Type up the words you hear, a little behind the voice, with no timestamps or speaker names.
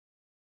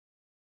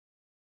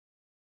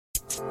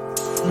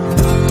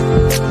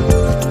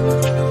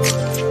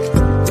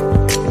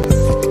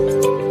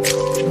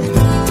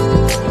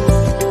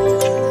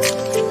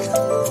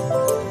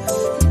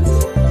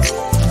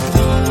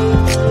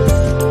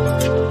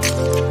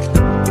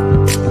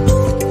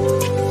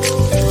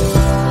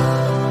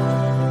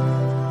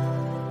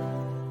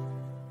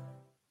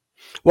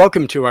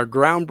Welcome to our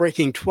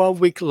groundbreaking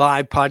 12-week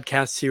live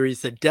podcast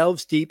series that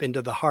delves deep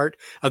into the heart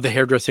of the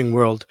hairdressing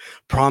world,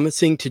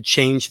 promising to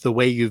change the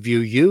way you view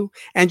you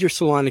and your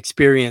salon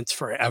experience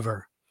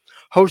forever.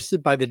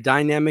 Hosted by the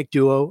dynamic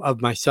duo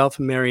of myself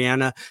and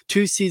Mariana,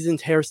 two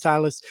seasoned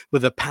hairstylists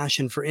with a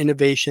passion for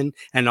innovation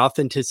and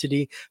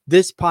authenticity,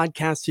 this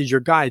podcast is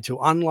your guide to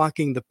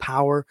unlocking the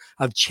power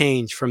of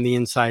change from the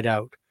inside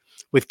out.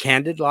 With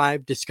candid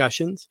live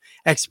discussions,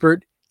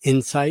 expert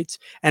insights,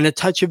 and a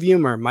touch of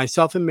humor,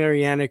 myself and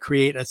Mariana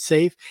create a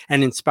safe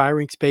and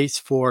inspiring space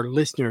for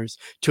listeners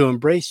to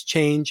embrace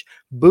change,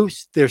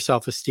 boost their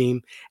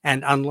self-esteem,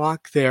 and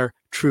unlock their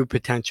true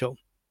potential.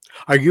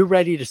 Are you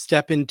ready to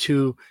step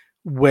into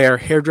where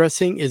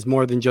hairdressing is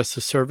more than just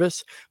a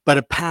service, but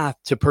a path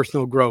to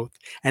personal growth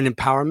and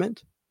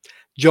empowerment?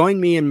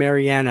 Join me and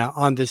Mariana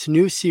on this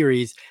new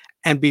series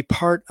and be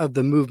part of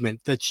the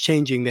movement that's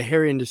changing the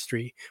hair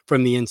industry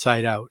from the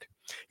inside out.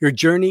 Your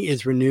journey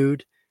is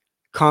renewed.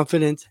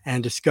 Confidence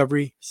and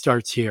discovery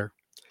starts here.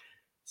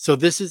 So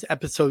this is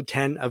episode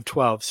 10 of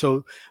 12.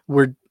 So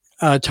we're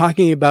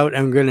talking about,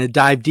 and we're going to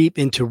dive deep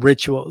into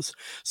rituals.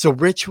 So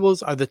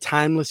rituals are the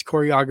timeless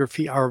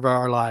choreography of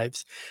our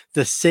lives,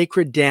 the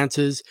sacred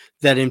dances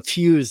that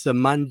infuse the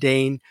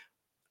mundane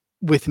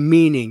with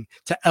meaning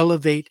to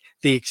elevate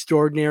the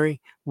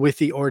extraordinary with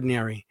the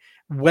ordinary.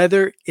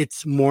 Whether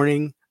it's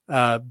morning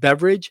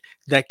beverage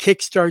that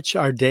kickstarts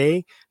our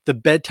day, the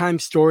bedtime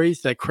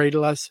stories that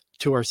cradle us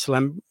to our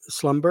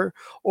slumber,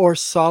 or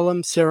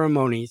solemn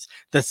ceremonies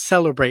that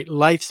celebrate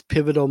life's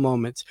pivotal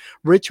moments.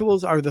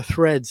 Rituals are the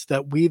threads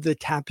that weave the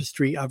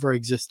tapestry of our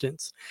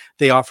existence.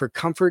 They offer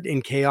comfort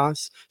in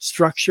chaos,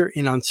 structure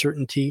in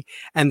uncertainty,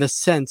 and the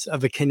sense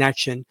of a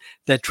connection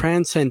that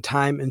transcends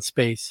time and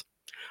space.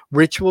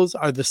 Rituals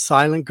are the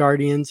silent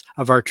guardians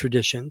of our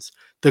traditions,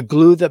 the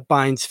glue that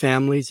binds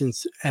families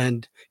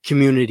and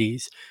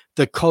communities,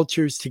 the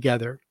cultures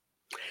together.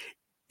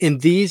 In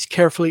these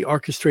carefully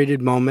orchestrated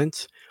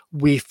moments,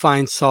 we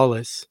find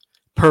solace,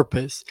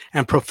 purpose,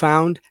 and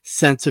profound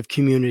sense of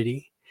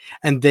community.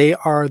 And they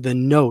are the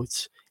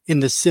notes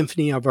in the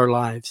symphony of our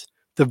lives,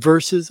 the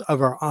verses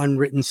of our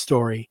unwritten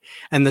story,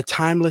 and the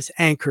timeless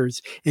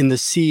anchors in the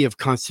sea of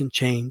constant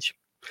change.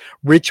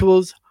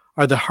 Rituals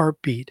are the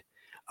heartbeat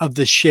of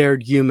the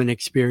shared human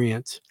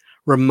experience,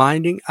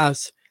 reminding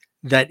us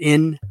that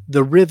in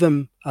the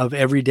rhythm of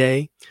every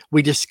day,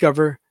 we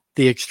discover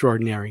the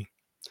extraordinary.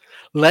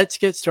 Let's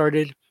get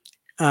started.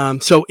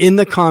 So in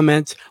the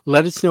comments,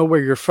 let us know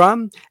where you're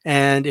from.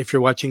 And if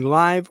you're watching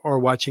live or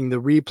watching the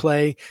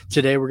replay,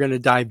 today we're going to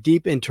dive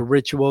deep into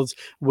rituals,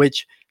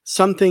 which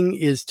something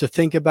is to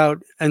think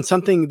about, and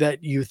something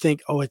that you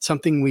think, oh, it's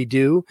something we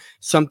do,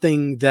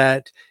 something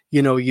that,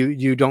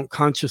 you don't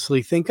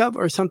consciously think of,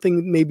 or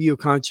something maybe you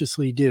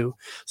consciously do.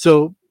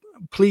 So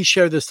please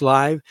share this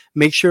live.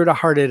 Make sure to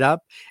heart it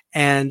up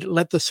and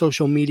let the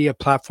social media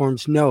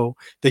platforms know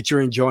that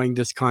you're enjoying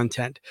this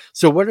content.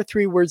 So what are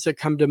 3 words that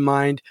come to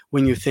mind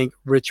when you think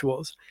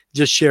rituals?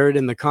 Just share it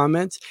in the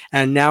comments.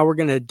 And now we're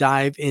going to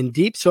dive in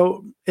deep.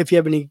 So if you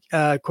have any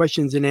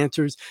questions and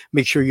answers,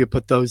 make sure you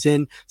put those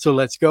in. So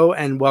let's go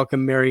and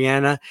welcome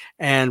Mariana,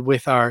 and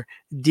with our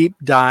deep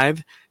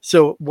dive.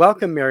 So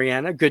welcome,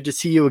 Mariana. Good to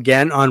see you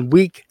again on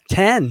week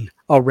 10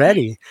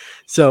 already.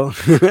 So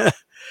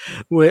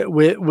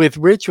with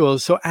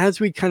rituals. So as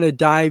we kind of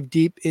dive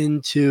deep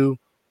into,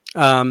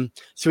 so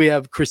we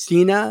have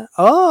Christina.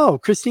 Oh,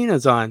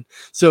 Christina's on.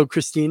 So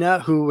Christina,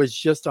 who was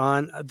just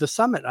on the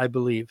summit, I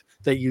believe,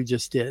 that you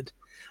just did.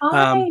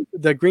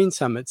 The Green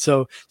Summit.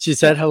 So she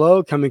said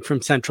hello, coming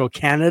from Central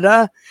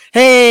Canada.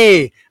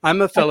 Hey,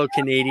 I'm a fellow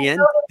Canadian.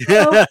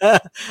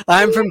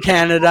 I'm from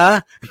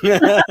Canada. You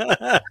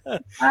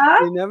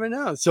never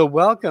know. So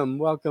welcome.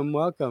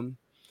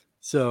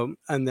 So,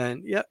 and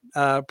then,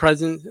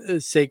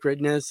 presence,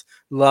 sacredness,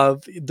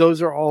 love.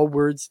 Those are all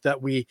words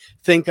that we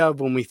think of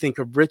when we think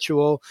of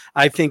ritual.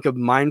 I think of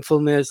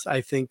mindfulness.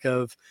 I think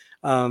of,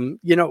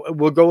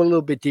 we'll go a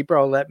little bit deeper.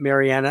 I'll let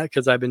Mariana,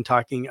 because I've been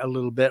talking a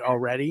little bit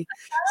already.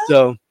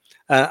 So,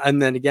 and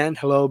then again,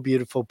 hello,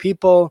 beautiful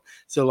people.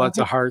 So lots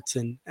of hearts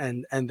and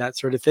that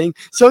sort of thing.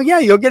 So yeah,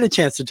 you'll get a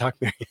chance to talk,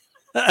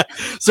 Mariana.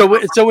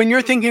 So when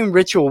you're thinking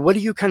ritual, what do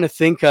you kind of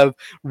think of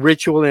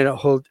ritual in a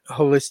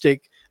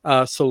holistic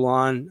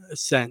salon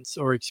sense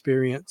or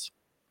experience?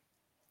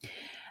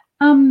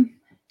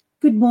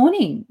 Good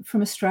morning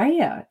from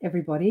Australia,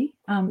 everybody.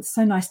 It's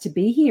so nice to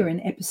be here in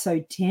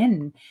episode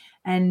 10.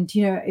 And,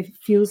 it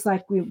feels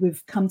like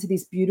we've come to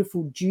this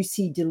beautiful,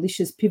 juicy,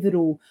 delicious,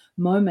 pivotal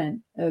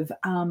moment of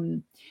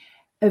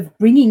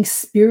bringing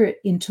spirit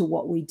into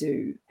what we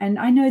do. And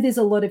I know there's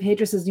a lot of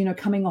hairdressers,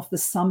 coming off the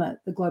summit,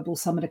 the global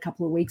summit a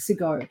couple of weeks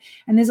ago.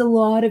 And there's a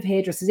lot of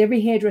hairdressers.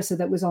 Every hairdresser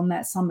that was on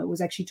that summit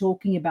was actually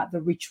talking about the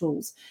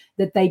rituals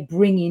that they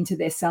bring into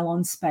their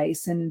salon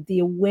space and the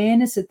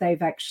awareness that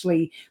they've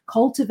actually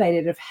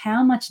cultivated of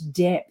how much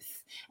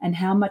depth and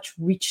how much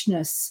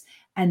richness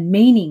and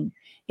meaning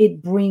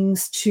it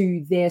brings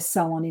to their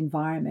salon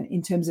environment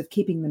in terms of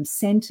keeping them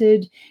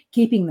centered,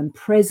 keeping them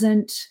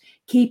present,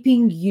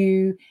 keeping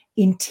you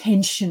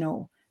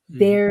intentional.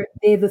 They're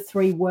the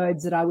three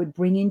words that I would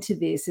bring into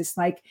this. It's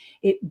like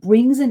it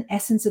brings an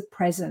essence of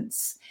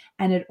presence,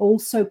 and it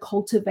also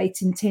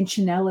cultivates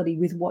intentionality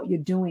with what you're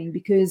doing,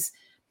 because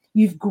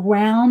you've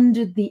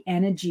grounded the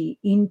energy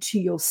into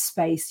your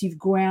space. You've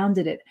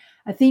grounded it.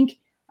 I think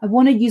I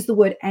want to use the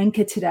word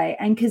anchor today.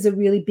 Anchor is a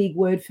really big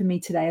word for me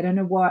today. I don't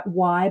know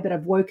why, but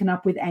I've woken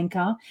up with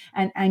anchor,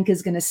 and anchor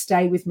is going to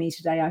stay with me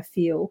today, I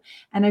feel.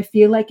 And I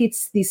feel like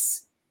it's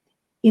this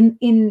in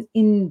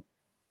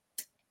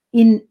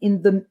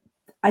the,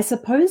 I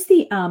suppose,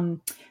 the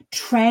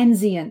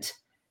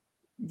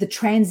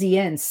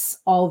transience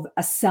of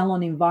a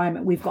salon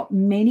environment. We've got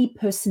many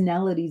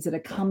personalities that are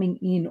coming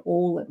in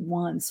all at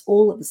once,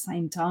 all at the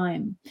same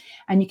time.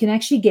 And you can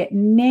actually get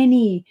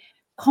many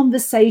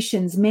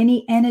conversations,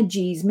 many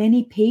energies,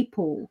 many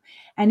people.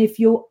 And if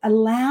you're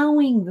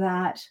allowing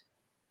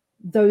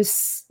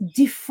those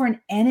different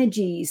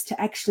energies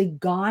to actually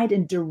guide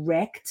and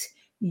direct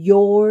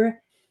your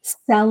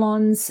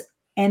salon's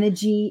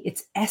energy,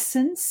 its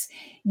essence,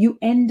 you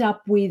end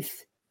up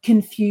with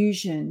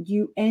confusion,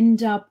 you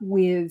end up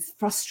with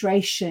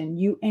frustration,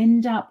 you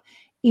end up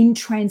in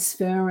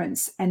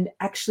transference and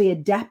actually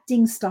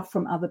adapting stuff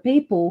from other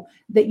people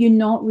that you're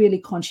not really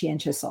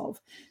conscientious of.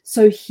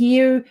 So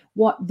here,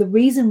 the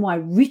reason why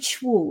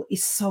ritual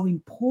is so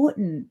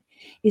important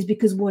is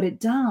because what it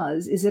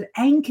does is it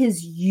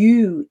anchors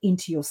you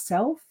into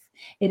yourself.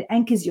 It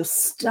anchors your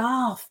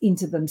staff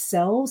into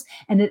themselves,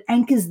 and it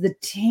anchors the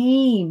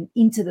team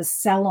into the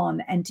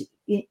salon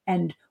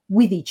and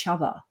with each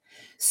other.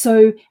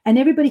 So, and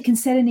everybody can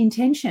set an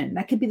intention.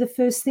 That could be the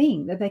first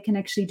thing that they can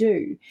actually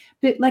do.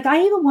 But like,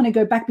 I even want to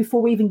go back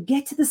before we even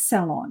get to the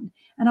salon,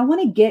 and I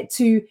want to get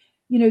to,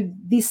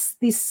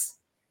 this,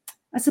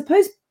 I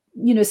suppose,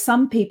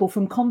 some people,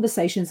 from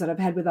conversations that I've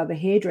had with other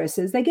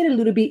hairdressers, they get a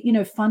little bit,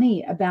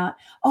 funny about,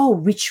 oh,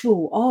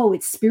 ritual, oh,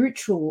 it's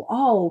spiritual,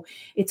 oh,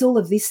 it's all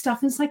of this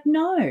stuff. And it's like,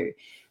 no,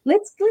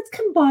 let's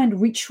combine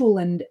ritual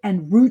and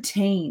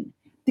routine,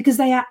 because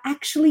they are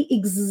actually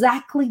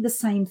exactly the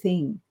same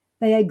thing.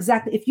 They are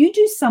exactly, if you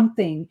do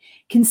something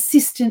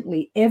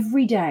consistently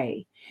every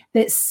day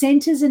that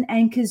centers and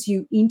anchors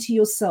you into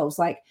yourselves,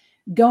 like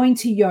going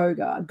to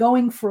yoga,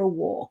 going for a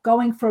walk,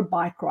 going for a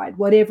bike ride,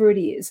 whatever it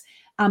is,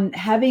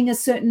 having a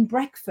certain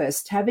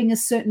breakfast, having a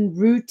certain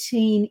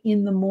routine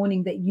in the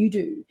morning that you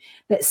do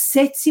that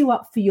sets you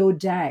up for your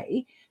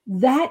day,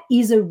 that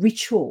is a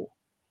ritual.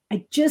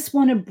 I just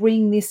want to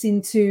bring this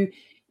into,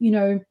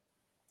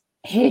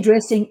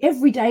 hairdressing,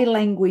 everyday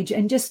language,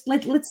 and just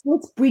let's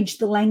bridge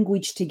the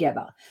language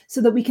together so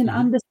that we can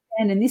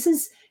understand. And this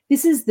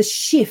is the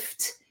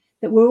shift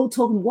that we're all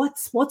talking.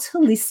 What's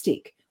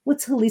holistic?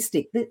 What's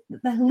holistic? The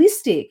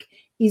holistic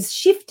is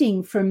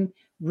shifting from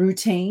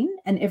routine,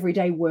 an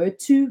everyday word,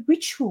 to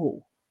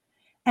ritual.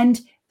 And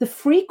the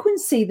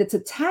frequency that's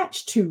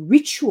attached to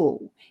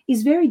ritual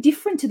is very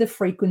different to the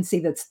frequency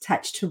that's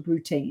attached to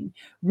routine.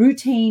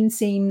 Routine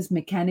seems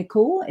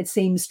mechanical, it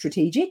seems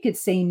strategic, it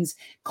seems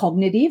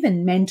cognitive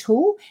and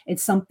mental.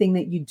 It's something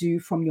that you do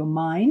from your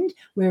mind,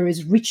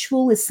 whereas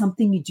ritual is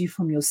something you do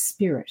from your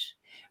spirit.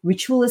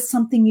 Ritual is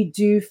something you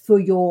do for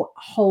your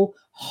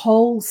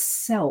whole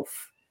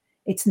self.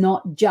 It's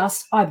not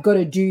just, I've got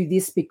to do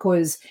this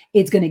because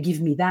it's going to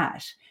give me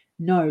that.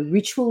 No,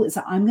 ritual is,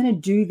 I'm going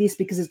to do this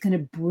because it's going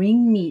to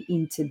bring me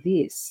into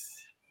this.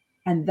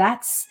 And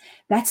that's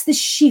the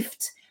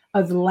shift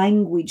of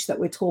language that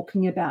we're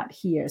talking about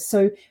here.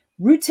 So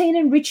routine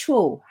and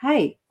ritual,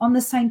 hey, on the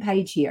same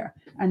page here.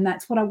 And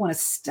that's what I want to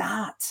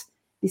start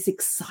this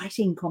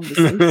exciting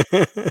conversation.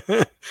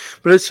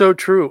 But it's so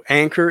true.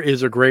 Anchor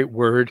is a great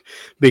word,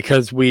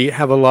 because we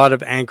have a lot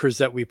of anchors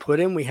that we put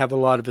in. We have a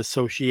lot of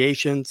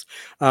associations.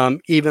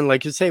 Even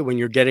like you say, when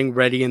you're getting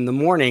ready in the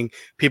morning,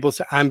 people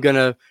say, I'm going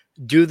to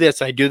do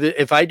this. I do this.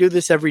 If I do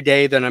this every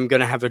day, then I'm going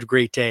to have a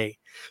great day.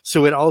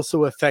 So it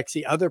also affects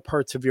the other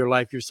parts of your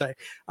life. You're saying,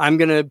 I'm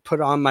going to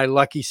put on my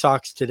lucky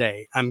socks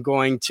today. I'm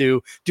going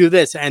to do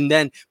this. And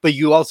then, but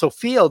you also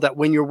feel that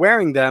when you're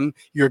wearing them,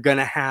 you're going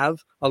to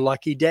have a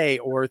lucky day,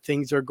 or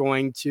things are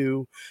going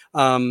to,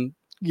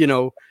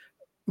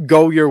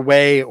 go your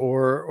way,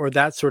 or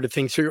that sort of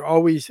thing. So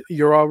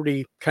you're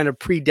already kind of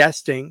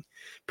predestine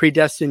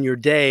your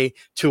day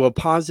to a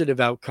positive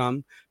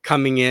outcome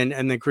coming in.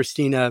 And then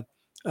Christina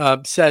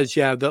says,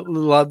 yeah,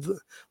 love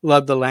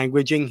the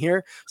languaging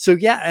here. So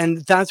yeah,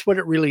 and that's what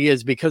it really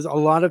is, because a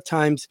lot of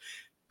times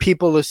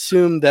people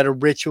assume that a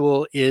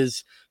ritual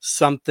is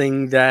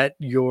something that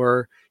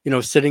you're,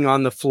 sitting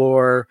on the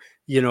floor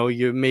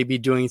you may be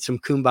doing some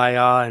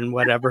kumbaya and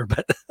whatever,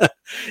 but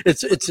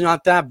it's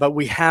not that. But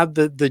we have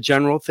the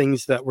general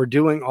things that we're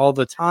doing all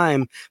the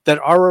time that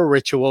are a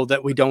ritual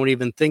that we don't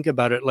even think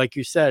about it. Like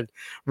you said,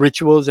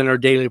 rituals and our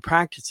daily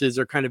practices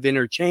are kind of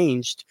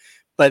interchanged,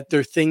 but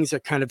they're things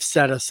that kind of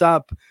set us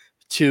up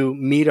to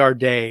meet our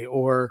day,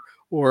 or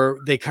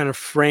they kind of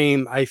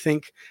frame, I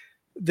think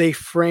they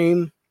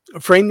frame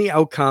the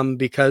outcome,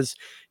 because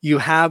you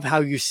have how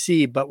you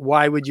see. But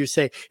why would you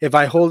say, if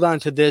I hold on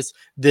to this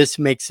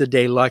makes the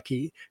day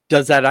lucky?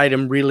 Does that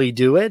item really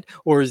do it?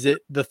 Or is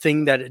it the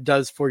thing that it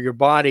does for your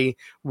body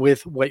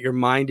with what your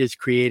mind is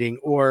creating,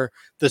 or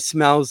the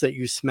smells that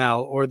you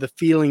smell, or the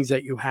feelings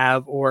that you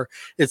have? Or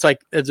it's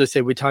like, as I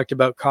say, we talked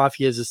about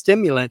coffee as a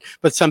stimulant,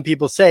 but some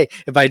people say,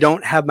 if I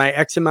don't have my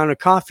X amount of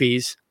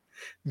coffees,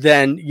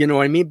 then you know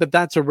what I mean? But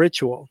that's a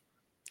ritual,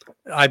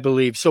 I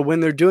believe. So when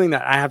they're doing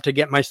that, I have to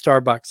get my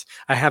Starbucks.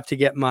 I have to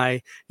get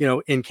my,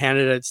 in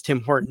Canada, it's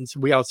Tim Hortons.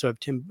 We also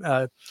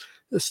have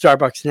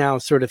Starbucks now,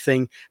 sort of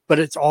thing. But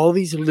it's all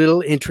these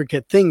little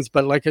intricate things.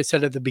 But like I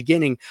said at the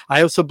beginning,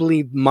 I also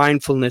believe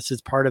mindfulness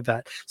is part of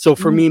that. So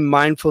for me,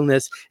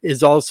 mindfulness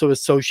is also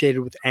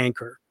associated with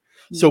anchor.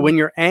 So when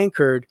you're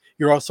anchored,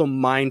 you're also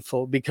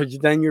mindful, because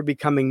then you're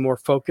becoming more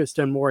focused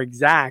and more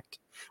exact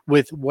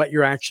with what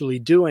you're actually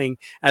doing,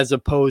 as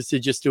opposed to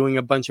just doing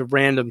a bunch of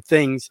random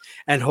things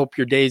and hope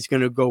your day is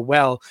going to go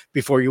well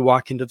before you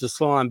walk into the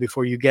salon,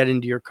 before you get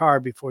into your car,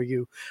 before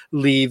you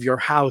leave your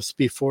house,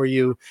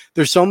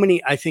 there's so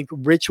many, I think,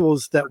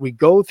 rituals that we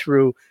go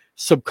through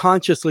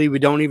subconsciously. We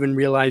don't even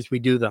realize we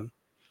do them.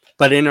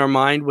 But in our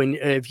mind,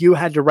 if you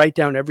had to write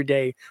down every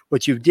day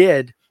what you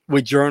did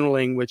with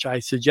journaling, which I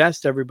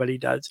suggest everybody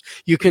does,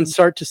 you can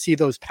start to see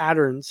those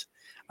patterns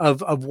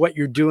of what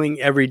you're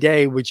doing every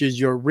day, which is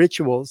your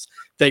rituals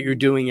that you're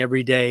doing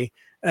every day.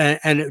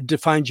 And it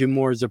defines you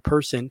more as a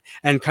person,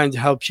 and kind of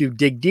helps you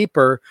dig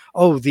deeper.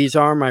 Oh, these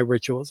are my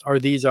rituals, or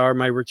these are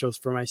my rituals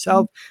for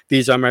myself.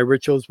 These are my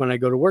rituals when I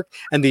go to work.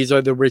 And these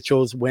are the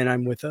rituals when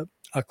I'm with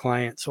a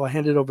client. So I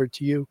hand it over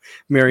to you,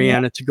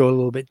 Mariana, to go a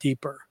little bit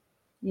deeper.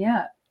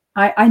 Yeah.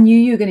 I knew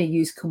you were going to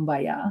use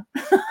kumbaya.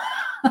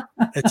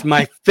 It's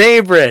my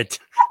favorite.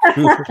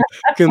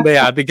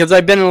 Kumbaya, because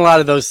I've been in a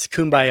lot of those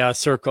kumbaya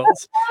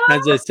circles,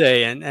 as I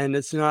say, and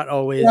it's not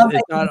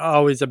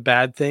always a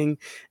bad thing.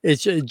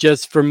 It's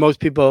just, for most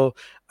people,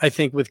 I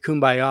think, with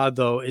kumbaya,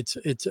 though,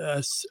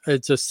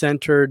 it's a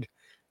centered,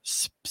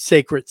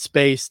 sacred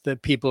space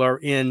that people are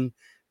in,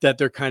 that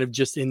they're kind of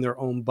just in their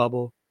own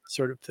bubble,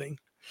 sort of thing.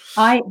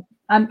 I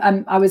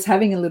was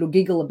having a little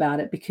giggle about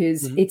it,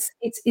 because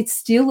it's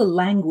still a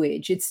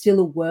language, it's still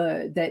a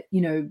word that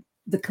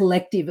the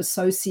collective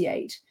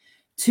associate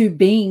to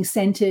being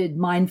centered,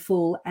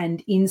 mindful,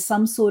 and in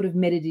some sort of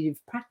meditative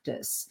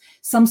practice,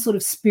 some sort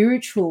of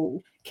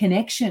spiritual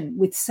connection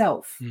with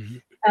self.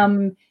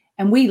 And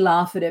we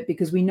laugh at it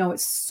because we know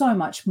it's so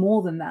much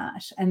more than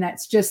that. And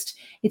it's just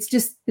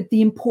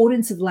the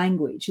importance of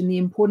language, and the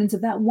importance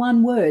of that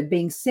one word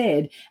being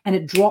said, and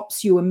it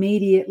drops you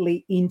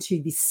immediately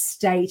into this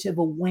state of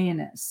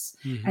awareness.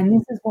 And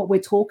this is what we're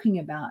talking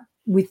about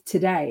with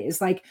today,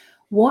 is like,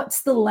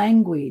 what's the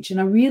language? And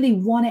I really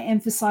want to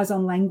emphasize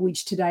on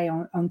language today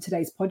on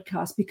today's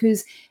podcast,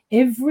 because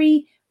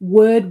every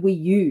word we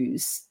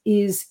use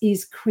is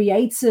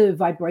creates a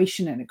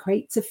vibration, and it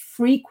creates a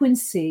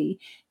frequency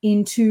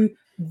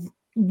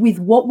with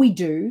what we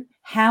do,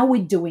 how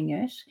we're doing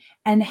it,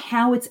 and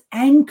how it's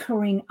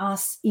anchoring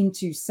us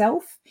into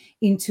self,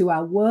 into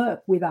our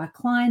work with our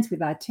clients,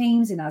 with our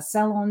teams, in our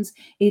salons.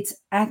 It's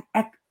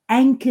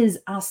anchors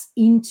us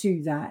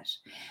into that.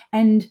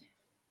 And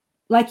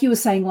like you were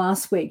saying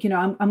last week,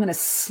 I'm going to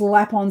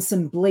slap on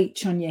some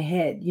bleach on your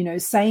head,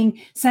 saying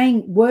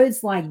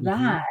words like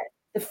that.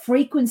 The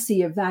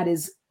frequency of that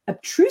is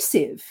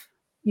obtrusive.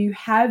 You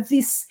have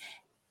this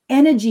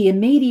energy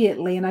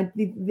immediately. And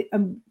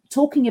I'm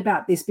talking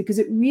about this because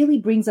it really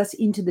brings us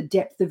into the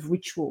depth of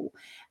ritual.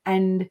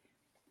 And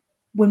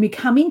when we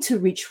come into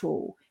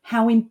ritual,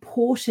 how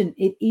important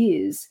it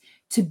is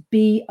to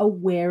be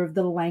aware of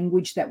the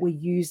language that we're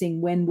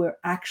using when we're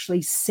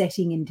actually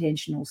setting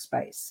intentional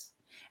space.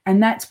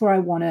 And that's where I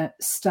want to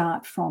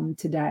start from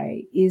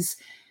today, is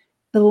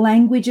the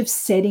language of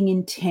setting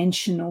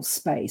intentional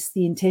space,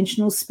 the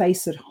intentional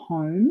space at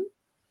home,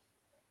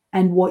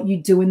 and what you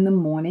do in the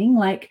morning.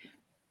 Like,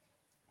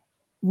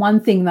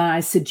 one thing that I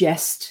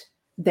suggest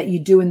that you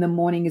do in the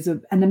morning is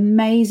an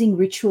amazing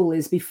ritual,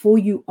 is before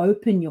you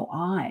open your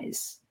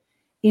eyes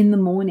in the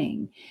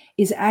morning,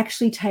 is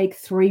actually take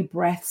 3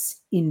 breaths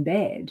in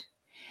bed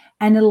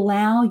and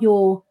allow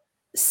your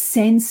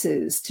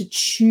senses to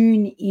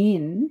tune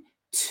in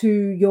to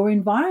your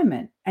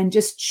environment, and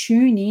just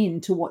tune in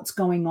to what's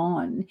going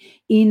on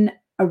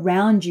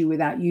around you,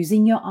 without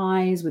using your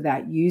eyes,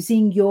 without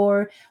using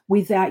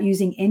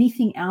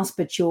anything else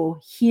but your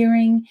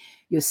hearing,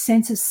 your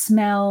sense of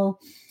smell,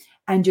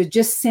 and your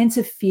just sense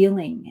of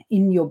feeling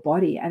in your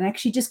body, and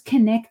actually just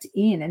connect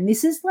in. And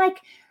this is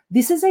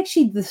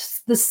actually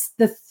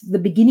the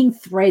beginning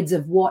threads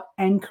of what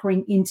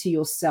anchoring into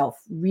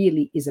yourself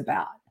really is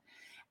about.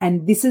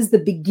 And this is the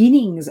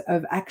beginnings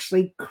of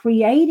actually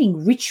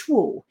creating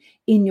ritual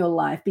in your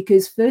life,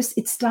 because first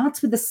it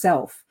starts with the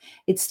self.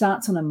 It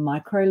starts on a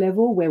micro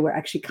level where we're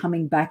actually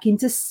coming back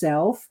into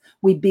self.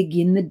 We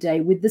begin the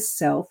day with the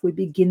self. We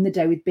begin the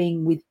day with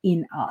being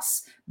within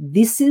us.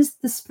 This is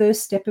the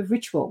first step of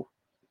ritual.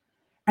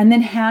 And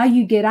then how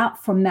you get up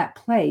from that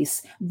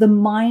place, the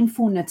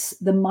mindfulness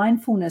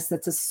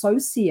that's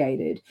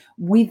associated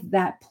with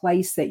that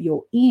place that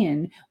you're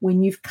in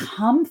when you've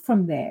come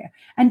from there.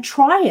 And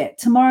try it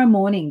tomorrow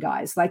morning,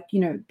 guys. Like,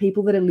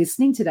 people that are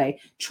listening today,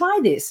 try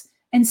this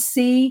and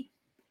see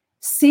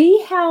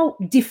how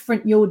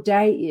different your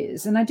day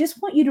is. And I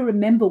just want you to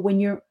remember, when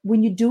you're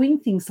doing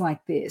things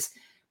like this,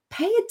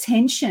 pay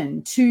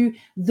attention to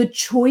the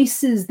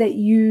choices that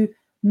you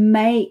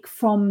make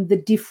from the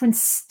different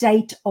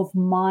state of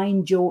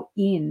mind you're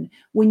in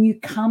when you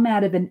come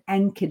out of an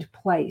anchored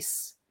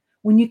place,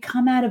 when you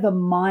come out of a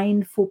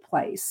mindful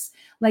place.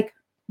 Like,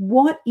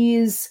 what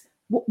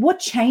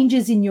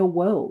changes in your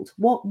world?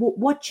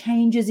 What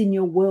changes in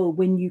your world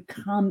when you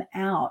come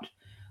out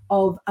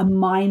of a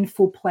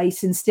mindful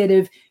place, instead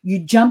of you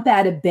jump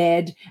out of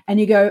bed and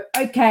you go,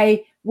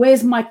 okay,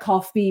 where's my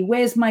coffee?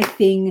 Where's my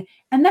thing?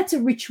 And that's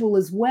a ritual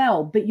as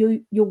well. But you're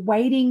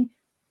waiting.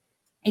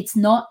 It's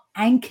not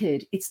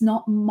anchored. It's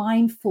not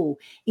mindful.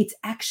 It's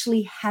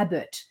actually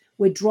habit.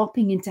 We're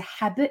dropping into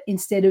habit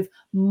instead of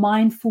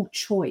mindful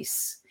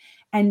choice.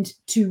 And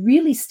to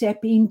really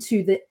step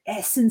into the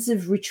essence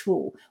of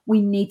ritual,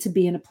 we need to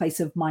be in a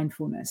place of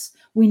mindfulness.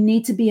 We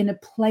need to be in a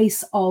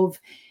place of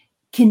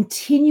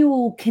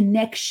continual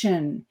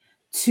connection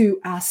to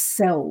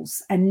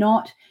ourselves, and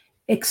not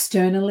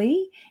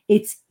externally,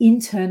 it's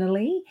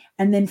internally.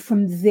 And then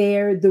from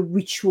there, the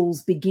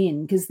rituals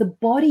begin, because the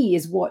body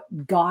is what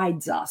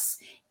guides us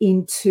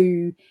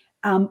into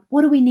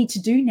what do we need to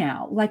do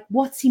now? Like,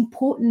 what's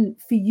important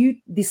for you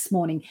this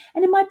morning?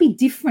 And it might be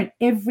different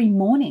every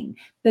morning.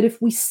 But if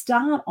we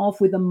start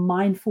off with a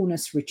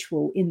mindfulness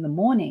ritual in the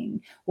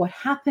morning, what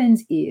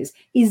happens is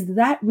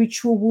that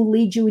ritual will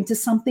lead you into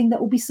something that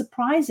will be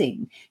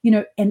surprising,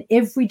 and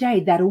every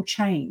day that'll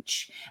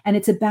change. And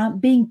it's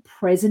about being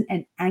present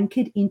and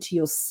anchored into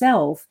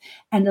yourself,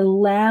 and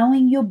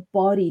allowing your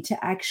body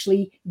to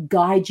actually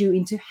guide you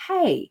into,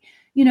 hey,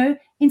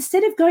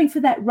 instead of going for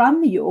that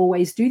run that you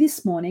always do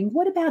this morning,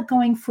 what about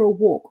going for a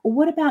walk? Or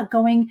what about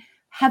going,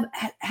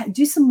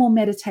 do some more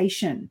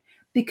meditation?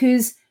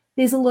 Because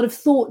there's a lot of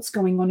thoughts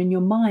going on in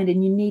your mind,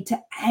 and you need to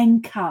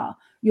anchor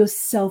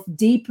yourself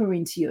deeper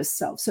into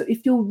yourself. So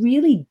if you're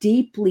really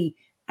deeply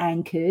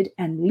anchored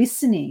and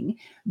listening,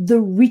 the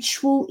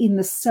ritual in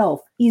the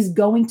self is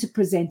going to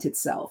present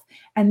itself.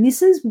 And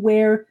this is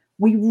where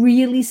we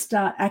really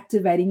start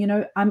activating.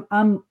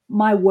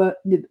 My work,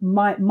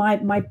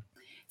 my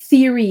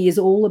theory is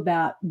all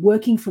about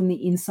working from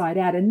the inside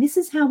out. And this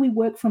is how we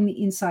work from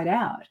the inside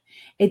out.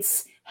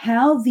 It's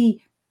how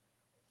the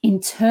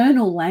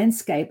internal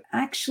landscape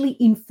actually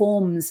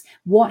informs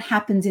what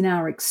happens in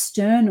our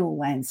external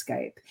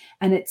landscape.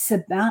 And it's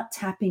about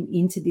tapping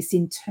into this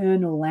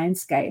internal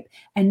landscape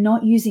and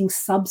not using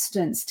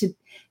substance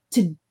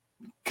to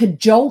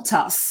cajole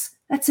us.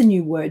 That's a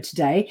new word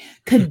today.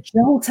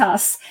 Cajole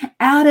us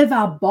out of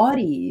our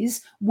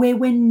bodies, where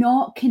we're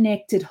not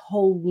connected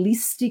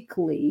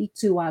holistically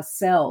to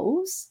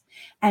ourselves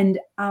and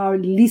are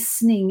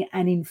listening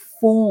and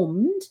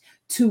informed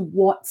to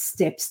what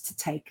steps to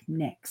take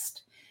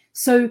next.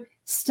 So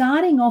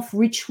starting off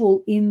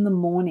ritual in the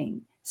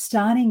morning,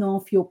 starting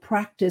off your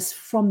practice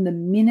from the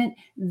minute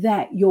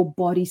that your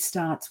body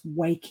starts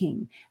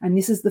waking. And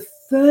this is the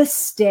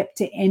first step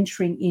to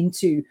entering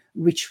into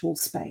ritual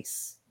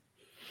space.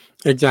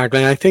 Exactly.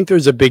 And I think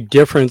there's a big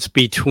difference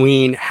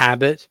between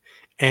habit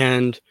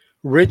and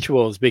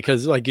rituals,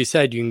 because like you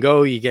said, you can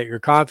go, you get your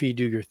coffee, you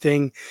do your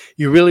thing.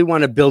 You really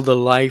want to build a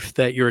life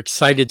that you're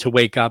excited to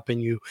wake up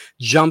and you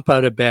jump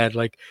out of bed.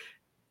 Like,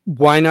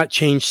 why not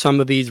change some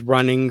of these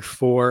running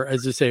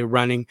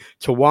to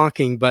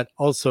walking? But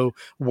also,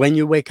 when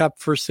you wake up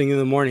first thing in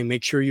the morning,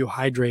 make sure you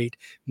hydrate,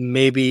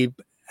 maybe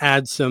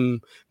add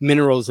some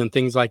minerals and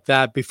things like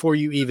that before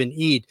you even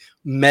eat.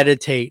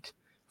 Meditate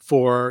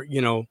for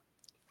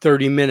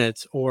 30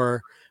 minutes,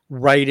 or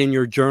write in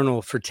your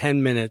journal for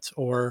 10 minutes,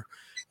 or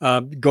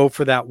go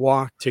for that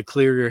walk to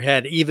clear your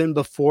head, even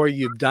before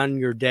you've done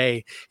your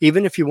day.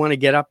 Even if you want to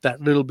get up that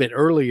little bit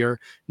earlier,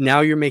 now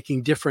you're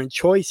making different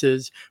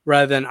choices,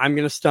 rather than I'm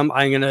going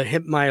to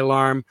hit my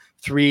alarm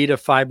 3 to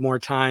 5 more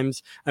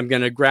times. I'm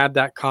going to grab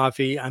that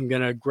coffee. I'm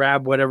going to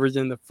grab whatever's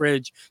in the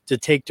fridge to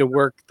take to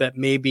work that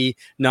may be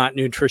not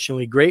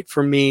nutritionally great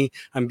for me.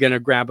 I'm going to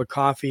grab a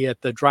coffee at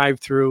the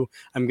drive-through.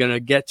 I'm going to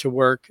get to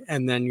work.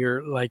 And then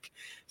you're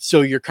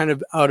kind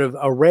of out of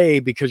array,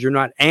 because you're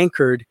not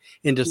anchored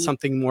into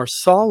something more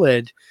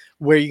solid,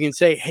 where you can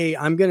say, hey,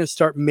 I'm going to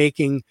start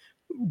making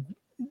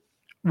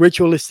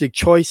ritualistic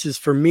choices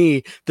for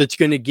me that's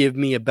going to give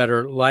me a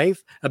better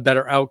life, a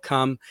better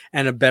outcome,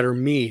 and a better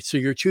me. So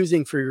you're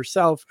choosing for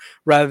yourself,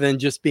 rather than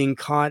just being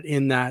caught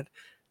in that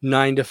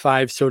 9 to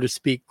 5, so to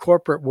speak,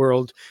 corporate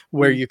world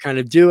where you kind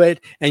of do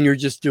it and you're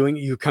just doing,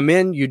 you come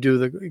in, you do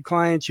the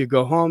clients, you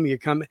go home, you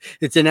come,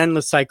 it's an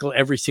endless cycle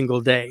every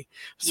single day.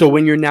 So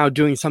when you're now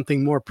doing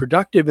something more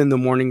productive in the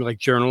morning, like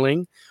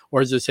journaling,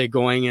 or as I say,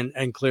 going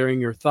and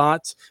clearing your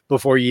thoughts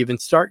before you even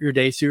start your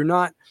day. So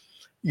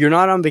you're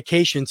not on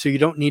vacation, so you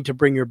don't need to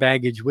bring your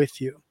baggage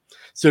with you.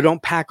 So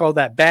don't pack all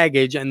that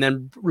baggage and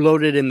then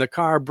load it in the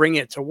car, bring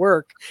it to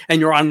work, and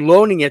you're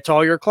unloading it to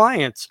all your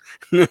clients.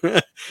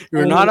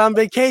 You're not on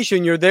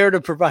vacation. You're there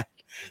to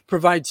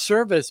provide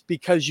service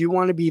because you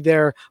want to be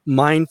there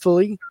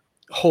mindfully,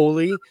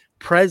 wholly,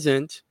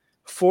 present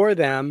for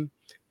them.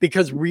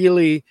 Because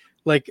really,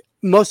 like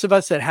most of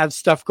us that have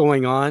stuff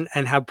going on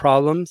and have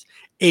problems,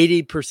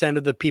 80%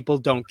 of the people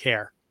don't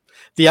care.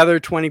 The other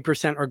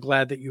 20% are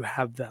glad that you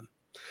have them.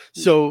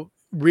 So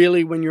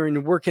really, when you're in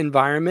a work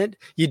environment,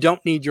 you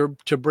don't need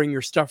to bring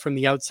your stuff from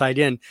the outside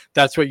in.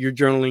 That's what your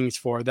journaling is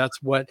for.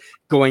 That's what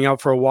going out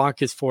for a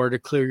walk is for, to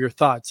clear your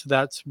thoughts.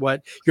 That's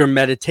what your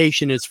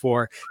meditation is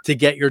for, to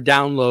get your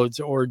downloads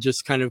or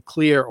just kind of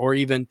clear, or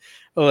even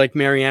like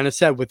Mariana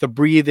said, with the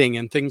breathing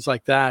and things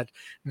like that,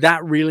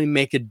 that really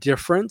make a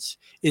difference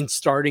in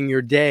starting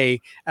your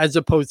day, as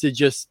opposed to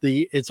just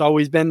it's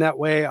always been that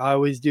way. I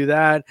always do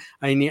that.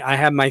 I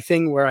have my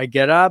thing where I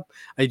get up,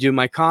 I do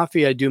my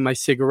coffee, I do my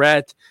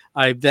cigarette.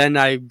 I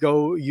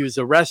go use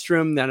a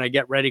restroom, then I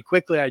get ready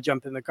quickly. I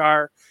jump in the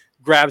car,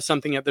 grab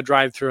something at the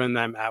drive-thru, and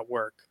then I'm at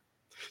work.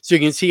 So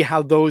you can see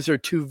how those are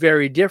two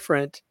very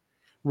different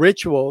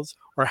rituals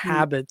or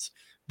habits,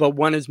 but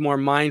one is more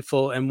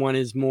mindful and one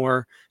is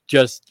more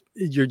just,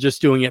 you're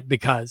just doing it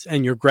because,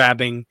 and you're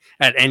grabbing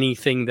at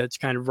anything that's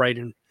kind of right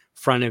in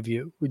front of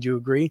you. Would you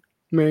agree,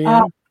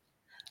 Mariana?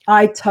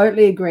 I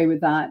totally agree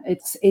with that.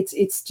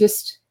 It's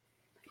just,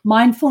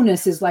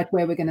 mindfulness is like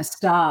where we're going to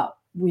start,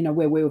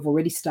 where we've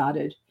already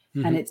started.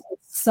 And it's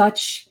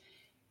such,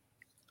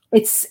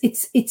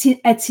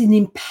 it's an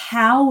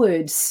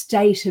empowered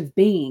state of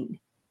being.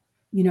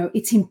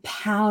 It's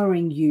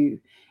empowering you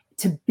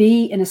to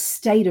be in a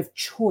state of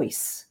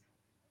choice.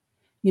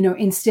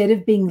 Instead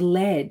of being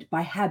led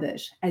by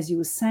habit, as you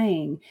were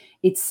saying,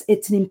 it's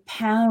an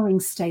empowering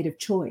state of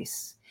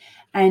choice.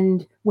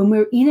 And when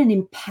we're in an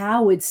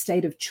empowered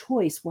state of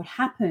choice, what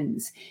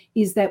happens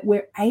is that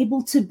we're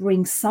able to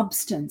bring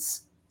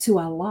substance to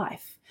our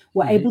life.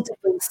 We're able to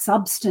bring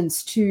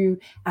substance to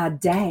our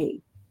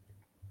day,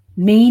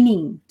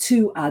 meaning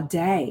to our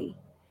day.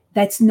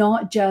 That's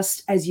not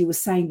just, as you were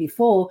saying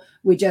before,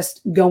 we're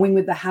just going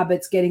with the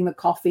habits, getting the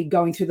coffee,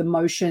 going through the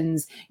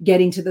motions,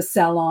 getting to the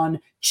salon,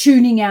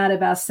 tuning out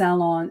of our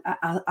salon,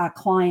 our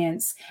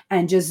clients,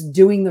 and just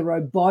doing the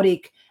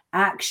robotic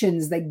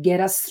actions that get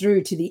us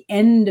through to the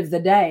end of the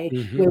day,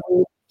 where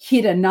we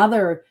hit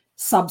another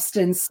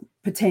substance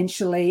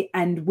potentially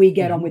and we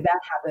get on with that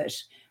habit,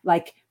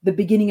 like the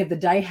beginning of the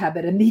day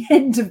habit and the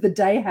end of the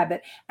day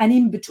habit. And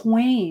in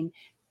between,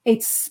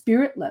 it's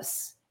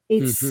spiritless.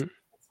 It's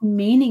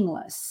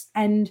meaningless.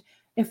 And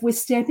if we're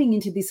stepping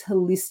into this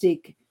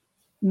holistic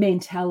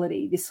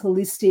mentality, this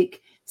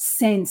holistic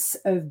sense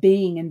of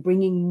being, and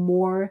bringing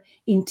more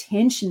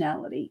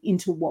intentionality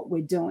into what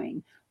we're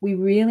doing, we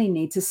really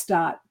need to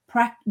start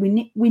we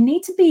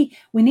need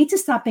to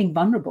start being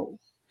vulnerable,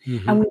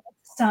 and we need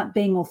to start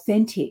being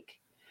authentic,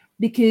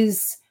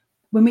 because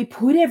when we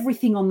put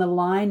everything on the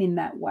line in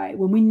that way,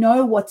 when we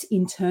know what's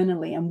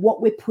internally and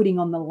what we're putting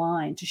on the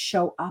line to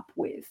show up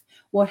with,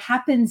 what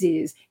happens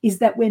is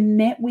that we're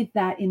met with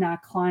that in our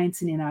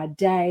clients and in our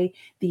day,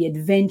 the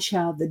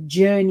adventure, the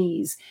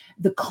journeys,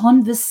 the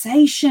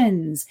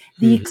conversations,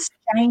 the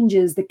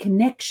exchanges, the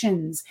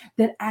connections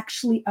that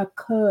actually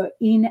occur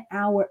in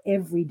our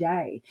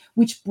everyday,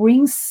 which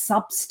brings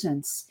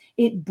substance,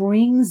 it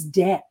brings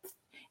depth,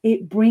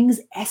 it brings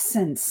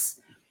essence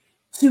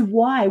to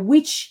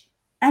which,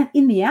 and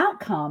in the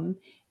outcome,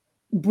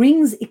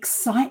 brings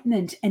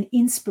excitement and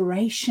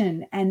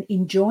inspiration and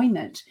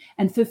enjoyment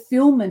and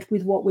fulfillment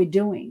with what we're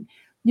doing.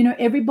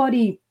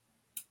 Everybody,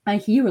 I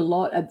hear a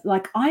lot of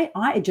like,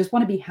 I just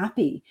want to be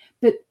happy,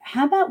 but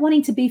how about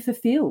wanting to be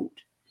fulfilled?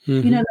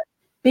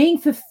 Being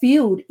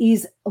fulfilled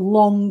is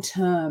long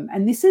term.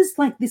 And this is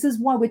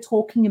why we're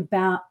talking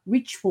about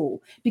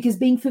ritual, because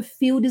being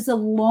fulfilled is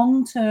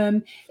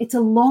it's a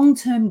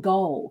long-term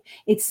goal.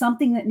 It's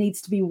something that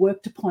needs to be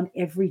worked upon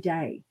every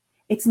day.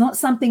 It's not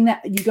something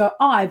that you go,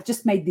 I've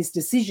just made this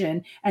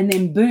decision and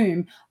then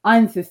boom,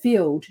 I'm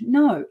fulfilled.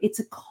 No, it's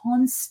a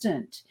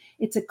constant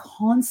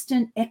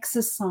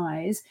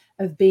exercise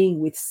of being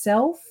with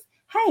self.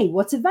 Hey,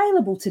 what's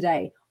available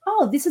today?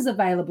 Oh, this is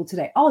available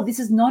today. Oh, this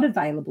is not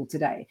available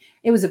today.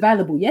 It was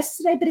available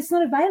yesterday, but it's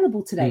not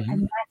available today.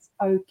 And that's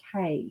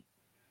okay.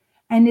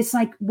 And it's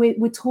like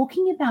we're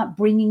talking about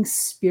bringing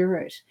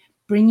spirit,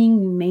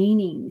 bringing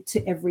meaning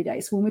to every day.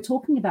 So when we're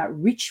talking about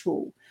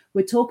ritual,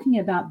 we're talking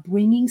about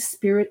bringing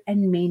spirit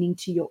and meaning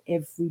to your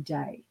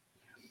everyday.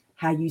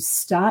 How you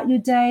start your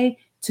day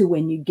to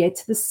when you get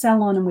to the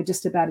salon, and we're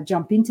just about to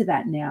jump into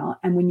that now.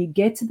 And when you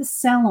get to the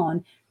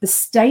salon, the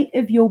state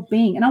of your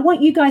being, and I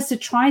want you guys to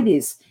try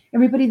this,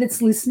 everybody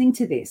that's listening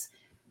to this.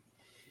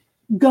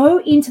 go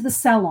into the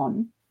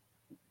salon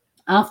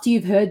after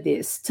you've heard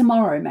this,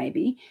 tomorrow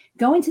maybe,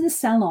 go into the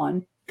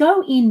salon,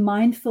 go in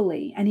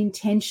mindfully and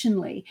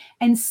intentionally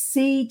and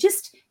see,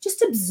 just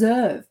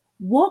observe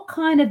what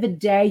kind of a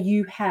day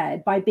you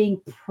had by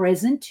being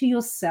present to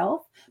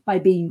yourself, by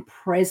being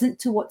present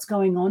to what's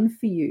going on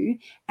for you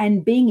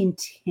and being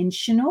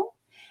intentional,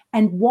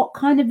 and what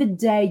kind of a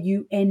day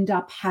you end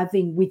up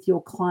having with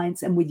your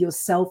clients and with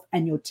yourself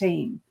and your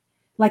team.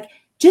 Like,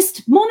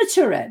 just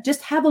monitor it.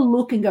 Just have a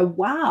look and go,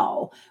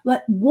 wow,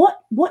 like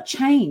what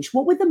changed?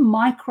 What were the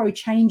micro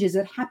changes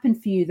that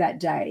happened for you that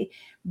day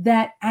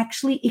that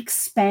actually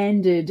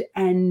expanded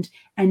and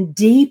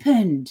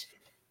deepened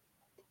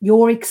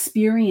your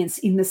experience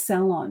in the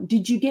salon?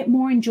 Did you get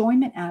more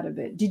enjoyment out of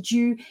it? Did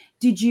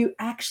you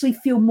actually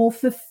feel more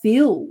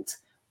fulfilled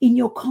in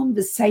your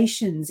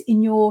conversations,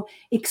 in your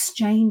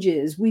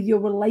exchanges, with your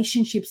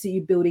relationships that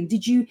you're building?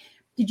 Did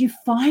you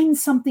find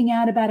something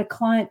out about a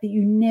client that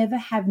you never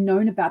have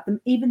known about them,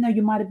 even though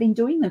you might have been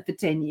doing them for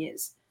 10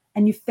 years?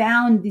 And you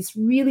found this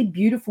really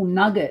beautiful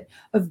nugget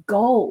of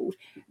gold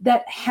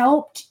that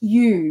helped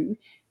you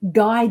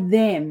guide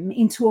them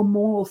into a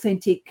more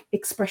authentic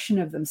expression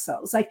of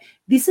themselves. Like,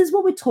 this is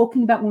what we're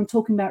talking about when we're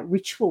talking about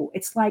ritual.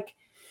 It's like,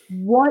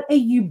 what are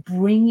you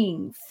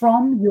bringing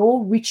from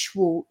your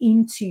ritual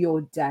into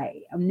your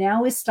day? And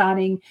now we're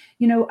starting,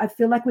 I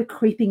feel like we're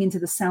creeping into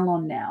the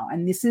salon now.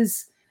 And this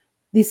is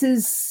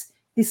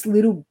this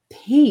little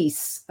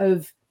piece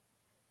of,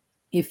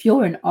 if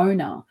you're an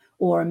owner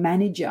or a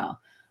manager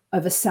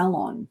of a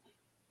salon,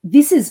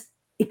 this is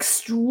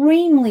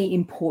extremely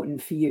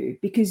important for you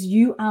because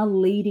you are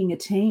leading a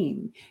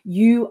team.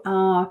 You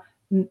are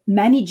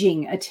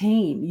managing a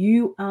team.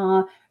 You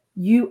are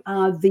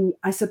the,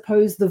 I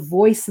suppose, the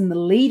voice and the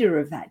leader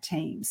of that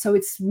team. So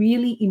it's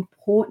really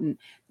important.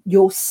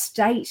 Your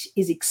state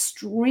is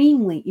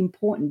extremely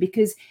important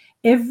because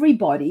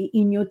everybody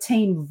in your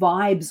team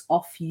vibes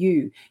off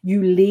you.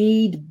 You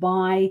lead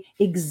by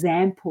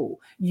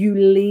example. You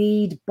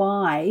lead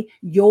by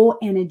your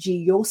energy,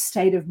 your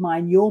state of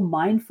mind, your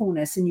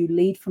mindfulness, and you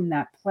lead from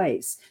that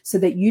place so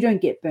that you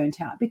don't get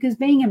burnt out. Because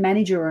being a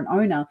manager or an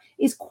owner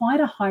is quite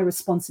a high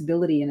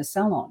responsibility in a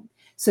salon.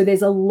 So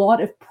there's a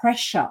lot of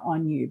pressure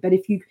on you. But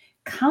if you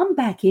come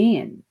back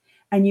in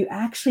and you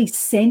actually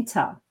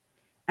center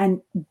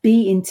and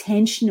be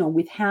intentional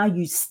with how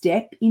you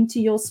step into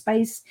your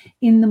space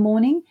in the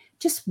morning,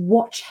 just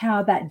watch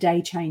how that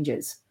day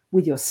changes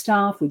with your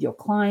staff, with your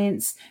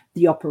clients,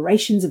 the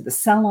operations of the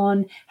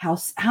salon. How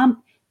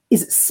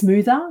is it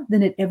smoother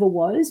than it ever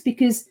was?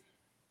 Because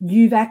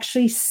you've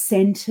actually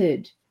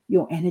centered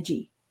your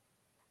energy.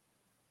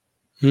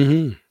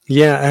 Mm-hmm.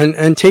 Yeah,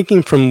 and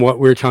taking from what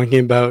we were talking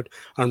about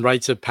on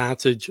rites of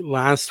passage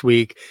last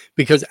week,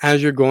 because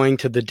as you're going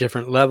to the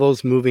different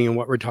levels, moving and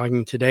what we're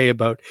talking today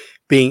about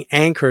being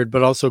anchored,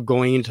 but also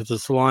going into the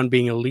salon,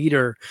 being a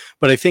leader.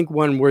 But I think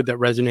one word that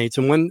resonates,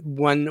 and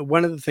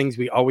one of the things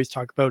we always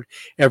talk about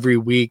every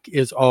week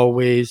is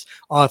always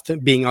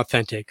being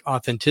authentic,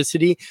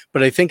 authenticity.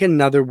 But I think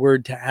another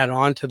word to add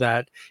on to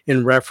that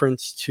in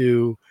reference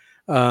to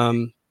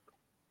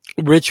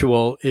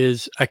ritual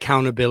is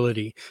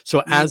accountability.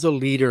 So as a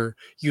leader,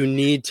 you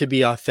need to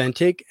be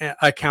authentic,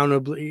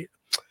 accountably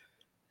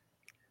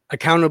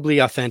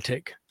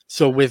authentic.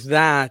 So with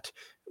that,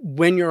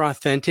 when you're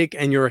authentic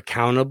and you're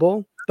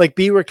accountable, like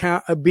be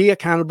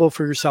accountable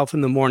for yourself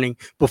in the morning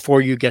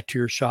before you get to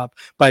your shop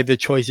by the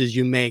choices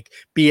you make.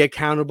 Be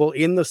accountable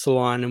in the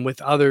salon and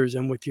with others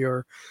and with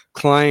your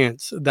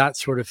clients, that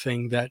sort of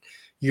thing, that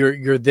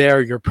you're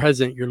there, you're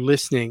present, you're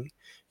listening,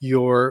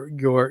 you're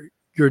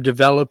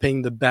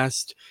developing the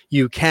best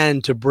you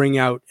can to bring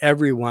out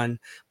everyone.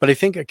 But I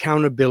think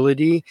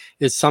accountability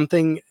is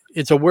something,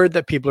 it's a word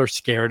that people are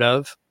scared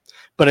of,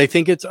 but I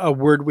think it's a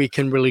word we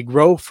can really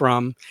grow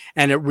from.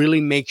 And it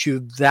really makes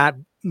you that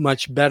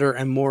much better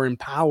and more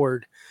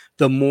empowered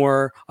the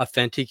more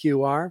authentic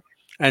you are.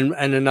 And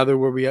another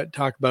word we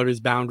talk about is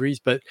boundaries,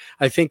 but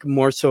I think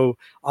more so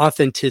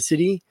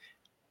authenticity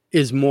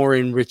is more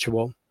in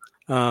ritual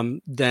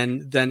than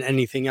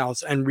anything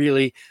else. And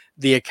really,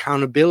 the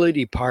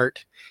accountability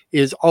part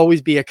is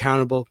always be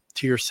accountable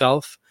to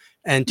yourself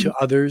and to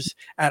others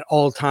at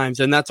all times.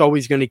 And that's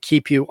always going to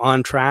keep you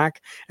on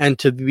track and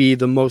to be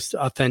the most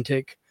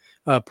authentic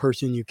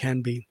person you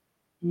can be.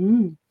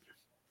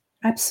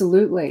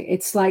 Absolutely.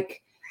 It's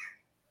like,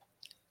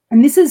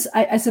 and this is,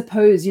 I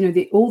suppose,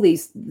 all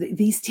these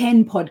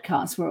 10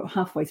 podcasts, we're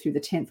halfway through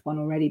the 10th one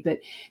already, but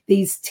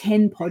these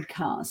 10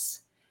 podcasts,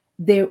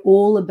 they're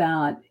all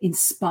about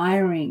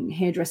inspiring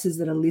hairdressers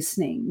that are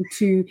listening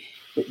to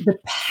the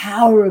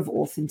power of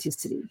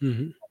authenticity.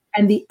 Mm-hmm.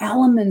 And the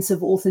elements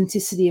of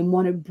authenticity and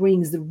what it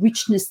brings, the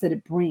richness that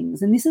it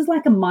brings. And this is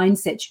like a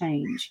mindset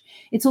change.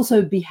 It's also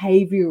a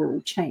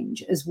behavioral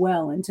change as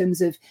well, in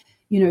terms of,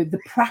 the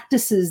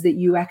practices that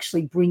you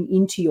actually bring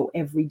into your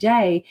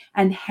everyday,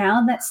 and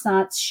how that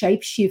starts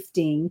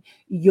shape-shifting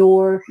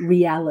your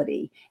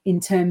reality in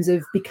terms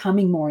of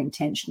becoming more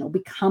intentional,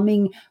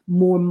 becoming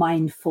more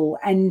mindful,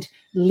 and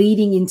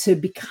leading into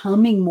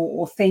becoming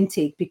more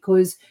authentic,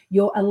 because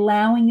you're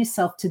allowing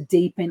yourself to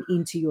deepen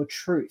into your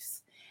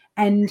truth.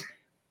 And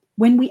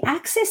when we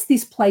access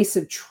this place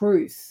of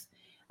truth,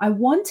 I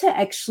want to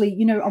actually,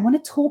 I want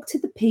to talk to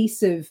the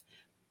piece of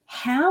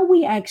how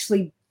we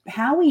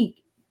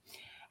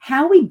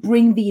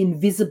bring the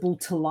invisible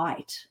to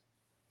light.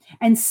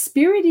 And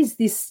spirit is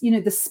this,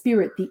 the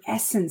spirit, the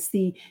essence,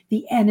 the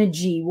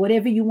energy,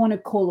 whatever you want to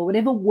call it,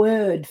 whatever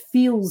word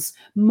feels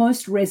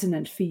most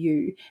resonant for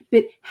you.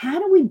 But how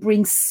do we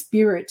bring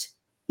spirit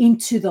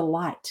into the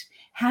light?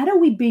 How do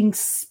we bring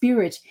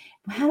spirit?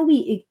 How do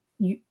we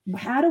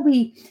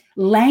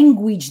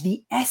language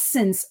the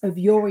essence of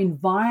your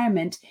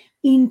environment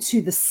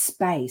into the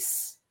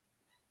space?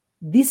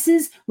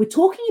 We're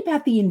talking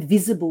about the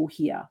invisible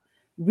here,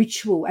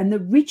 ritual. And the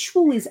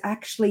ritual is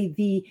actually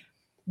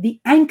the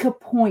anchor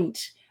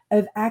point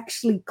of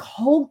actually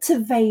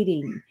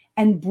cultivating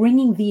and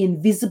bringing the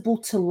invisible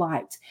to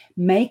light,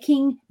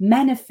 making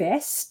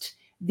manifest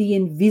the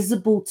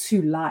invisible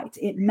to light.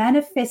 It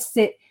manifests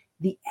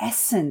the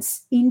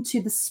essence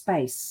into the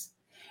space.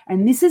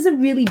 And this is a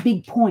really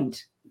big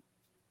point,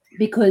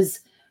 because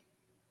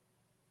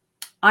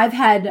I've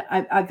had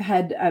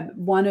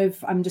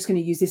I'm just going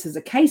to use this as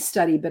a case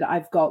study, but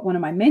I've got one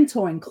of my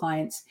mentoring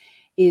clients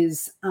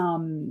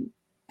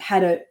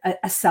had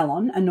a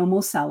salon, a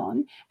normal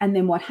salon. And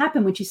then what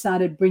happened when she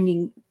started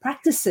bringing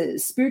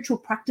practices, spiritual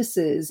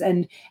practices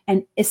and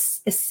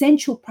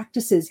essential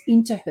practices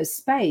into her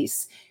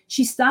space,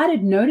 she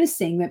started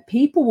noticing that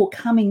people were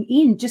coming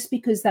in just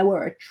because they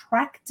were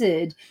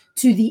attracted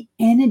to the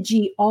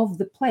energy of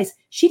the place.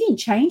 She didn't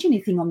change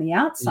anything on the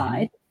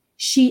outside. Mm-hmm.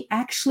 She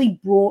actually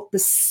brought the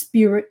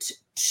spirit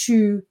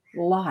to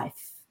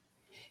life.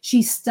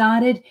 She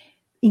started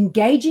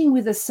engaging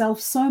with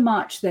herself so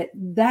much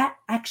that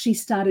actually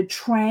started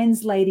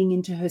translating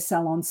into her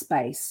salon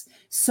space.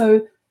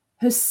 So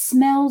her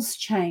smells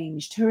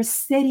changed, her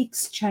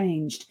aesthetics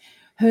changed,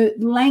 her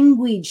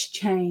language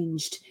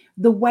changed,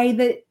 the way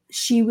that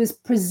she was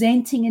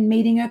presenting and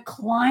meeting her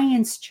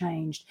clients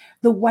changed,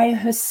 the way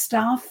her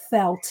staff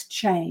felt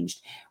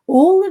changed.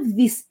 All of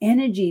this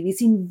energy,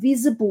 this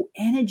invisible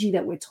energy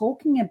that we're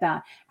talking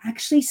about,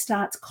 actually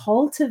starts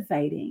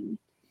cultivating.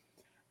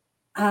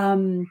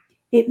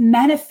 It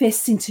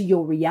manifests into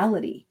your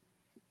reality.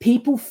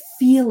 People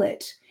feel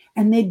it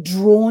and they're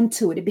drawn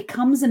to it. It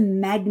becomes a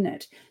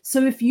magnet.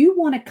 So if you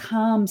want a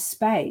calm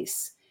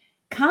space,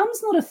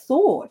 calm's not a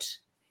thought.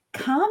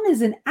 Calm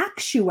is an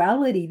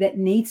actuality that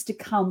needs to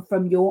come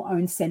from your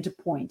own center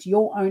point,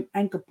 your own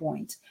anchor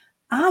point.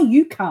 Are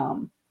you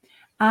calm?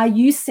 Are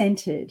you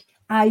centered?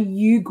 Are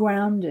you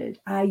grounded?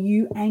 Are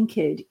you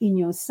anchored in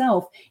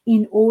yourself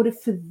in order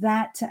for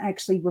that to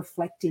actually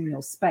reflect in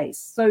your space?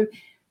 So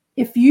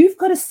if you've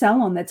got a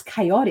salon that's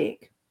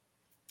chaotic,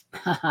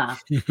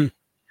 good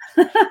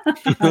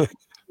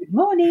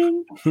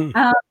morning.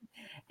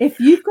 If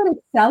you've got a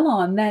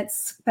salon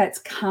that's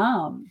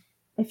calm,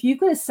 if you've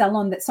got a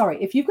salon that's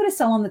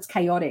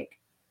chaotic,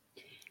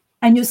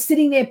 and you're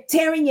sitting there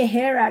tearing your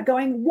hair out,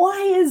 going,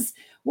 why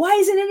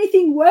isn't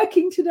anything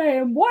working today?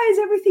 And why is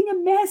everything a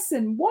mess?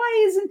 And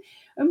why is,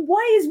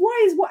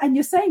 and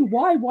you're saying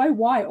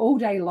why all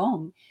day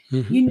long.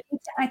 Mm-hmm. You need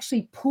to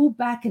actually pull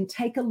back and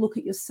take a look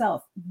at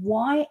yourself.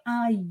 Why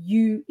are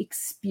you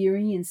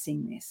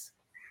experiencing this?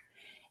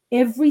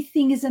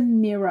 Everything is a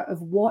mirror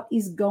of what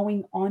is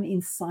going on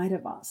inside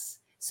of us.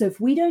 So if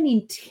we don't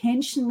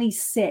intentionally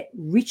set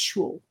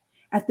ritual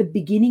at the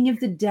beginning of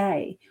the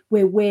day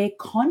where we're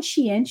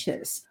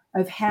conscientious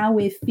of how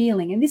we're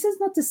feeling, and this is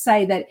not to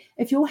say that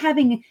if you're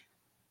having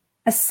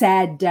a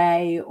sad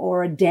day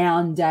or a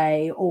down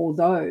day, or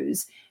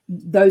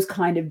those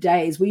kind of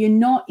days where you're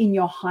not in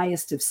your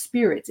highest of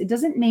spirits, it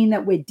doesn't mean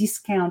that we're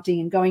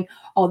discounting and going,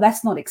 oh,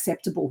 that's not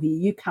acceptable here.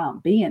 You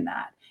can't be in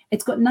that.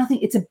 It's got nothing.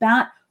 It's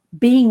about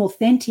being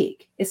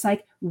authentic. It's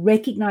like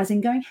recognizing,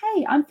 going,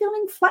 hey, I'm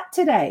feeling flat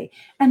today,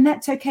 and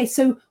that's okay.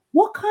 So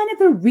what kind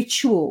of a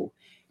ritual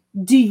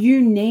do you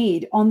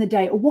need on the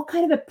day, or what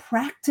kind of a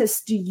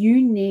practice do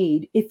you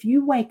need if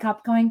you wake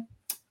up going,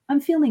 I'm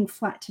feeling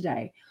flat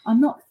today.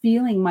 I'm not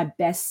feeling my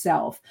best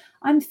self.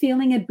 I'm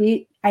feeling a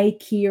bit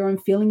achy, or I'm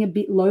feeling a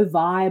bit low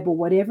vibe, or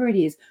whatever it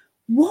is.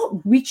 What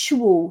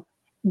ritual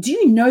do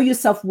you know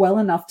yourself well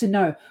enough to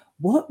know?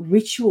 What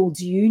ritual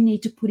do you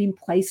need to put in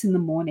place in the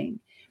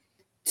morning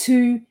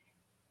to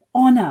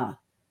honor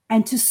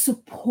and to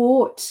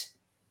support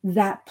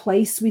that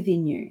place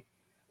within you?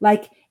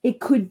 Like, it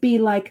could be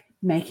like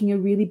making a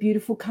really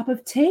beautiful cup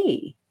of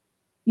tea,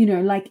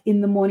 like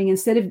in the morning,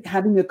 instead of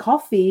having a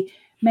coffee,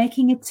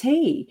 making a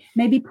tea,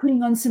 maybe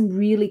putting on some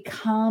really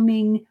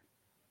calming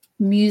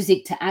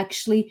music to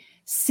actually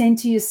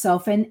center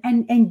yourself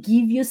and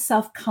give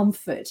yourself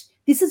comfort.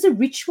 This is a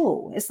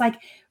ritual. It's like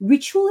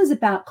ritual is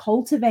about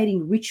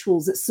cultivating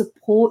rituals that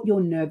support your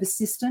nervous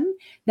system,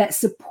 that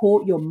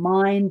support your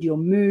mind, your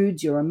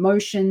moods, your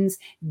emotions.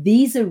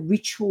 These are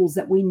rituals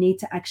that we need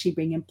to actually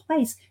bring in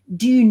place.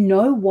 Do you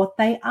know what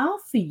they are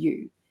for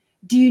you?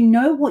 Do you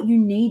know what you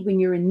need when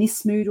you're in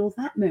this mood or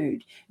that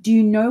mood? Do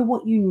you know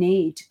what you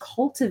need to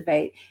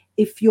cultivate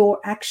if you're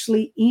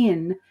actually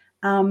in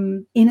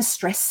a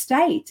stress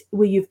state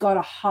where you've got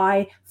a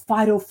high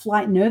fight or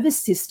flight nervous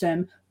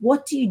system?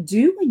 What do you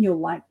do when you're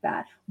like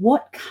that?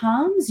 What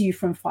calms you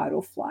from fight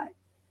or flight?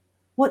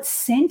 What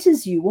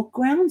centers you? What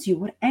grounds you?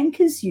 What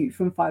anchors you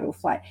from fight or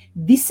flight?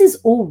 This is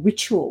all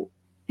ritual.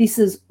 This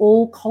is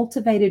all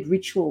cultivated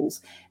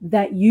rituals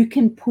that you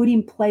can put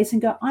in place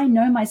and go, I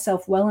know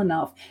myself well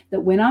enough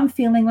that when I'm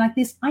feeling like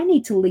this, I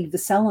need to leave the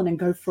salon and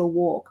go for a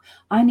walk.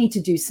 I need to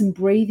do some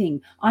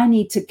breathing. I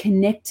need to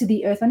connect to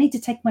the earth. I need to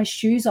take my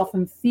shoes off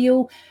and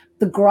feel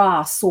the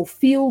grass or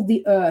feel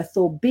the earth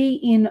or be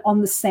in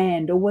on the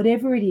sand or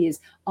whatever it is.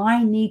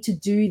 I need to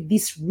do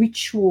this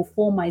ritual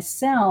for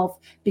myself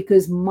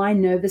because my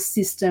nervous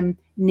system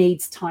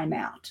needs time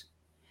out.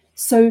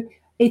 So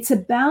it's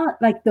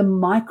about like the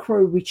micro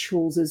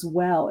rituals as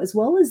well as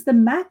the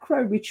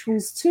macro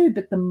rituals too,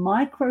 but the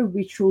micro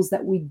rituals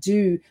that we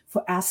do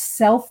for our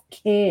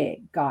self-care,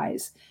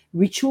 guys.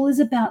 Ritual is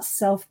about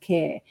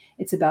self-care.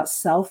 It's about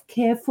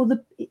self-care for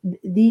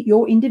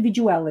your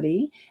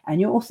individuality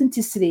and your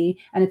authenticity,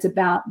 and it's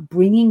about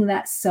bringing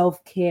that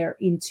self-care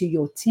into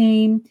your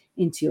team,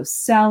 into your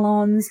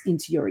salons,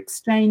 into your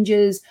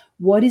exchanges.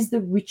 What is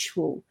the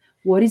ritual?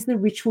 What is the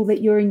ritual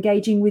that you're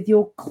engaging with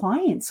your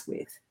clients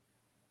with?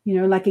 You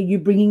know, like, are you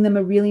bringing them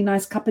a really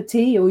nice cup of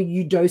tea, or are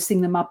you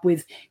dosing them up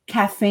with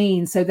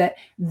caffeine so that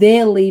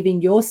they're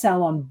leaving your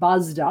salon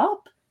buzzed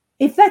up?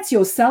 If that's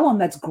your salon,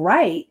 that's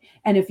great.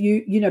 And if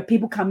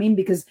people come in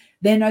because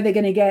they know they're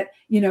going to get,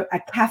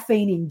 a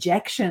caffeine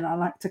injection, I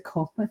like to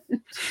call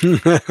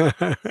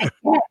it,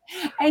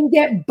 and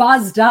get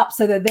buzzed up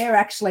so that they're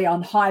actually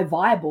on high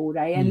vibe all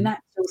day, and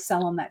that's your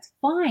salon, that's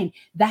fine.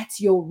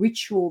 That's your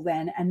ritual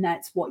then, and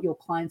that's what your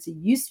clients are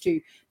used to.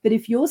 But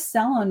if your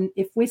salon,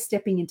 if we're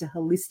stepping into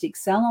holistic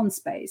salon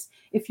space,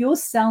 if your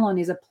salon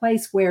is a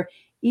place where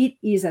it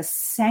is a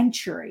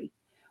sanctuary,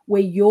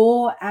 where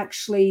you're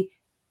actually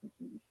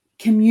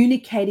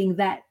communicating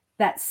that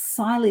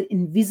silent,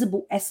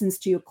 invisible essence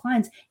to your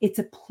clients, it's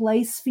a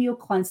place for your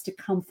clients to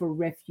come for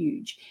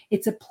refuge.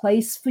 It's a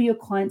place for your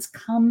clients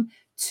come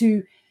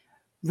to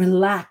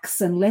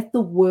relax and let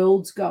the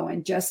world go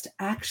and just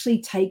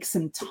actually take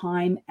some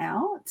time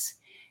out.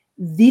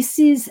 This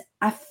is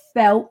a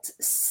felt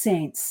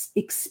sense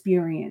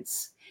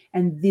experience.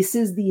 And this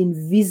is the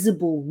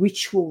invisible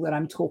ritual that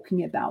I'm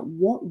talking about.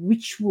 What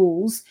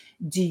rituals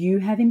do you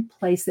have in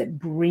place that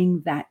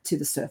bring that to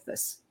the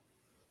surface?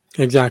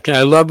 Exactly.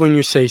 I love when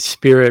you say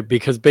spirit,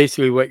 because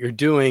basically what you're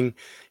doing,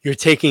 you're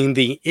taking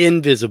the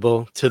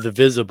invisible to the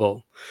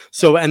visible.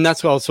 So, and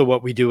that's also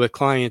what we do with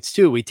clients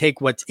too. We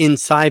take what's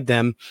inside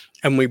them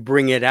and we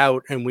bring it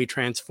out and we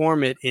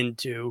transform it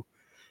into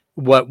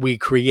what we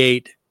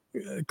create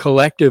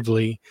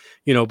collectively,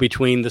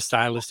 between the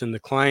stylist and the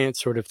client,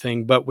 sort of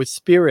thing. But with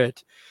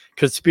spirit,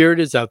 because spirit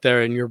is out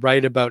there, and you're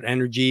right about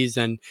energies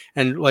and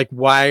like,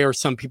 why are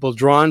some people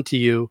drawn to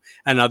you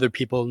and other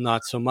people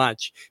not so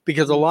much?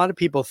 Because a lot of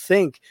people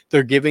think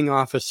they're giving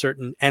off a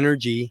certain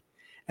energy,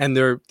 and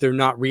they're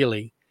not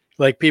really.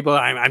 Like, people,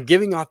 I'm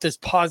giving off this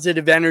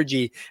positive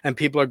energy, and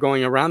people are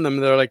going around them,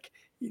 they're like,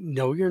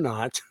 no, you're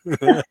not.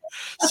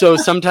 So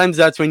sometimes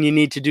that's when you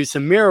need to do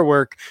some mirror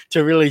work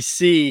to really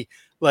see,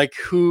 like,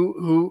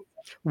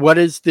 what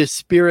is this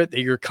spirit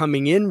that you're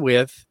coming in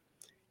with?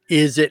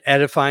 Is it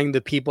edifying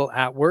the people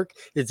at work?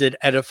 Is it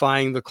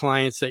edifying the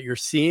clients that you're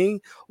seeing?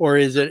 Or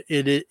is it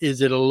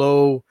a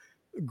low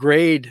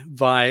grade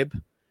vibe,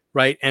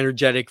 right?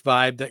 Energetic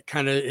vibe that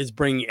kind of is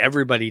bringing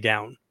everybody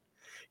down.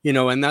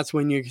 And that's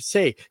when you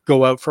say,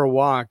 go out for a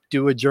walk,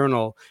 do a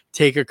journal,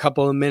 take a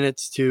couple of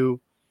minutes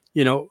to,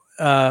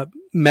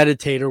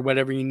 meditate or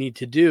whatever you need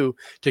to do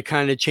to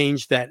kind of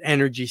change that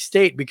energy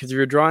state. Because if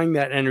you're drawing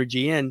that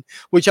energy in,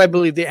 which I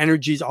believe the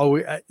energy is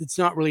always, it's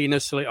not really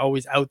necessarily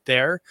always out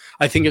there.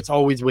 I think it's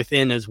always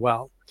within as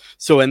well.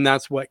 So, and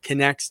that's what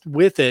connects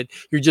with it.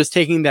 You're just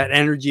taking that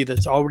energy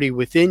that's already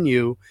within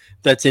you,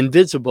 that's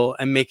invisible,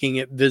 and making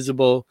it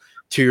visible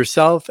to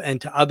yourself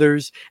and to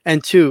others,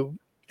 and to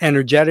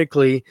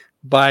energetically,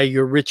 by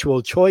your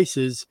ritual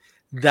choices.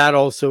 That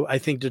also, I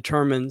think,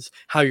 determines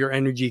how your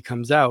energy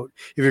comes out.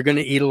 If you're going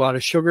to eat a lot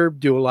of sugar,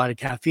 do a lot of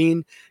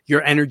caffeine,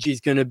 your energy is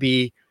going to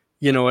be,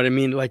 you know what I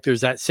mean? Like, there's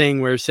that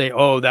saying where say,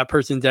 oh, that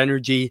person's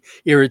energy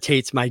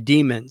irritates my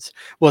demons.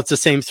 Well, it's the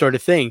same sort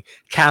of thing.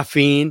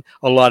 Caffeine,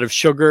 a lot of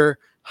sugar,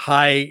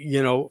 high,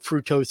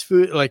 fructose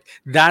food, like,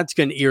 that's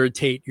going to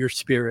irritate your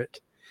spirit,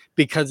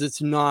 because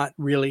it's not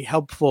really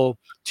helpful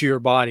to your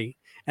body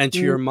and to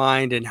your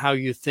mind and how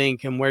you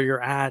think and where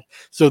you're at.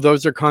 So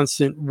those are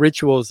constant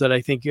rituals that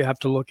I think you have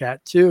to look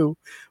at too,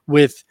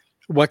 with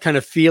what kind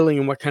of feeling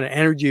and what kind of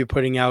energy you're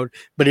putting out,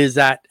 but is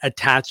that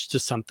attached to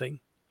something?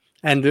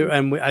 And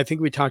I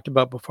think we talked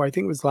about before, I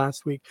think it was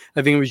last week,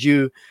 I think it was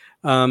you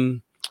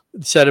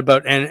said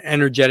about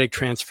energetic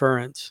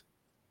transference.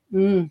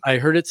 I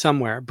heard it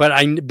somewhere, but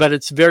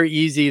it's very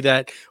easy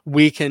that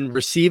we can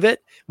receive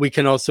it. We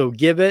can also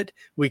give it.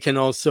 We can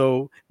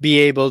also be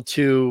able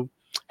to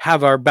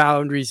have our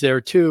boundaries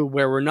there too,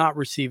 where we're not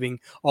receiving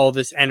all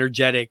this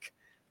energetic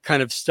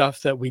kind of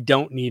stuff that we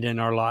don't need in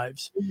our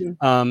lives,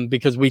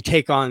 because we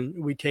take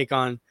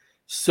on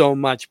so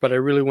much. But I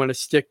really want to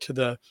stick to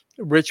the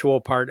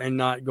ritual part and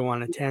not go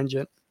on a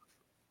tangent.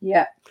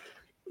 Yeah.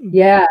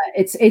 Yeah,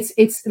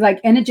 it's like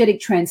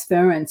energetic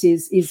transference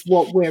is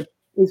what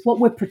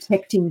we're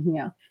protecting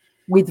here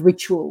with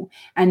ritual.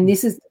 And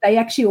they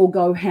actually all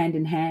go hand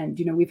in hand.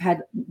 You know,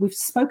 we've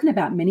spoken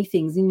about many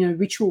things. You know,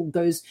 ritual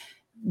goes,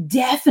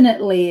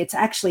 definitely, it's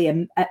actually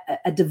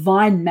a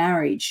divine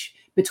marriage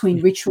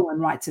between ritual and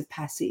rites of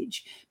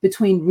passage,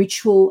 between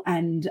ritual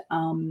and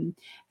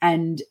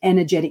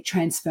energetic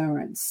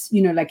transference.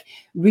 You know, like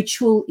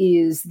ritual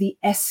is the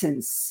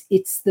essence,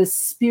 it's the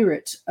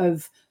spirit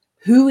of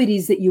who it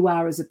is that you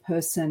are as a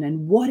person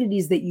and what it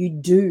is that you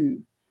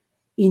do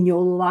in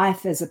your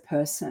life as a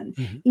person.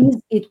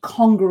 Is it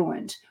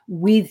congruent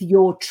with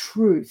your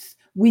truth,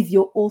 with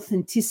your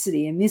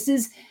authenticity? And this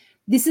is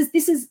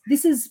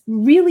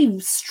really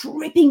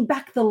stripping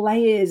back the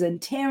layers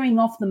and tearing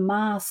off the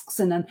masks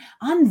and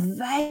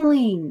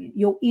unveiling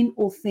your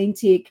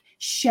inauthentic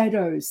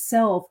shadow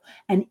self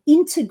and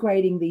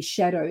integrating these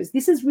shadows.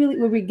 This is really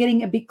where we're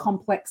getting a bit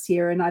complex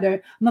here, and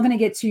I'm not going to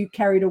get too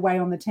carried away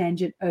on the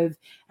tangent of,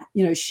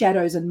 you know,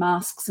 shadows and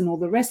masks and all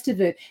the rest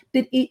of it.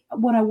 But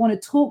what I want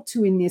to talk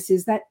to in this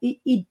is that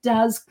it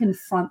does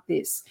confront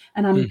this,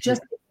 and I'm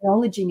just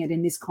acknowledging it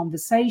in this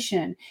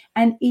conversation.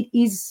 And it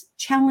is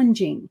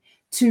challenging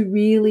to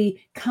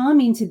really come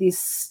into this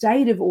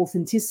state of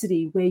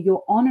authenticity where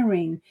you're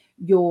honoring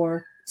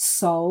your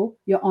soul,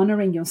 you're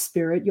honoring your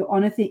spirit, you're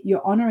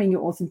honoring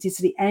your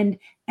authenticity, and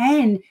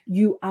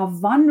you are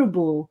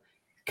vulnerable,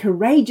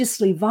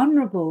 courageously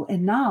vulnerable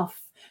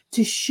enough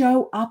to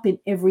show up in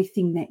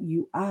everything that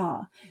you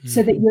are,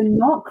 so that you're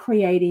not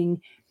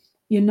creating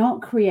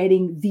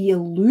the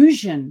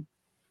illusion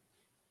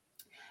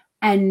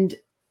and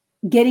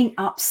getting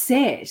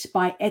upset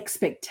by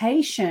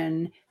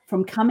expectation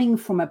from coming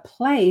from a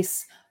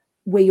place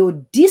where you're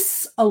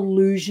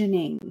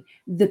disillusioning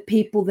the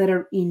people that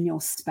are in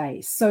your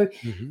space. So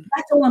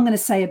that's all I'm going to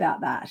say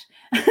about that.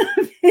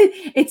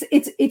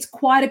 It's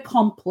quite a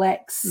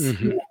complex,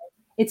 you know,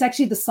 it's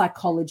actually the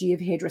psychology of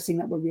hairdressing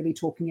that we're really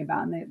talking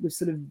about, and that we've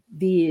sort of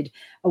veered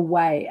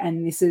away.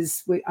 And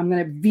I'm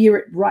going to veer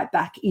it right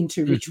back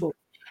into ritual.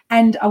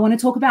 And I want to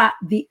talk about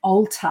the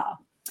altar.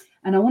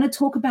 And I want to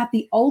talk about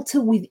the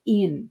altar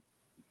within.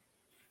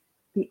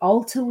 The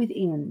altar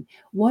within.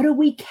 What do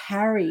we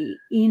carry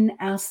in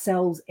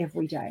ourselves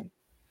every day?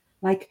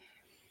 Like,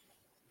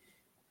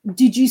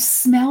 did you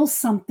smell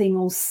something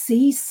or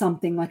see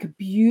something like a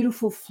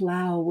beautiful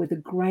flower with a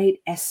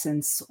great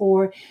essence?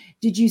 Or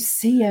did you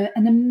see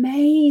an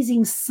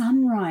amazing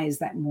sunrise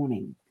that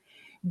morning?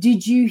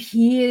 Did you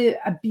hear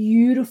a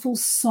beautiful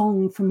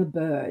song from a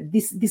bird?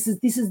 This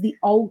is the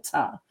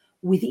altar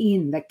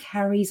within that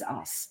carries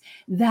us.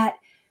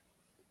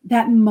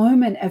 That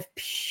moment of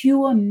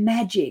pure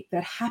magic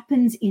that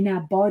happens in our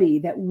body,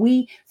 that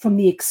we, from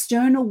the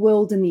external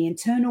world and the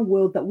internal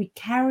world, that we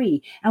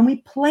carry and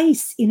we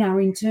place in our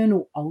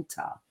internal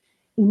altar.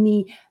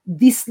 In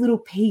this little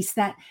piece,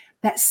 that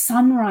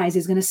sunrise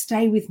is going to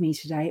stay with me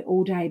today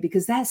all day,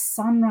 because that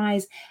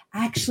sunrise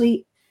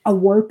actually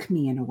awoke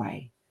me in a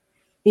way.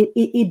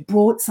 It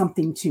brought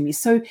something to me.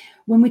 So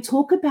when we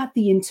talk about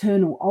the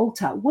internal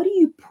altar, what are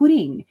you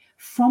putting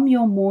from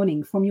your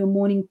morning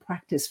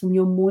practice, from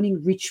your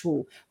morning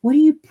ritual? What are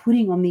you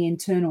putting on the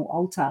internal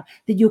altar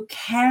that you're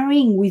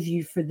carrying with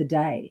you for the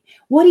day?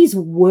 What is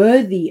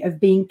worthy of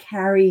being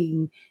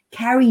carried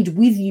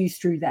with you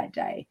through that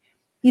day?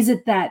 Is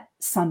it that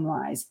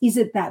sunrise? Is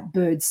it that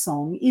bird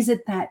song? Is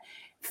it that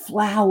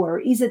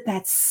flower? Is it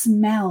that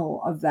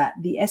smell of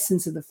the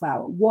essence of the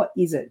flower? What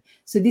is it?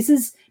 So this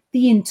is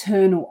the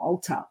internal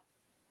altar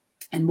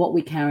and what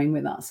we're carrying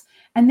with us.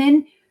 And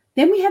then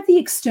we have the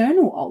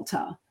external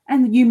altar,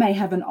 and you may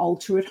have an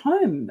altar at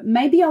home.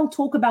 Maybe I'll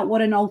talk about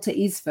what an altar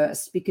is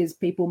first, because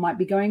people might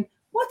be going,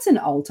 what's an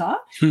altar?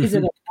 Is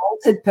it an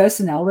altered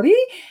personality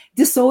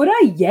disorder?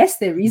 Yes,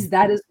 there is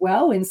that as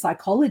well in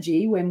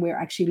psychology, when we're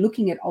actually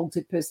looking at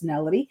altered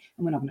personality,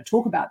 and we're not going to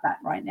talk about that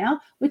right now.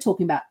 We're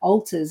talking about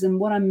altars. And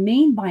what I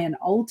mean by an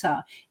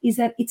altar is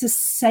that it's a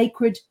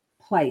sacred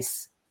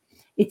place.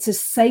 It's a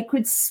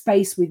sacred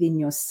space within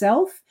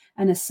yourself,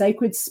 and a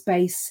sacred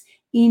space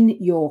in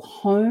your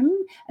home,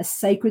 a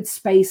sacred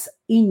space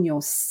in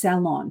your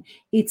salon.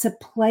 It's a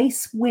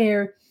place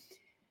where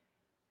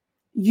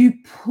you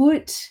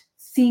put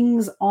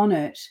things on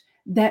it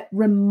that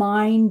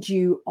remind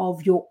you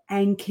of your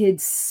anchored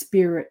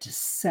spirit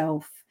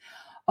self,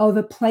 of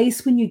a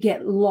place when you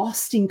get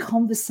lost in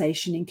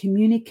conversation, in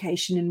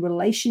communication, and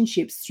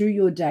relationships through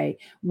your day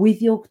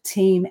with your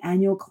team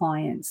and your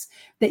clients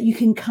that you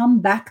can come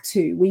back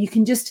to, where you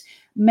can just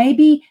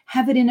maybe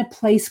have it in a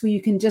place where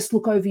you can just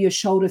look over your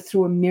shoulder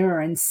through a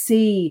mirror and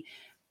see,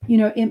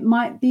 it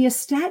might be a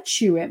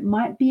statue, it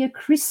might be a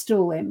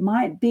crystal, it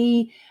might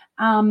be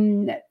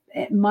a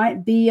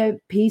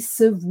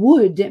piece of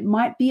wood, it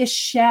might be a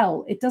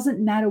shell. It doesn't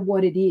matter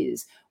what it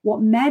is.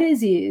 What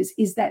matters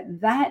is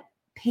that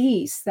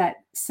piece, that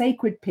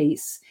sacred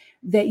piece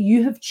that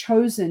you have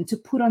chosen to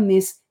put on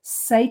this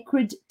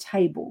sacred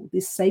table,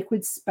 this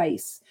sacred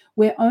space,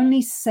 where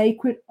only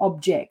sacred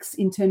objects,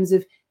 in terms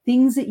of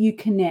things that you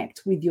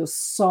connect with your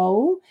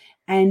soul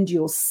and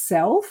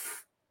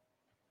yourself,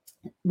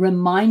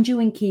 remind you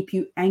and keep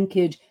you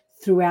anchored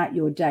throughout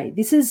your day.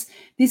 This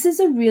is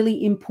a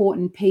really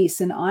important piece,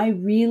 and I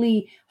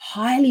really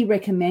highly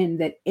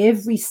recommend that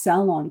every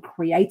salon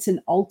creates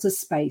an altar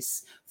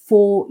space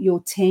for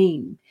your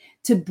team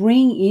to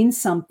bring in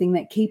something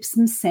that keeps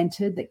them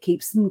centered, that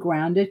keeps them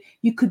grounded.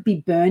 You could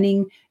be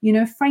burning,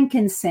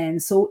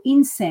 frankincense or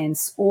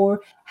incense,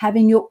 or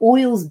having your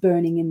oils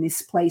burning in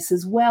this place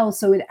as well.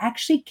 So it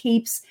actually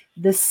keeps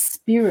the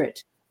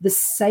spirit, the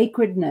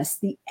sacredness,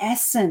 the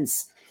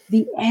essence,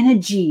 the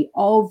energy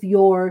of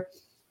your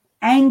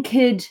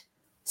anchored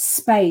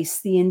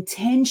space, the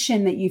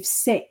intention that you've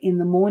set in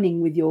the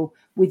morning with your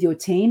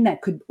team.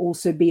 That could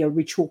also be a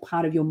ritual,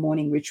 part of your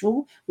morning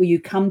ritual, where you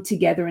come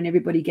together and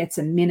everybody gets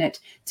a minute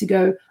to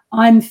go,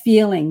 I'm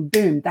feeling,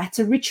 boom, that's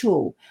a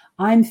ritual.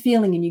 I'm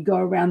feeling, and you go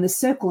around the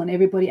circle and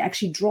everybody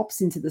actually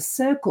drops into the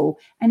circle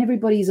and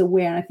everybody's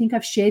aware. And I think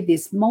I've shared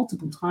this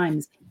multiple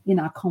times in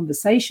our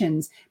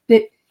conversations,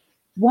 but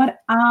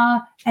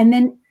and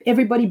then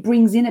everybody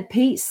brings in a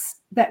piece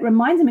that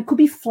reminds them. It could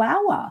be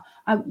flower.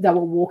 They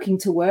were walking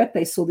to work,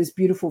 they saw this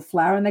beautiful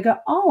flower and they go,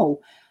 oh,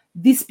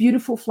 this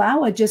beautiful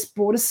flower just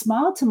brought a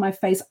smile to my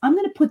face. I'm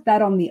going to put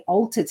that on the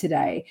altar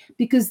today,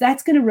 because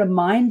that's going to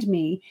remind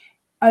me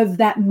of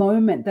that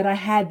moment that I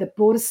had that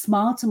brought a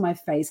smile to my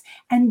face.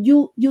 And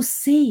you'll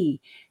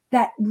see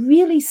that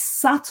really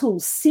subtle,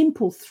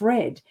 simple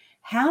thread,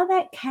 how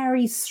that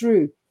carries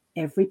through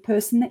every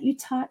person that you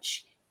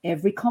touch,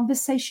 every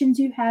conversations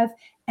you have,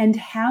 and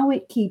how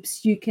it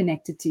keeps you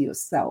connected to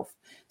yourself.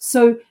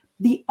 So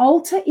the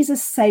altar is a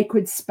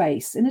sacred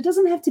space, and it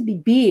doesn't have to be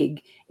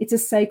big. It's a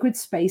sacred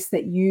space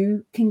that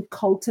you can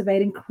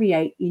cultivate and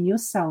create in your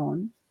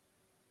salon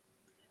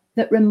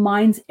that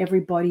reminds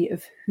everybody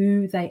of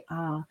who they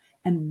are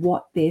and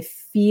what they're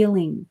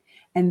feeling.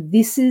 And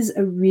this is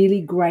a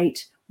really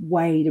great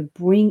way to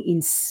bring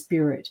in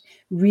spirit,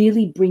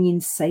 really bring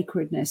in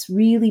sacredness,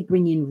 really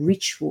bring in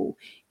ritual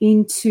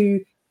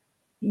into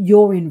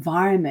your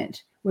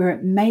environment, where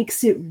it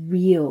makes it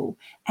real.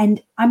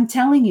 And I'm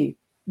telling you,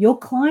 your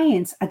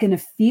clients are going to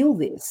feel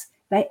this.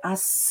 They are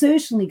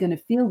certainly going to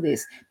feel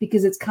this,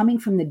 because it's coming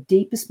from the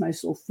deepest,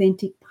 most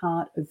authentic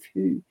part of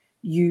who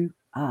you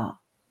are.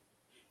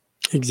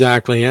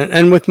 Exactly.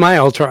 And with my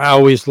altar, I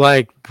always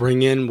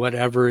bring in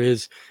whatever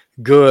is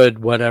good,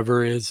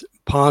 whatever is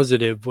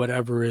positive,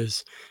 whatever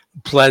is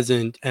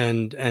pleasant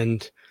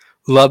and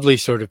lovely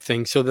sort of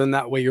thing. So then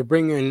that way you're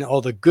bringing in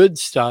all the good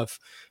stuff.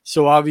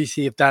 So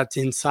obviously if that's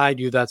inside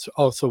you, that's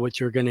also what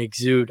you're going to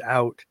exude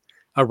out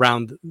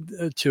around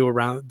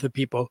the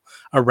people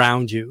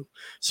around you.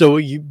 So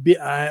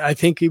I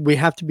think we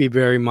have to be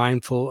very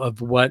mindful of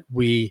what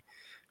we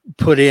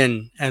put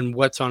in and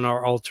what's on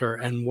our altar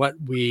and what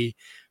we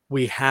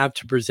have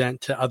to present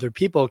to other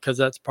people, because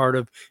that's part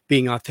of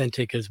being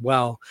authentic as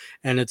well.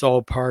 And it's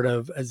all part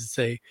of, as I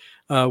say,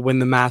 when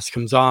the mask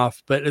comes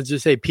off. But as I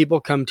say, people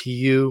come to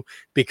you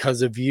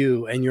because of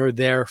you, and you're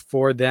there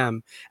for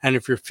them. And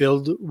if you're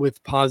filled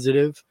with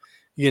positive,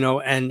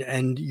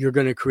 and you're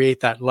going to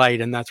create that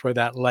light, and that's where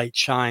that light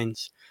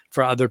shines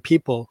for other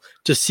people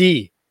to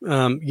see.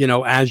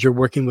 As you're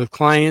working with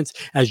clients,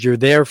 as you're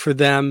there for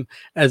them,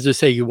 as I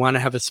say, you want to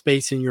have a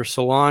space in your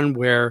salon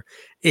where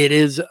it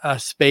is a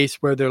space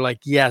where they're like,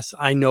 yes,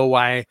 I know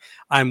why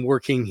I'm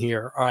working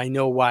here, or I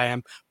know why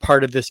I'm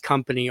part of this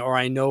company, or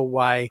I know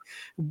why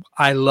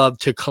I love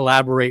to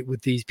collaborate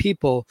with these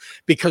people,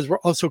 because we're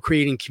also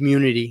creating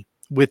community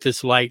with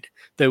this light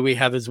that we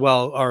have as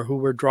well, or who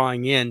we're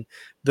drawing in,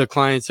 the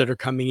clients that are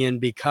coming in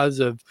because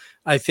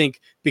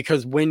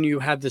when you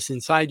have this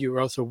inside you, you're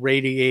also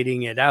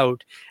radiating it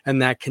out,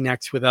 and that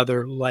connects with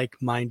other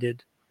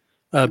like-minded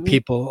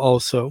people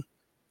also.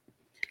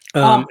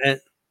 Oh,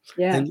 And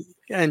yeah.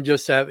 and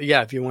just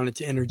if you wanted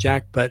to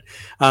interject, but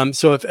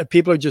so if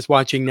people are just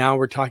watching now,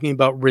 we're talking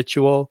about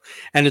ritual,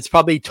 and it's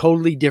probably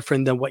totally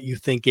different than what you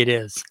think it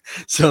is.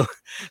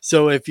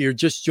 So if you're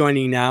just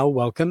joining now,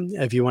 welcome.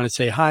 If you want to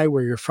say hi,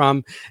 where you're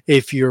from,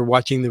 if you're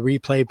watching the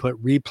replay,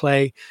 put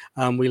replay.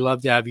 We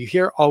love to have you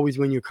here. Always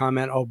when you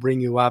comment, I'll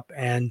bring you up,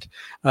 and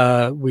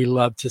we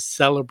love to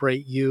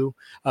celebrate you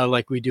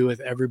like we do with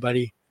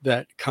everybody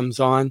that comes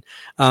on.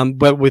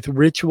 But with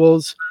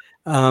rituals,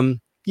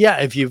 yeah,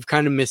 if you've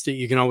kind of missed it,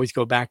 you can always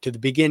go back to the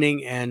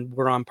beginning, and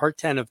we're on part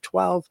 10 of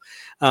 12.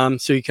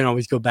 So you can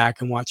always go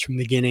back and watch from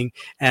the beginning.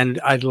 And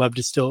we'd love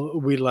to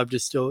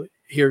still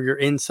hear your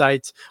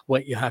insights,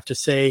 what you have to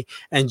say,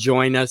 and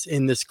join us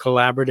in this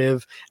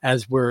collaborative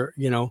as we're,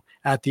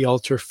 at the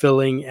altar,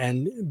 filling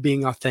and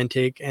being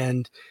authentic.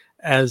 And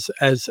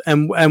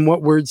and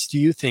what words do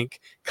you think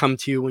come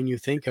to you when you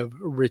think of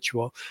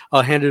ritual?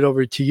 I'll hand it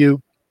over to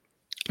you,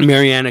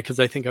 Mariana,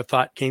 because I think a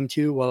thought came to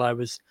you while I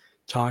was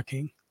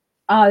talking.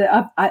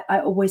 I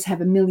always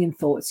have a million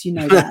thoughts, you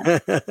know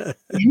that.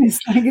 It's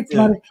like it's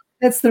Yeah. not.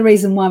 That's the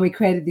reason why we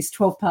created this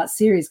 12-part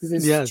series, because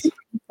there's Yes. too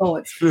many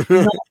thoughts not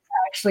to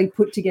actually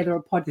put together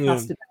a Yeah.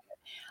 podcast about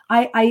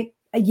it.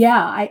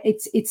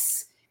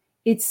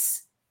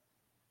 It's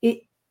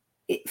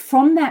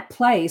from that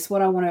place.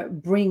 What I want to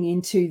bring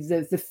into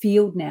the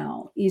field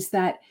now is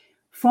that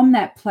from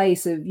that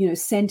place of,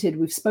 centered,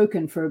 we've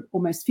spoken for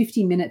almost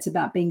 50 minutes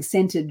about being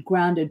centered,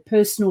 grounded,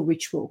 personal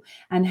ritual,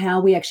 and how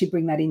we actually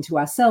bring that into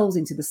ourselves,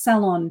 into the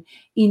salon,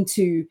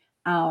 into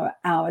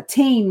our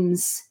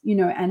teams,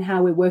 and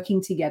how we're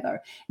working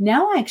together.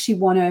 Now I actually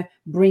want to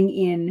bring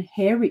in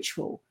hair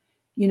ritual,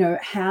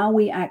 how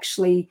we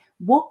actually,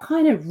 what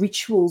kind of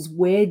rituals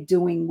we're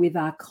doing with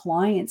our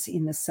clients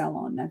in the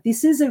salon. Now,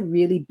 this is a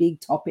really big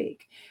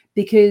topic,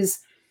 because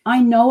I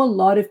know a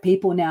lot of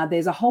people now,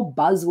 there's a whole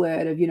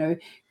buzzword of,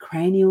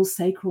 cranial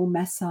sacral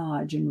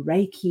massage and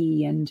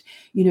Reiki and,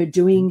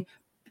 doing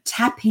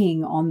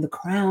tapping on the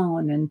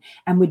crown.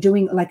 And we're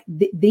doing like,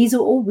 these are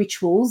all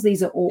rituals.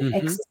 These are all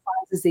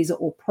exercises. These are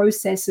all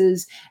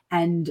processes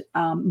and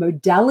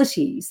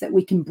modalities that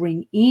we can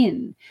bring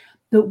in.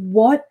 But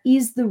what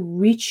is the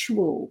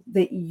ritual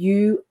that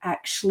you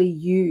actually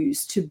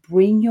use to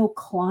bring your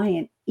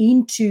client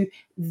into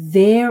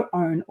their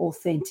own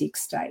authentic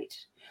state?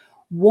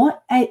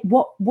 What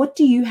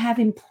do you have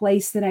in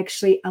place that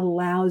actually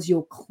allows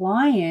your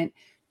client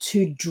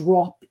to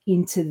drop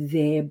into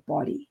their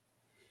body?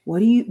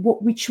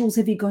 What rituals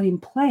have you got in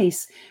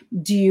place?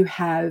 Do you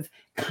have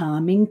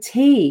calming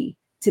tea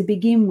to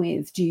begin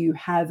with? Do you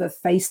have a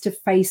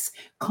face-to-face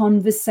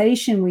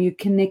conversation where you're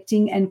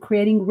connecting and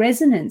creating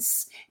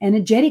resonance,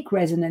 energetic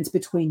resonance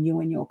between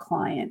you and your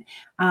client?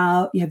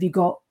 Have you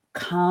got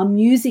calm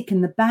music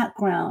in the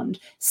background,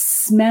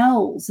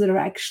 smells that are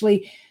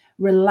actually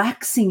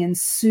relaxing and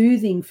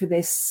soothing for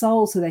their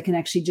soul, so they can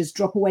actually just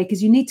drop away?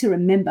 Because you need to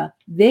remember,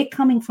 they're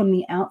coming from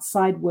the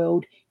outside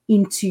world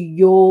into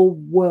your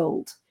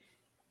world.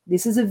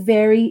 This is a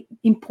very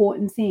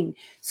important thing.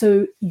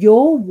 So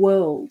your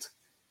world,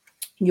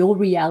 your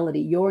reality,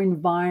 your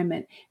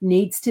environment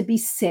needs to be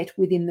set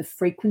within the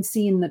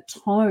frequency and the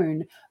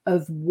tone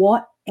of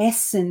what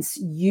essence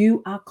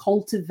you are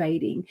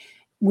cultivating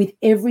with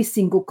every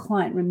single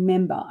client.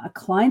 Remember, a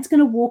client's going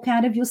to walk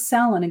out of your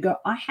salon and go,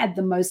 I had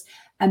the most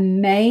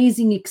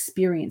amazing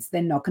experience.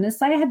 They're not going to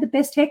say I had the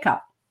best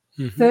haircut.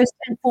 First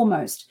and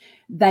foremost,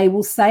 they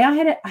will say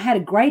I had a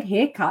great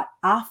haircut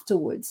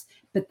afterwards,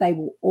 but they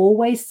will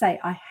always say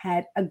I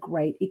had a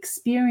great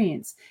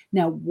experience.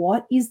 Now,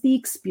 what is the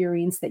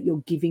experience that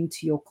you're giving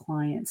to your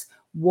clients?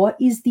 What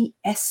is the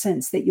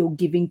essence that you're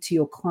giving to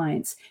your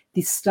clients?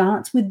 This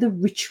starts with the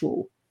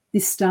ritual.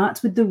 This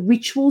starts with the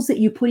rituals that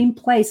you put in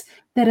place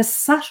that are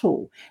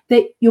subtle,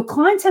 that your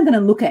clients are going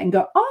to look at and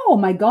go, oh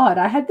my God,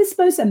 I had this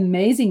most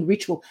amazing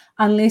ritual,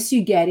 unless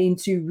you get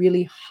into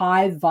really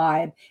high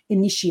vibe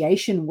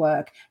initiation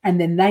work.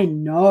 And then they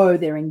know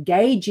they're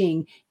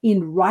engaging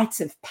in rites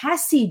of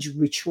passage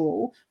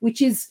ritual,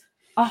 which is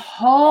a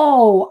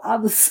whole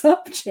other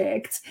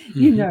subject,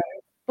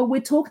 But we're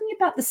talking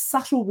about the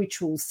subtle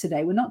rituals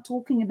today. We're not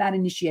talking about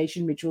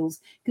initiation rituals,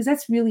 because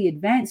that's really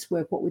advanced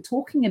work. What we're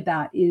talking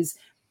about is,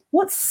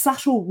 what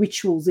subtle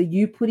rituals are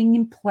you putting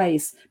in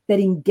place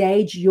that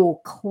engage your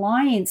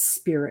client's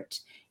spirit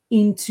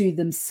into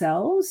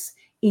themselves,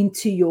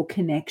 into your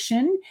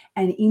connection,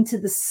 and into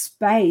the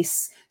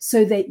space,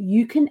 so that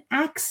you can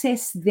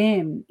access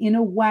them in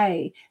a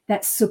way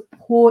that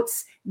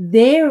supports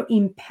their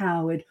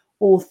empowered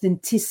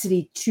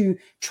authenticity to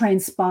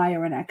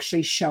transpire and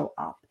actually show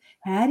up?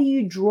 How do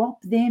you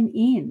drop them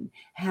in?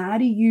 How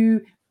do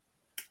you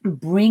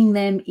bring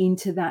them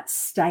into that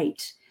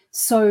state?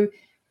 So,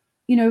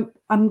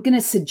 I'm going to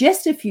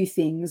suggest a few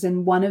things.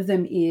 And one of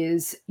them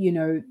is,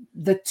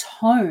 the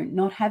tone.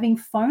 Not having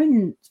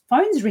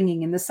phones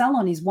ringing in the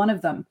salon is one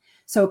of them.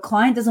 So a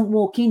client doesn't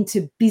walk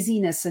into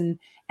busyness and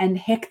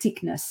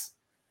hecticness.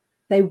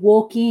 They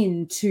walk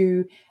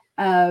into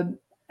a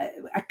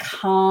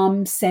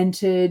calm,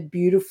 centered,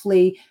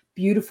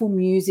 beautiful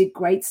music,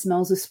 great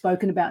smells. We've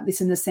spoken about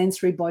this in the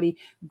sensory body,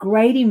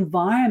 great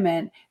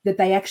environment that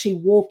they actually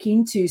walk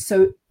into.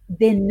 So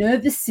their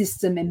nervous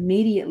system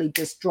immediately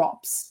just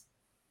drops.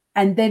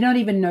 And they're not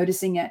even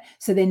noticing it.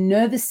 So their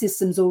nervous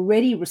system's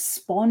already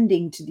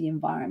responding to the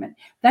environment.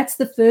 That's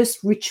the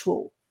first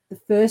ritual. The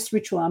first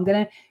ritual. I'm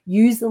going to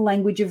use the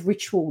language of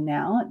ritual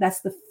now.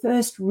 That's the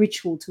first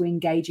ritual to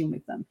engage in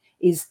with them,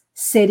 is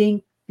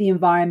setting the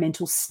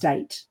environmental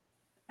state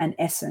and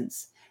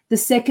essence. The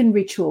second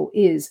ritual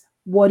is,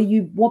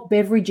 what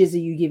beverages are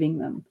you giving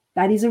them?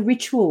 That is a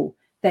ritual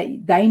that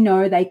they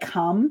know they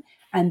come,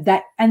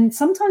 and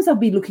sometimes they'll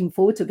be looking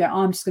forward to go,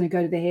 oh, I'm just going to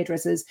go to the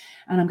hairdressers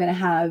and I'm going to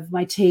have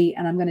my tea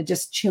and I'm going to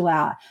just chill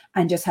out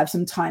and just have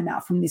some time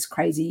out from this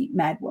crazy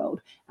mad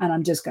world. And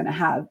I'm just going to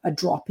have a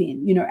drop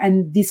in,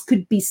 and this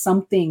could be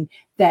something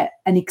that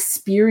an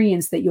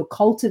experience that you're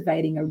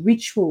cultivating, a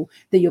ritual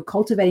that you're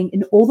cultivating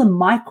in all the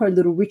micro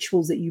little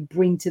rituals that you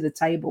bring to the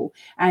table.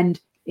 And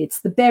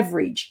it's the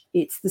beverage,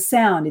 it's the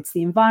sound, it's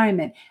the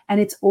environment, and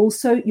it's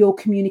also your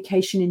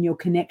communication and your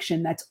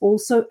connection. That's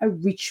also a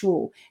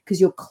ritual, because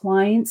your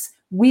clients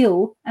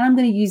will, and I'm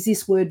going to use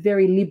this word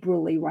very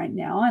liberally right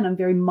now, and I'm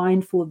very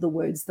mindful of the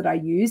words that I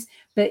use,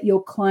 but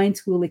your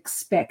clients will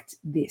expect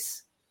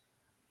this.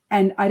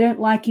 And I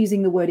don't like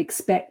using the word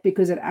expect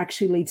because it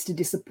actually leads to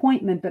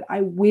disappointment, but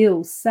I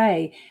will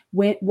say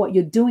what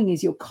you're doing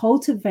is you're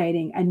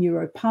cultivating a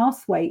neuro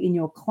pathway in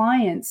your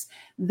clients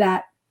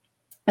that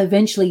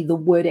eventually the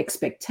word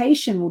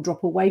expectation will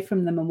drop away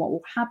from them. And what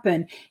will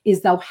happen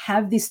is they'll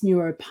have this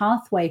neuro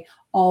pathway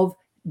of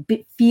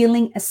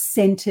feeling a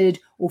centered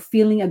or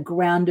feeling a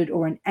grounded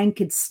or an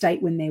anchored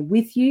state when they're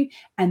with you.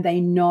 And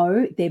they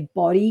know their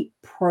body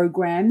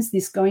programs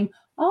this going,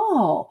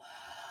 oh,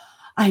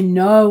 I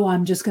know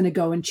I'm just going to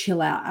go and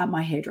chill out at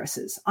my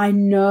hairdressers. I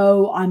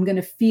know I'm going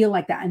to feel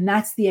like that. And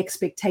that's the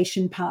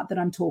expectation part that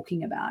I'm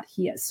talking about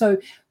here. So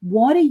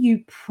what are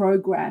you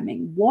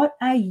programming? What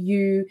are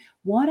you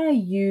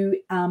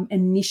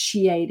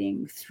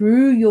initiating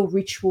through your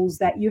rituals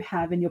that you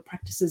have and your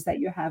practices that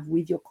you have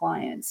with your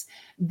clients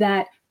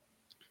that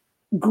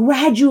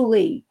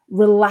gradually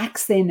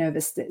relax their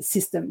nervous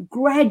system,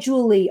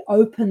 gradually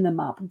open them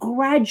up,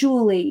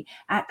 gradually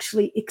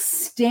actually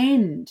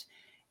extend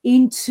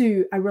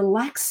into a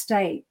relaxed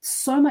state,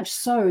 so much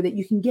so that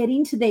you can get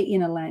into their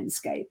inner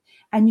landscape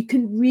and you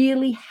can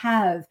really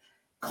have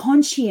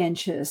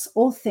conscientious,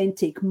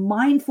 authentic,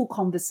 mindful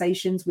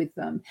conversations with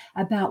them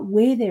about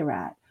where they're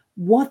at,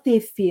 what they're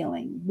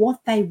feeling,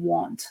 what they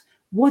want,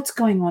 what's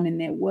going on in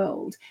their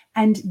world.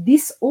 And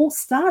this all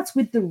starts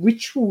with the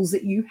rituals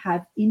that you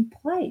have in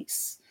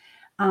place.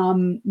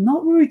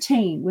 Not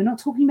routine. We're not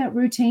talking about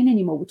routine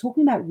anymore. We're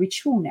talking about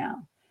ritual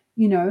now.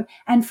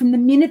 And from the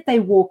minute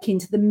they walk in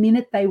to the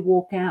minute they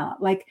walk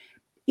out, like,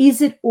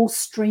 is it all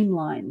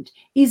streamlined?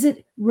 Is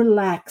it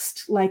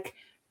relaxed? Like,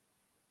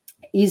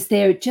 is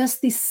there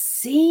just this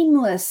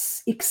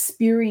seamless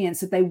experience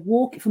that they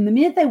walk from the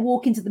minute they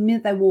walk into the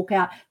minute they walk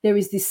out? There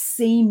is this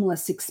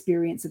seamless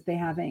experience that they're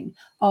having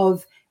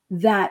of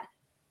that.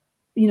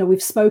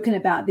 We've spoken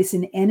about this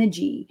in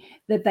energy,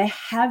 that they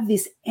have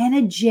this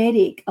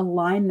energetic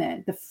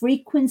alignment, the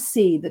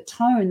frequency, the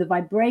tone, the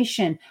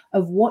vibration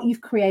of what you've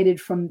created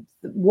from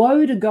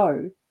woe to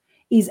go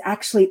is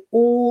actually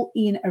all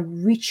in a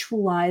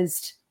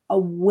ritualized,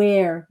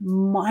 aware,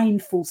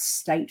 mindful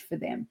state for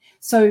them.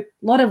 So a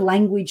lot of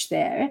language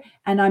there.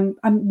 And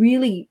I'm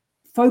really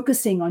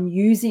focusing on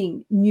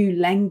using new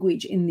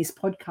language in this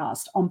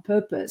podcast on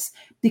purpose,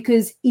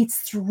 because it's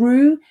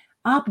through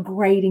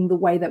upgrading the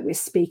way that we're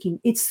speaking.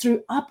 It's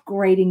through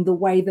upgrading the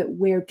way that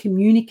we're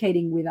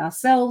communicating with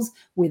ourselves,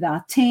 with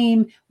our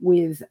team,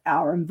 with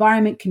our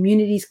environment,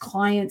 communities,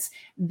 clients,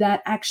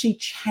 that actually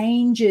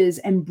changes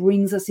and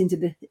brings us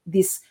into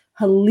this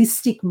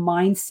holistic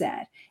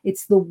mindset.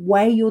 It's the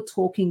way you're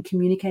talking,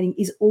 communicating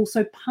is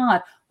also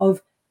part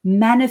of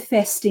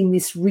manifesting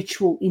this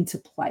ritual into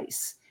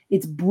place.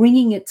 It's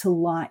bringing it to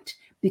light,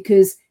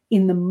 because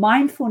in the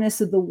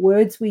mindfulness of the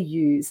words we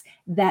use,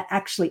 that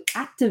actually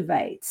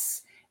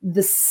activates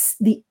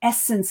the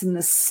essence and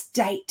the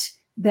state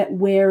that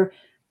we're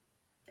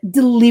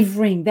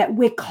delivering, that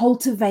we're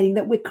cultivating,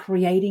 that we're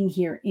creating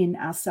here in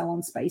our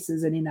salon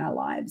spaces and in our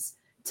lives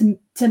to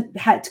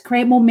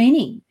create more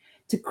meaning,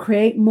 to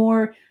create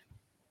more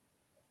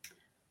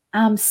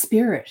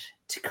spirit,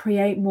 to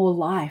create more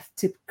life,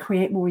 to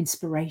create more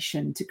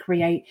inspiration, to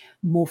create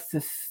more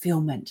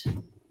fulfillment.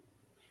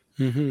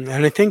 Mm-hmm.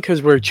 And I think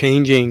because we're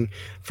changing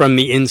from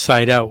the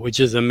inside out,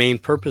 which is the main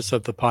purpose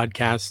of the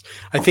podcast,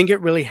 I think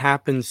it really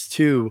happens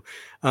too.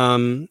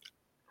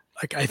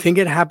 I think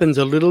it happens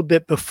a little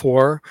bit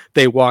before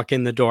they walk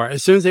in the door.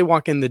 As soon as they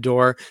walk in the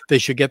door, they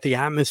should get the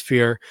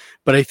atmosphere.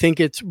 But I think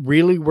it's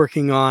really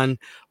working on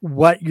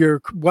what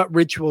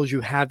rituals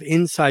you have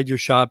inside your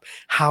shop.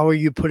 How are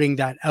you putting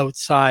that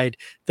outside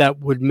that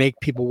would make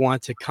people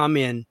want to come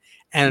in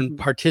and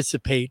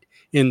participate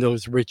in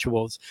those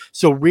rituals?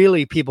 So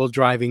really, people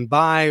driving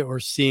by or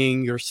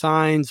seeing your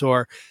signs,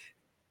 or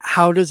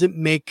how does it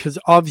make, because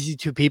obviously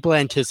two people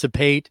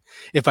anticipate,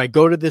 if I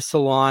go to this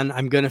salon,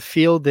 I'm going to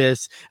feel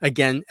this,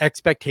 again,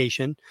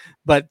 expectation.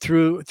 But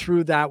through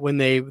that, when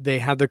they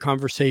have the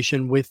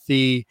conversation with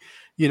the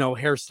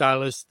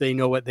hairstylist, they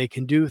know what they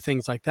can do,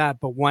 things like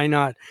that. But why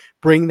not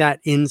bring that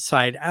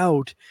inside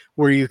out,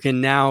 where you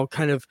can now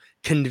kind of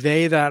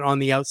convey that on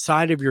the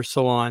outside of your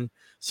salon,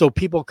 so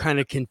people kind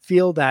of can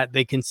feel that,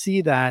 they can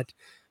see that,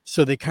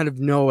 So they kind of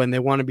know, and they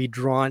want to be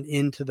drawn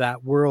into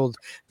that world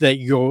that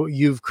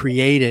you've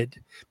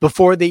created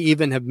before they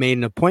even have made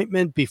an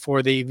appointment,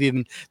 before they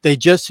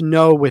just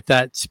know with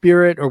that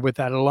spirit or with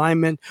that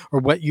alignment or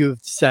what you've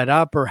set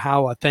up or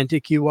how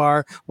authentic you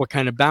are, what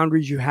kind of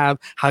boundaries you have,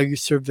 how you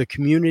serve the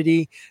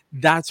community.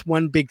 That's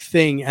one big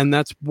thing. And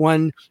that's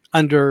one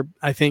under,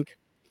 I think,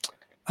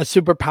 a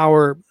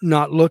superpower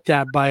not looked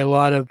at by a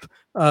lot of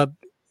uh,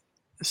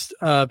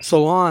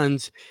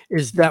 salons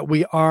is that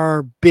we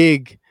are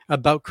big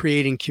about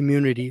creating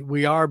community.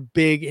 We are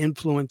big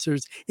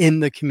influencers in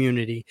the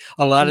community.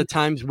 A lot of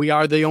times we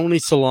are the only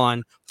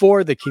salon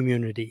for the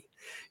community,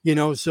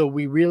 so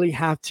we really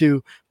have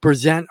to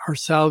present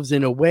ourselves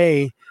in a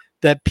way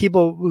that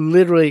people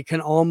literally can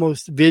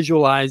almost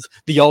visualize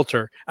the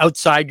altar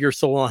outside your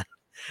salon.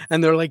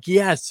 And they're like,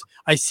 yes,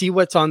 I see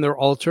what's on their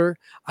altar.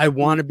 I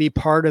want to be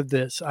part of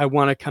this. I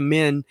want to come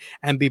in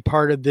and be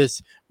part of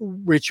this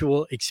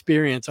ritual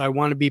experience. I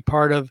want to be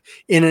part of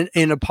in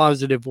a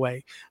positive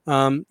way.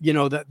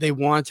 That they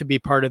want to be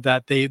part of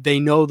that. They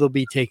know they'll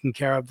be taken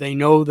care of. They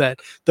know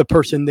that the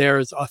person there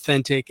is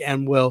authentic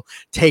and will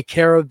take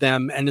care of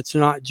them. And it's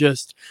not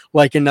just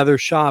like another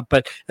shop.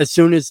 But as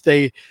soon as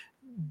they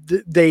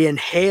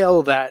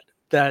inhale that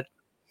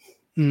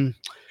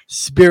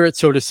spirit,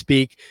 so to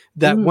speak,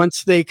 that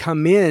once they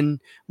come in,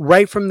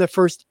 right from the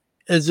first,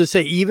 as I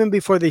say, even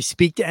before they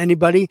speak to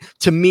anybody,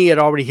 to me, it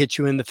already hits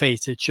you in the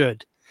face. It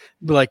should.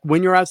 Like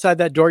when you're outside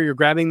that door, you're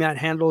grabbing that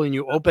handle and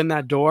you open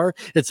that door,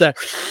 it's that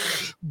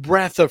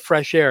breath of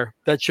fresh air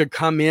that should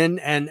come in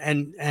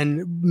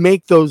and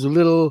make those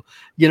little,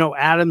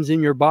 atoms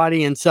in your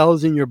body and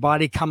cells in your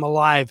body come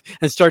alive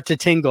and start to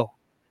tingle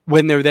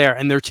when they're there,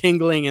 and they're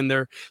tingling,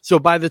 so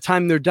by the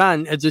time they're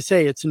done, as I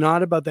say, it's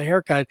not about the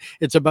haircut,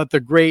 it's about the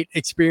great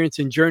experience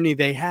and journey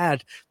they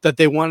had, that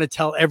they want to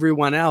tell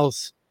everyone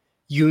else,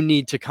 you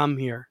need to come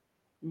here,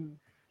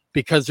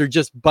 because they're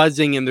just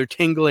buzzing and they're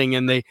tingling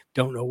and they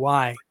don't know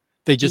why.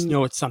 They just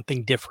know it's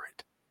something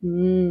different.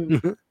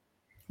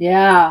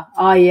 Yeah.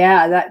 Oh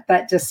yeah.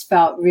 That just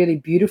felt really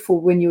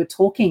beautiful when you were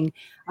talking.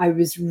 I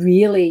was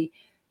really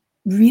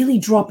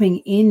dropping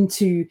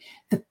into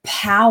the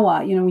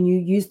power, when you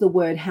use the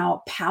word,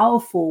 how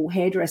powerful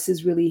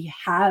hairdressers really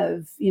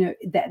have,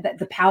 that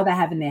the power they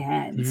have in their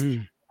hands,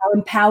 how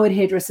empowered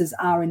hairdressers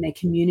are in their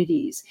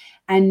communities,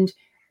 and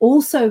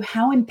also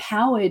how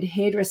empowered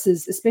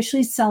hairdressers,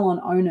 especially salon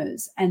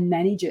owners and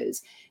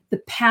managers,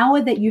 the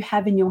power that you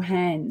have in your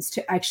hands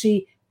to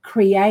actually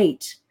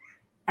create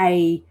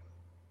an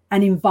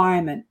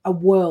environment, a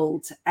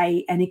world,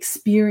 an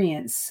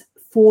experience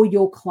for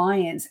your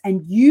clients.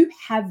 And you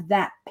have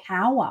that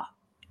power.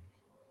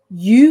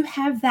 You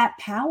have that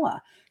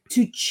power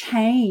to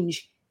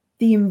change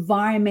the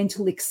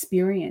environmental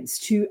experience,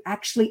 to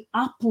actually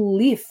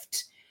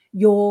uplift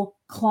your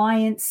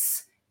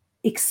clients'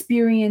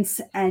 experience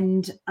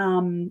and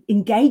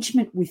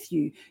engagement with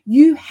you.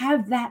 You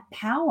have that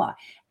power.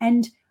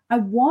 And I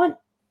want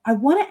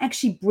to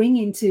actually bring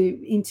into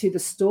the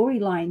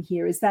storyline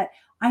here is that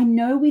I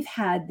know we've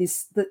had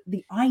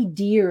the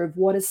idea of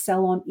what a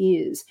salon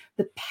is,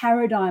 the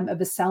paradigm of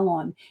a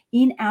salon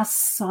in our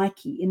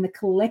psyche, in the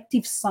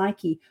collective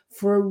psyche,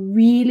 for a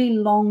really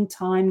long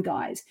time,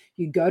 guys.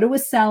 You go to a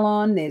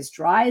salon, there's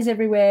dryers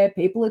everywhere,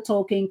 people are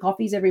talking,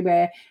 coffee's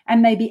everywhere,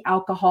 and maybe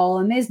alcohol,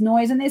 and there's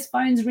noise, and there's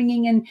phones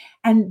ringing,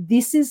 and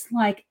this is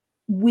like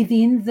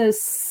within the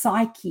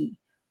psyche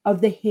of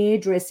the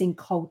hairdressing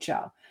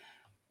culture.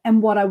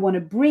 And what I want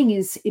to bring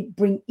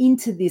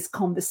into this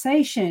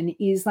conversation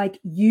is like,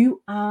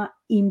 you are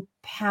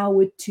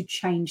empowered to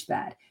change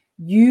that.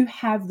 You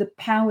have the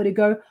power to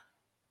go,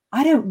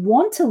 I don't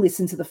want to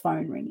listen to the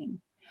phone ringing.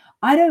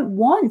 I don't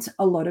want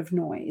a lot of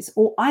noise,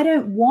 or I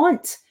don't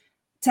want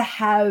to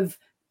have,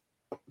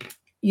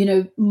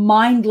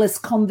 mindless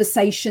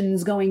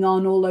conversations going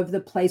on all over the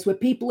place where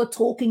people are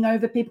talking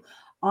over people.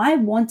 I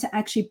want to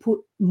actually put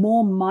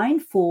more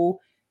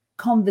mindful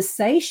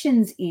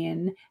conversations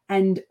in,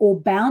 or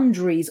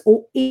boundaries,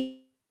 or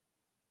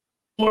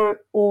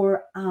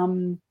I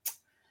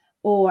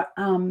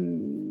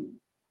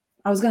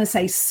was going to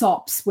say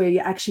SOPs, where you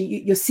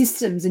actually, your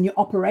systems and your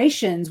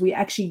operations, we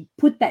actually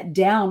put that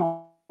down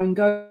on and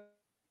go,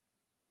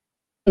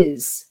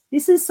 this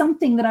is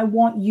something that I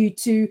want you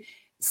to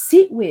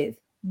sit with.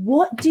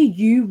 What do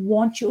you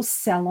want your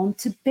salon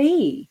to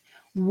be?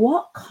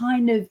 What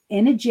kind of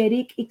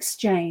energetic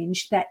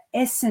exchange, that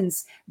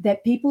essence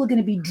that people are going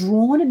to be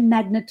drawn and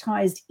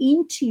magnetized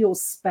into your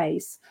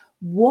space?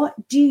 What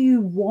do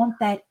you want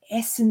that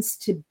essence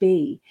to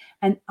be?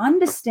 And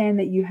understand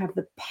that you have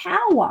the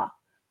power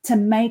to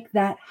make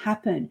that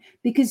happen,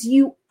 because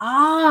you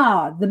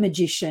are the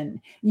magician.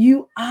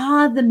 You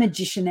are the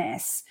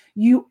magicianess.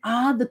 You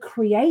are the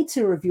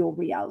creator of your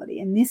reality.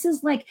 And this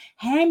is like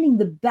handing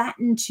the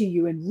baton to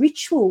you. And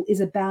ritual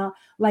is about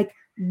like,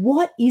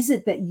 what is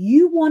it that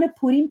you want to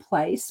put in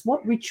place?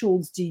 What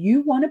rituals do you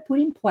want to put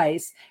in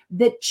place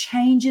that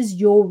changes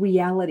your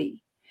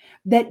reality,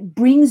 that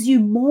brings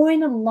you more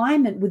in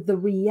alignment with the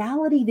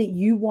reality that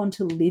you want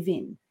to live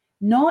in?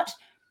 Not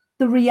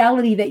the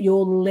reality that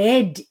you're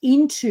led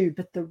into,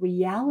 but the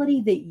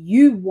reality that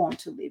you want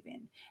to live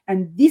in.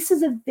 And this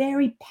is a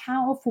very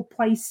powerful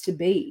place to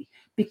be,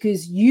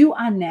 because you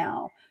are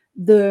now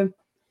the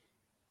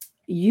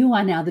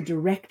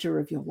director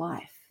of your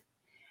life.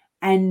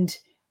 And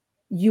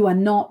you are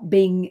not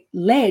being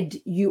led,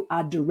 you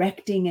are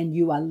directing and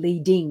you are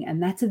leading.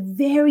 And that's a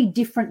very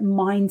different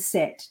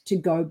mindset to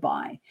go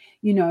by.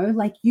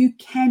 Like, you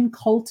can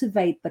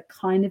cultivate the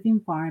kind of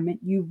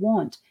environment you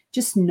want.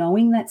 Just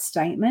knowing that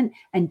statement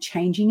and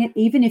changing it,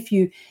 even if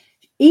you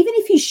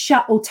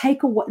shut or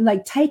take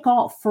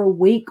off for a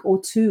week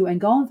or two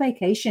and go on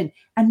vacation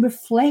and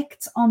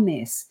reflect on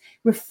this,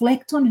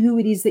 reflect on who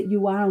it is that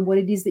you are and what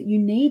it is that you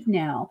need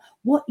now,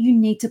 what you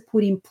need to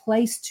put in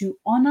place to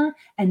honor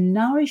and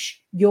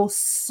nourish your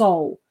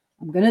soul.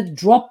 I'm going to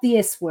drop the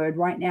S word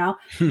right now.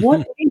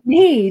 What you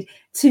need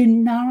to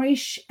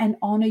nourish and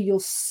honor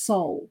your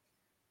soul,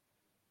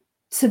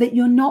 so that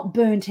you're not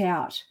burnt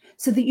out,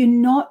 so that you're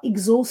not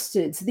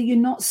exhausted, so that you're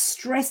not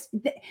stressed.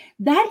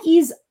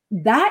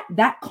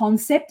 That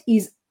concept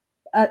is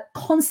a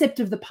concept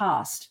of the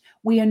past.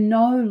 We are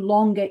no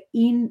longer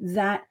in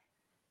that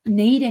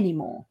need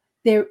anymore.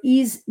 There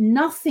is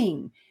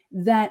nothing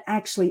that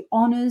actually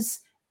honors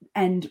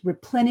and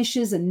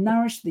replenishes and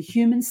nourishes the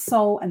human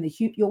soul and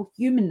your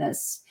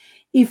humanness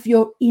if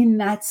you're in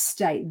that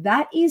state.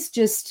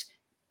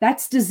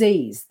 That's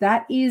disease.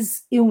 That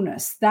is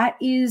illness. That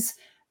is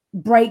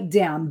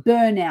breakdown,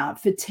 burnout,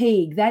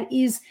 fatigue. That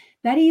is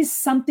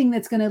something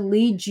that's going to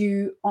lead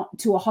you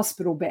to a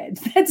hospital bed.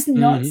 That's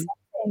not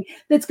something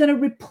that's going to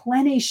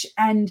replenish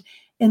and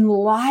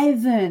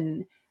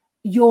enliven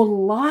your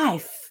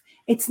life.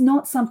 It's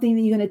not something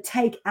that you're going to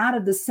take out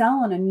of the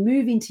salon and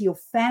move into your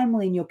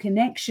family and your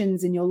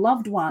connections and your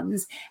loved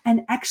ones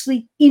and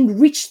actually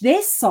enrich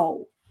their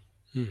soul.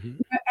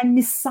 And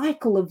this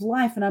cycle of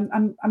life. And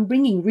I'm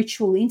bringing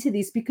ritual into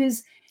this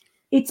because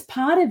it's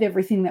part of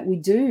everything that we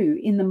do,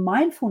 in the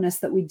mindfulness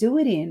that we do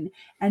it in,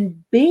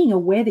 and being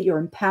aware that you're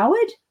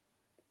empowered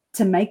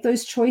to make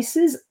those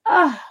choices. Is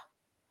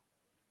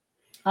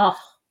all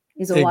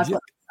I've got to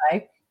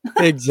say.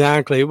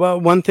 Exactly. Well,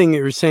 one thing that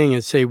you're saying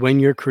is, say, when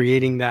you're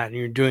creating that and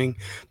you're doing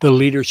the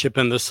leadership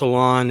in the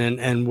salon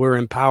and we're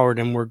empowered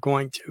and we're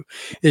going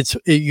to,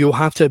 you'll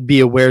have to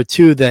be aware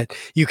too that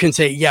you can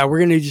say, yeah, we're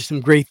going to do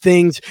some great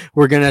things.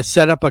 We're going to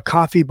set up a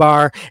coffee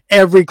bar.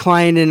 Every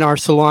client in our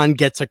salon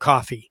gets a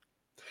coffee.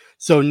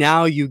 So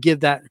now you give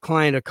that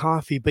client a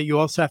coffee, but you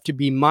also have to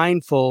be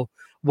mindful.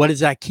 What is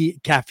that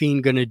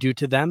caffeine going to do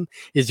to them?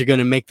 Is it going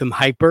to make them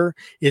hyper?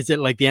 Is it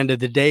like the end of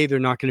the day, they're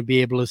not going to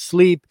be able to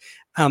sleep?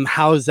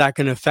 How is that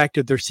going to affect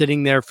if they're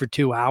sitting there for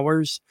 2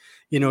 hours,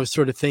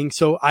 sort of thing.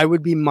 So I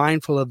would be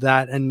mindful of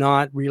that and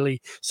not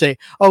really say,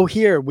 oh,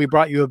 here, we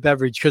brought you a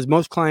beverage, because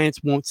most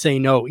clients won't say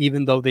no,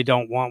 even though they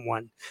don't want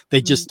one.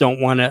 They just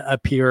don't want to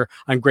appear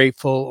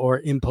ungrateful or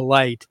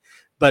impolite.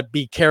 But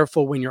be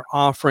careful when you're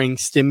offering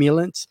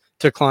stimulants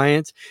to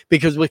clients,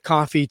 because with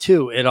coffee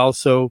too, it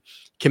also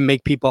can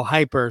make people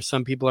hyper.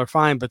 Some people are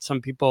fine, but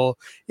some people,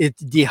 it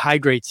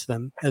dehydrates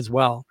them as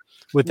well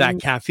with that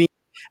caffeine.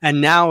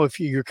 And now if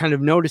you're kind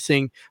of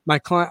noticing, my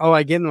client,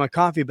 I gave them a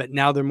coffee, but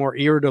now they're more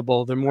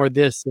irritable. They're more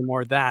this, they're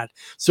more that.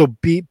 So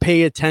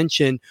pay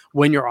attention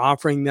when you're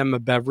offering them a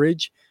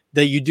beverage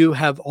that you do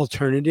have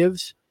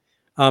alternatives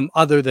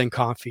other than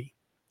coffee.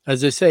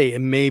 As I say,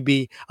 it may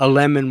be a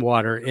lemon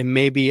water, it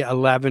may be a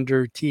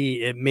lavender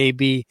tea, it may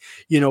be,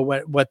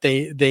 what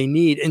they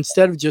need,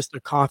 instead of just a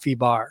coffee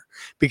bar,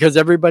 because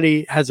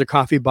everybody has a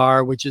coffee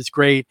bar, which is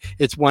great.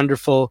 It's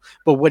wonderful.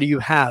 But what do you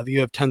have? You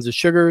have tons of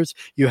sugars,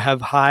 you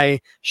have high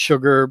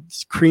sugar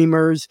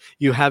creamers,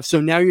 so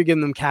now you're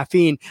giving them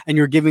caffeine and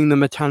you're giving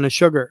them a ton of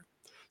sugar.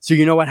 So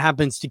you know what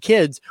happens to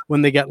kids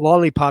when they get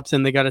lollipops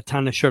and they got a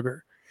ton of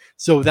sugar.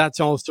 So that's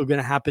also going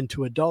to happen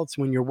to adults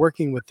when you're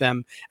working with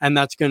them. And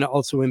that's going to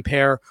also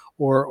impair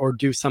or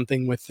do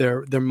something with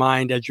their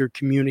mind as you're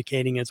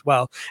communicating as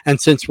well. And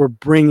since we're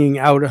bringing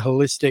out a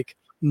holistic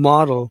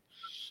model,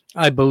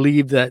 I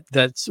believe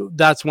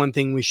that's one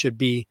thing we should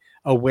be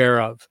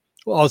aware of.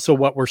 Also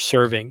what we're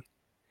serving,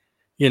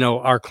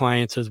 our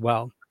clients as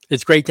well.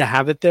 It's great to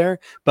have it there,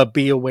 but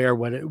be aware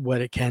what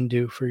it can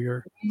do for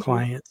your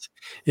clients.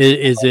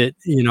 Is it,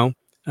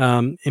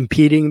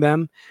 impeding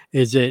them?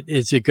 Is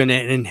it going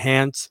to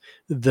enhance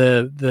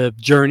the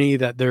journey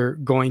that they're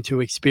going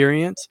to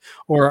experience,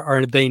 or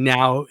are they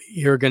now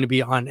you're going to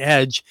be on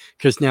edge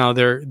because now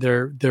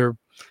they're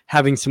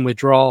having some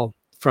withdrawal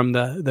from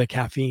the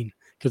caffeine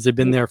because they've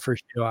been there for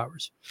 2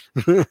 hours.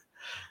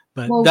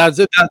 But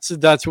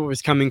that's what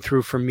was coming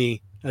through for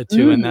me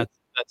too, and that's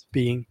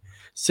being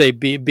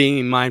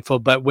mindful.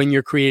 But when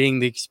you're creating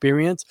the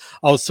experience,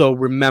 also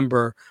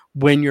remember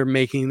when you're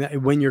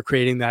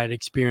creating that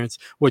experience,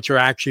 what you're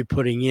actually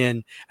putting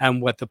in and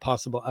what the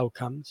possible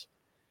outcomes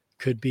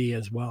could be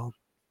as well.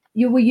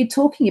 You're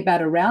talking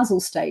about arousal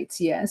states,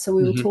 yeah. So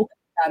we were talking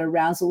about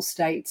arousal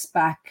states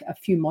back a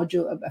few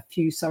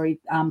podcasts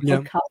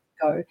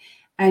ago,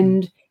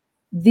 and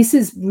this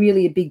is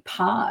really a big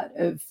part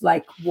of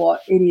like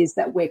what it is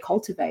that we're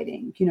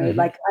cultivating.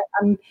 Like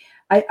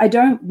I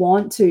don't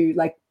want to,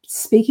 like,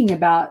 speaking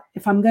about,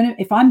 if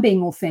I'm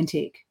being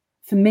authentic,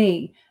 for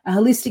me, a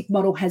holistic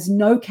model has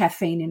no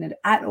caffeine in it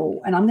at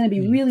all. And I'm going to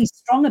be really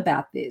strong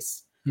about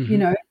this. You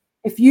know,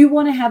 if you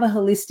want to have a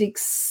holistic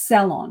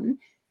salon,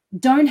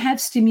 don't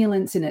have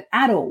stimulants in it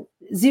at all.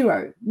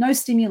 Zero, no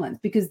stimulants,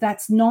 because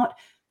that's not,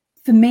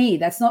 for me,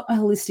 that's not a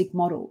holistic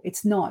model.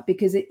 It's not,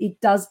 because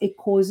it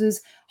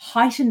causes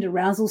heightened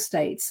arousal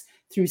states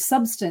through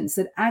substance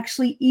that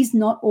actually is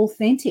not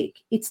authentic.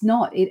 It's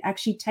not. It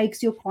actually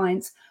takes your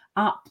clients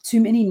up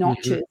too many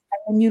notches. And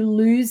when you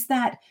lose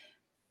that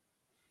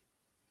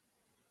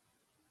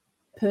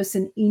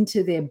person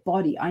into their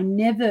body, I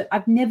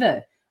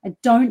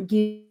don't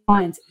give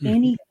clients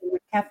anything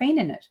with caffeine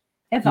in it,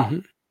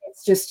 ever.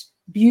 It's just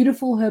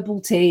beautiful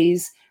herbal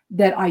teas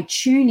that I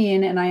tune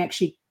in, and I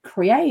actually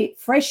create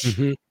fresh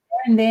and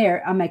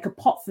there. I make a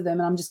pot for them,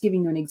 and I'm just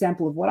giving you an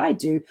example of what I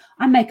do.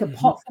 I make a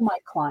pot for my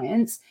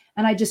clients,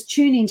 and I just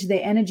tune into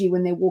their energy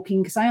when they're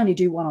walking, because I only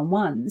do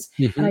one-on-ones,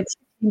 and I tune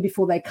in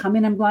before they come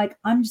in. I'm like,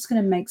 I'm just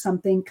going to make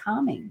something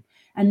calming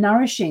and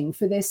nourishing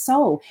for their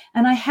soul,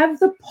 and I have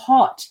the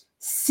pot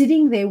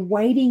sitting there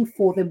waiting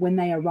for them when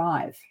they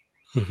arrive.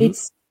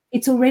 It's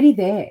already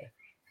there.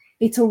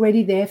 It's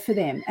already there for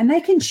them, and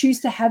they can choose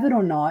to have it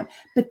or not.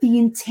 But the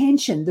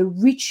intention, the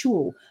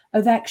ritual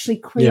of actually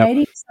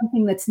creating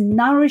something that's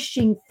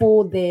nourishing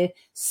for their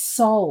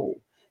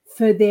soul,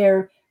 for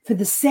the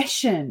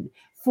session,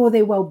 for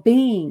their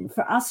well-being,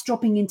 for us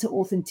dropping into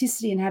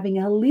authenticity and having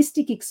a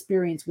holistic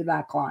experience with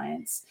our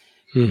clients.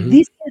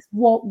 This is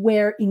what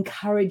we're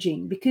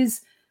encouraging,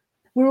 because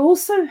we're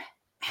also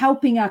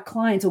helping our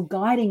clients, or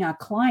guiding our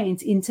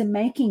clients into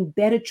making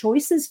better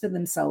choices for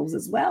themselves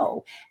as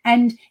well.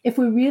 And if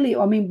we're really,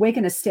 I mean, we're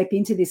going to step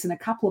into this in a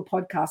couple of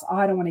podcasts.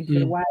 I don't want to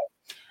give it away.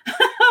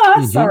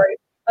 Sorry,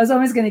 I was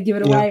almost going to give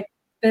it away.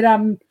 But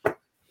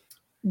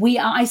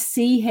I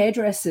see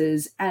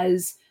hairdressers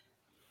as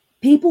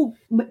people.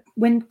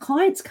 When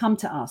clients come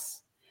to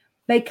us,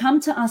 they come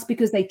to us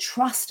because they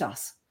trust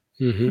us.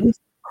 We've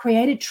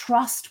created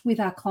trust with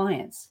our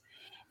clients.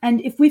 And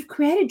if we've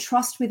created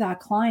trust with our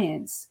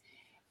clients,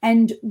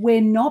 and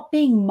we're not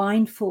being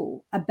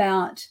mindful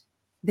about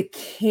the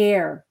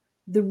care,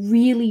 the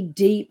really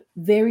deep,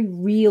 very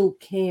real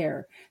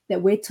care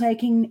that we're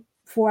taking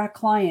for our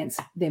clients,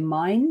 their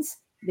minds,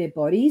 their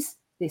bodies,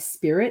 their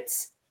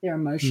spirits, their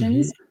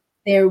emotions,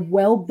 their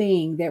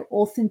well-being, their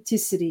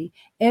authenticity,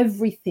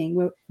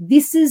 everything.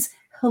 This is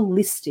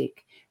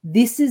holistic.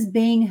 This is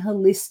being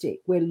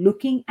holistic. We're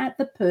looking at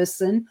the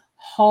person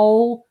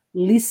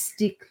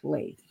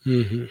holistically.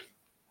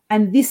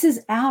 And this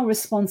is our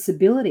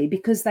responsibility,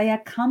 because they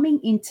are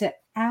coming into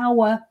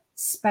our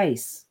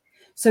space.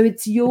 So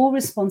it's your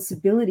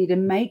responsibility to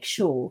make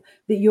sure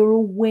that you're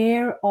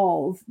aware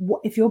of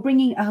if you're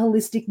bringing a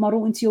holistic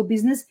model into your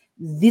business,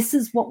 this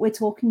is what we're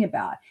talking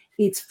about.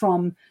 It's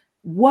from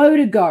woe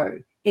to go.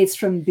 It's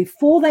from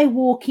before they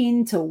walk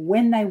in to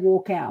when they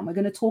walk out. And we're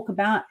going to talk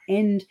about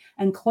end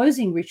and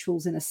closing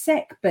rituals in a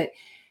sec, but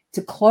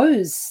to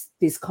close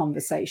this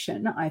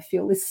conversation, I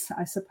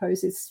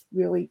suppose it's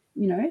really,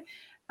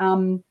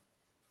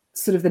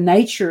 sort of the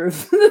nature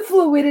of the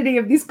fluidity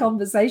of this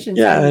conversation.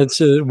 Yeah,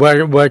 it's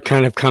what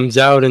kind of comes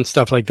out and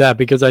stuff like that,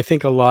 because I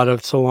think a lot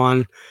of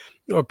salon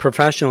or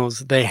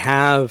professionals, they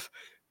have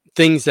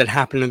things that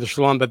happen in the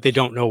salon, but they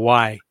don't know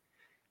why.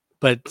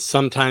 But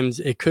sometimes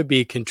it could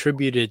be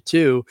contributed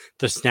to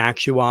the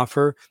snacks you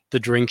offer, the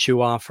drinks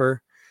you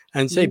offer,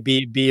 and say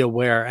be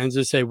aware. And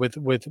just say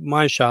with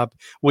my shop,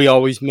 we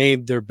always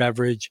made their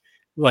beverage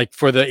like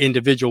for the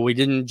individual. We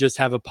didn't just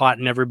have a pot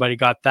and everybody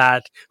got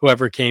that,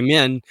 whoever came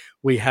in.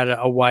 We had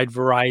a wide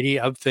variety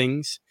of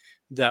things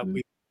that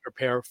we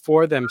prepare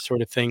for them,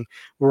 sort of thing.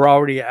 We're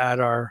already at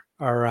our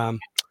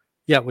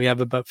we have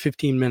about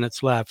 15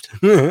 minutes left.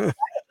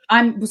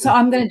 I'm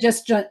going to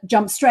just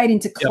jump straight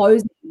into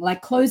closing,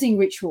 like closing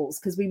rituals,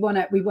 because I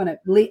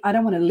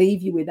don't want to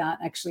leave you without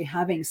actually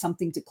having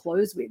something to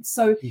close with.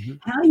 So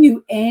how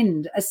you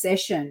end a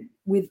session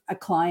with a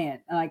client,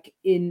 like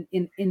in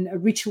a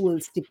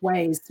ritualistic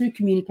way, is through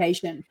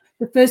communication.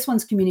 The first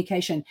one's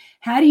communication.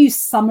 How do you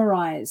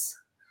summarize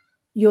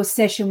your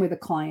session with a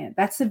client?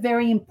 That's a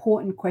very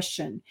important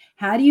question.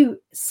 How do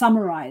you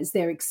summarize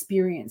their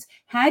experience?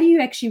 How do you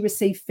actually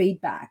receive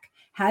feedback?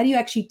 How do you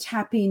actually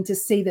tap in to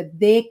see that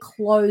they're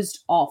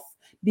closed off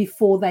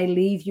before they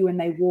leave you and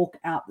they walk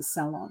out the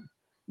salon?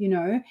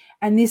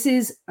 And this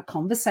is a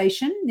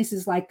conversation. This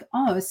is like,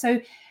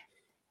 so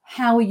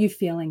how are you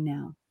feeling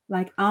now?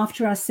 Like,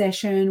 after our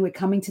session, we're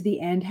coming to the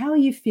end. How are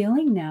you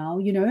feeling now?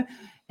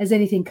 Has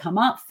anything come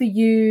up for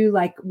you?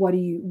 Like, what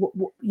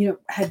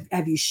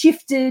have you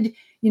shifted?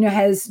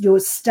 Has your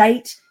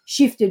state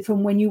shifted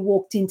from when you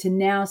walked into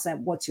now? So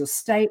what's your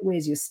state?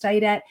 Where's your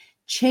state at?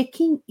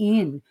 Checking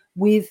in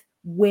with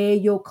where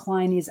your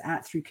client is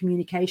at through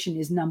communication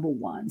is number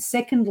one.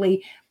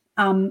 Secondly,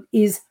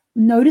 is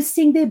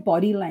noticing their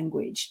body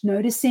language,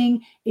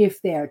 noticing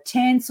if they're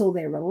tense or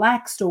they're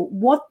relaxed, or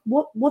what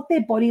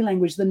their body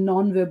language, the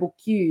nonverbal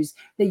cues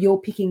that you're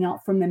picking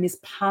up from them, is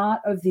part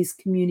of this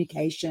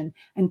communication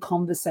and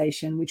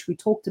conversation, which we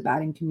talked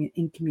about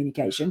in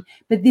communication.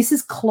 But this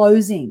is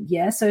closing,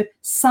 yeah? So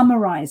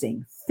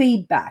summarizing,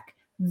 feedback,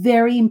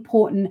 very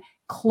important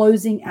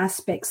closing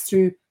aspects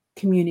through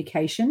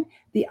communication.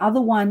 The other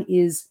one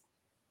is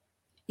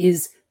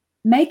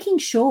making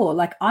sure,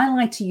 like, I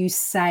like to use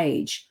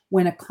sage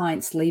when a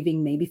client's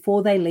leaving me.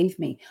 Before they leave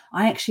me,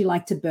 I actually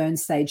like to burn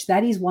sage.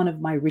 That is one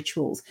of my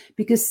rituals,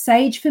 because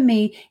sage for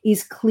me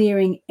is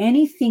clearing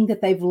anything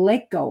that they've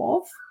let go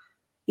of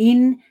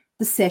in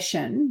the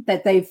session,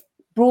 that they've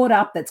brought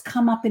up, that's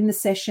come up in the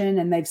session,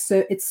 and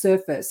it's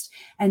surfaced.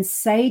 And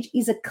sage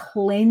is a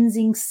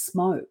cleansing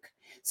smoke.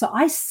 So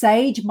I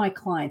sage my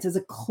clients as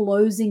a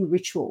closing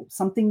ritual,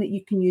 something that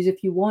you can use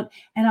if you want.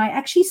 And I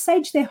actually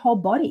sage their whole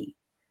body.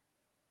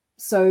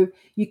 So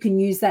you can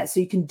use that. So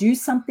you can do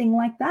something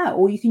like that,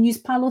 or you can use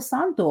Palo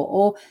Santo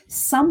or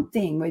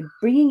something. We're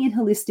bringing in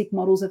holistic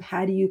models of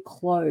how do you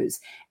close.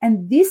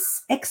 And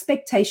this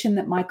expectation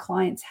that my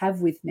clients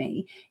have with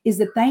me is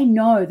that they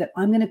know that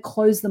I'm going to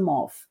close them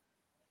off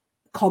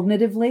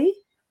cognitively.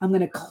 I'm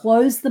going to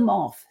close them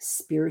off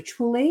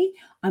spiritually.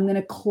 I'm going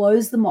to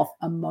close them off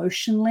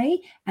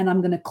emotionally, and I'm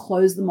going to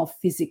close them off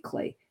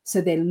physically. So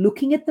they're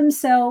looking at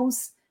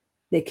themselves,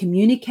 they're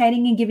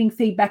communicating and giving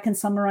feedback and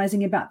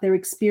summarizing about their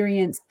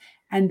experience,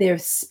 and they're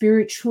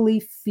spiritually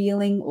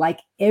feeling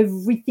like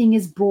everything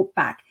is brought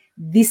back.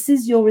 This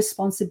is your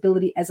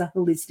responsibility as a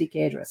holistic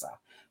hairdresser,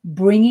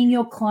 bringing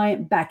your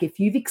client back. If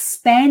you've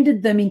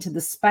expanded them into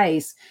the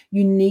space,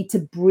 you need to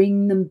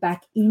bring them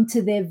back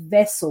into their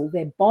vessel,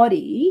 their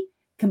body,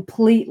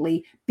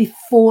 completely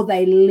before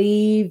they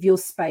leave your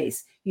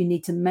space. You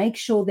need to make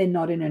sure they're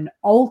not in an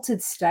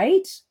altered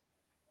state.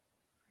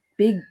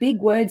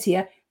 Big words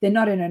here. They're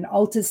not in an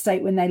altered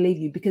state when they leave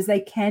you, because they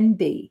can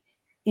be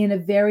in a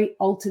very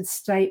altered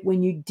state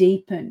when you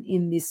deepen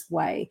in this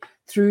way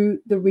through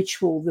the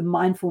ritual, the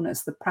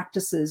mindfulness, the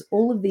practices,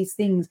 all of these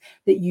things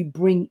that you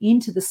bring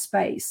into the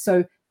space.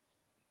 So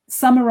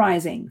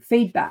summarizing,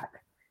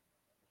 feedback,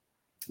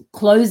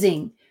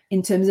 closing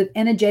in terms of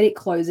energetic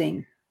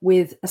closing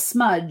with a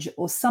smudge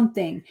or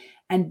something,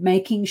 and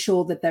making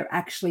sure that they're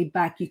actually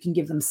back. You can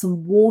give them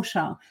some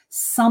water,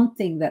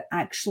 something that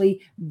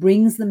actually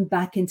brings them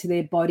back into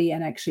their body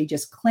and actually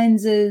just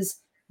cleanses,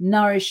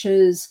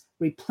 nourishes,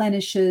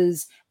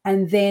 replenishes.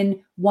 And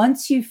then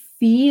once you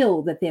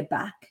feel that they're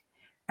back,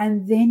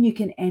 and then you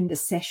can end a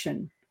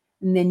session.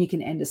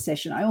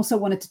 I also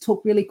wanted to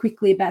talk really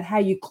quickly about how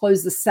you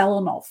close the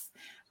salon off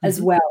as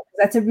well.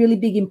 That's a really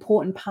big,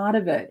 important part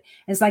of it.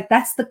 It's like,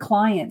 that's the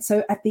client.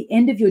 So at the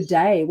end of your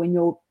day, when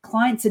your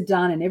clients are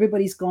done and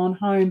everybody's gone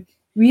home,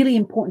 really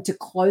important to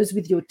close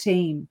with your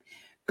team.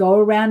 Go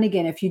around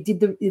again. If you did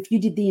the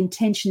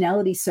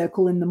intentionality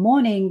circle in the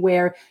morning,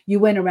 where you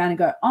went around and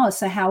go, oh,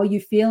 so how are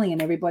you feeling?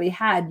 And everybody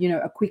had,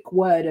 a quick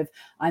word of,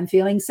 I'm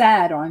feeling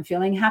sad, or I'm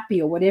feeling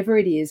happy, or whatever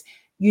it is.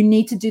 You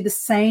need to do the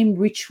same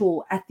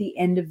ritual at the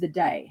end of the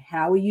day.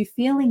 How are you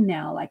feeling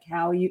now? Like,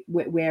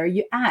 where are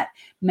you at?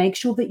 Make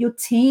sure that your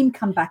team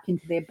come back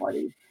into their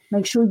body.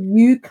 Make sure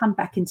you come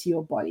back into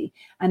your body.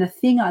 And a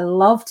thing I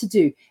love to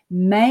do,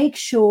 make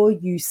sure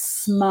you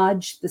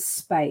smudge the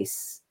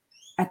space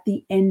at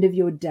the end of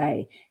your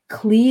day.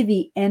 Clear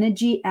the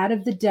energy out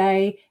of the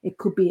day. It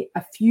could be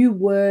a few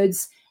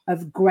words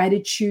of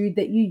gratitude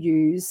that you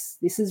use.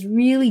 This is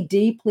really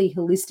deeply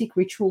holistic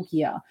ritual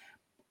here.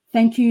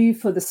 Thank you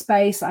for the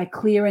space. I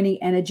clear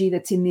any energy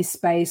that's in this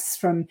space,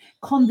 from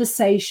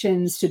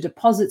conversations to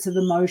deposits of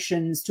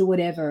emotions to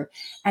whatever.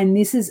 And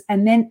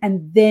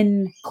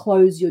then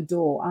close your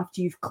door.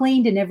 After you've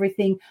cleaned and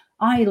everything,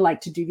 I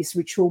like to do this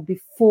ritual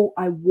before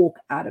I walk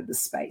out of the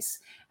space.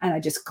 And I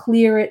just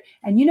clear it.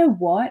 And you know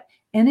what?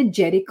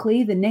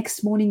 Energetically, the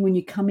next morning when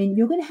you come in,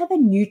 you're going to have a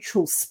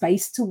neutral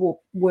space to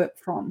work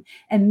from.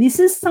 And this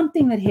is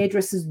something that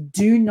hairdressers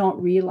do not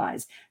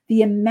realize,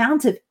 the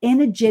amount of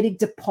energetic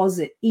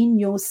deposit in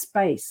your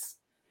space.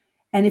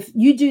 And if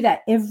you do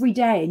that every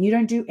day and you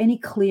don't do any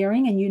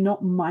clearing, and you're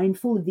not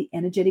mindful of the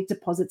energetic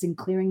deposits and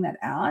clearing that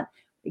out,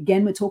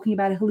 again, we're talking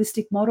about a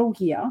holistic model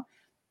here.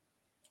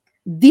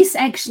 This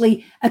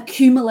actually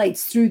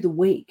accumulates through the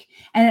week,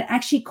 and it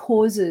actually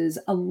causes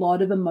a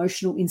lot of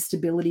emotional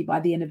instability by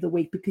the end of the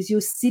week, because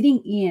you're sitting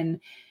in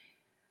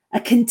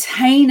a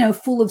container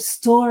full of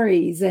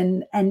stories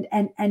and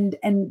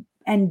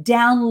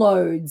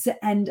downloads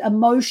and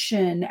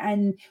emotion,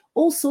 and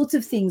all sorts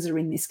of things are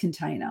in this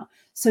container.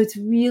 So it's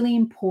really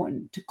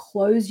important to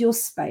close your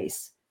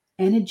space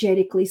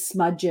energetically,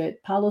 smudge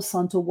it, Palo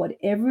Santo,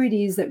 whatever it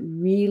is that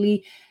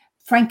really,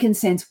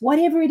 frankincense,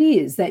 whatever it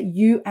is that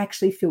you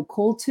actually feel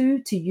called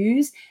to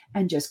use,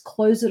 and just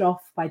close it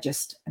off by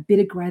just a bit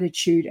of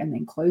gratitude, and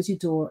then close your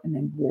door and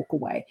then walk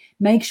away.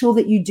 Make sure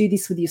that you do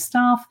this with your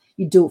staff,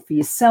 you do it for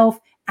yourself,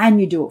 and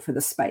you do it for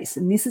the space.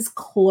 And this is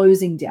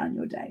closing down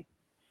your day.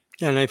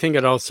 And I think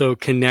it also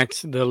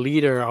connects, the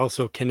leader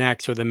also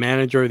connects, or the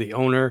manager, the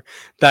owner,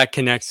 that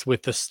connects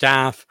with the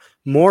staff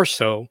more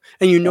so.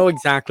 And you know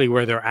exactly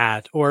where they're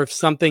at. Or if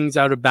something's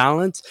out of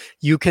balance,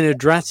 you can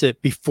address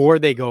it before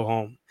they go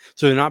home.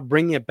 So they're not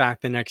bringing it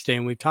back the next day.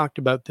 And we talked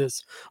about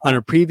this on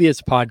a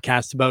previous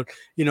podcast about,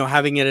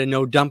 having it a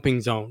no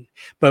dumping zone.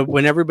 But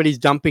when everybody's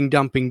dumping,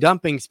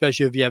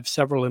 especially if you have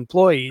several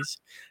employees,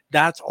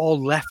 that's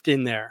all left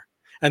in there.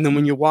 And then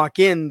when you walk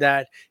in,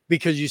 that,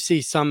 because you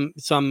see some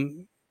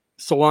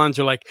salons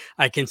are like,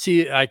 I can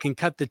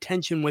cut the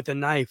tension with a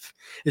knife.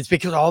 It's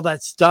because all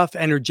that stuff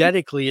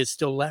energetically is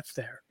still left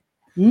there.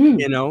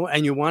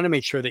 And you want to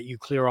make sure that you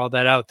clear all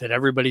that out, that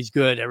everybody's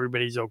good,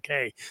 everybody's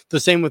okay. The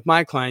same with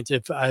my clients.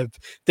 If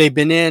they've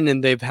been in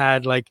and they've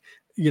had, like,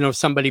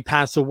 somebody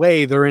pass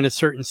away, they're in a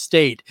certain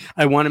state,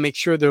 I want to make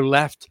sure they're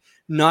left.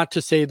 Not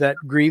to say that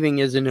grieving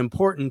isn't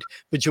important,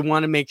 but you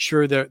want to make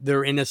sure that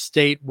they're in a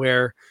state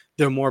where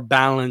they're more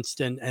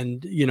balanced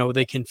and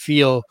they can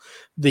feel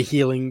the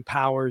healing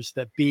powers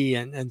that be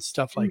and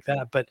stuff like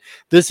that. But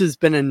this has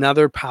been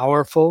another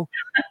powerful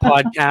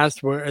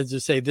podcast where, as you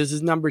say, this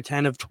is number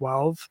 10 of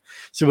 12.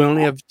 So we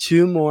only have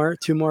two more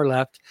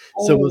left.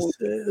 So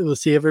we'll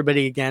see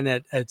everybody again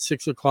at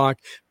 6:00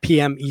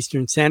 p.m.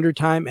 Eastern Standard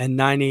Time and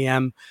 9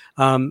 a.m.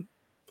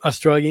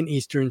 Australian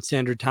Eastern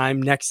Standard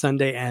Time next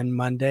Sunday and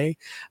Monday.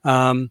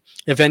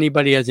 If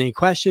anybody has any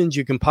questions,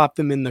 you can pop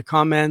them in the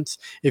comments.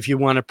 If you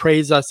want to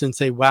praise us and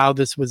say, wow,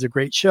 this was a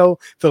great show,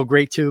 feel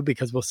great too,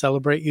 because we'll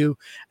celebrate you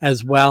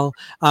as well.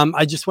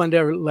 I just wanted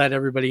to let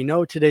everybody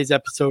know today's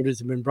episode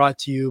has been brought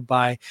to you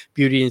by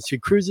Beauty Industry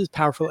Cruises,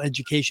 powerful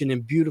education in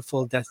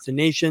beautiful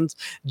destinations.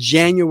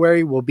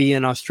 January will be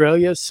in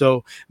Australia,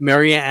 so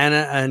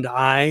Mariana and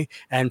I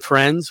and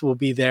friends will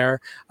be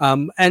there,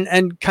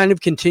 and kind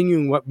of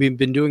continuing what we've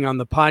been doing on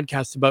the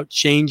podcast about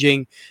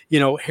changing,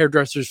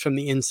 hairdressers from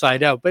the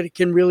inside out. But it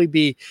can really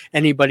be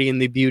anybody in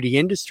the beauty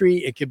industry.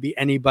 It could be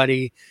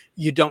anybody.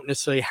 You don't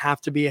necessarily have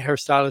to be a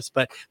hairstylist,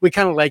 but we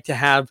kind of like to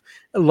have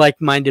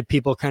like-minded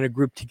people kind of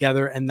grouped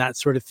together and that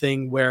sort of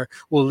thing, where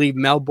we'll leave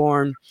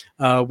Melbourne.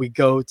 We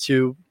go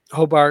to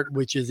Hobart,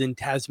 which is in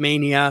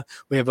Tasmania.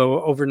 We have an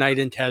overnight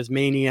in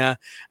Tasmania,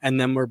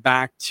 and then we're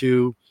back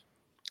to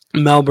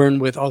Melbourne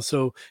with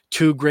also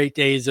 2 great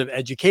days of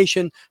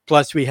education.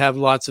 Plus we have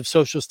lots of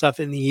social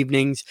stuff in the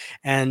evenings.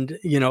 And,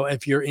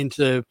 if you're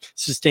into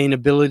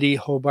sustainability,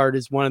 Hobart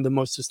is one of the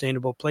most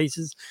sustainable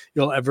places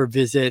you'll ever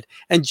visit.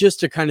 And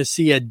just to kind of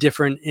see a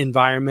different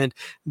environment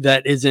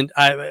that isn't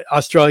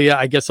Australia.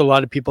 I guess a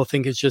lot of people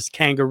think it's just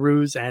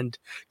kangaroos and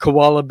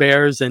koala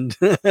bears and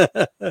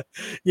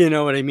you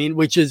know what I mean,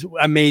 which is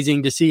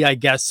amazing to see. I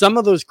guess some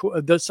of those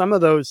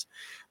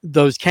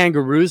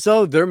kangaroos,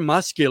 though, they're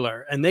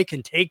muscular and they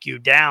can take you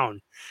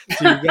down.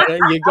 So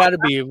you gotta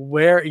be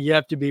aware. You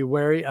have to be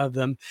wary of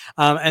them.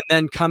 And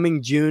then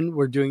coming June,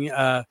 we're doing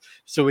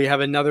so we have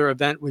another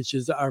event, which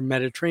is our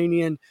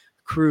Mediterranean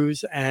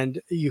cruise,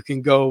 and you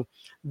can go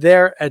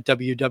there at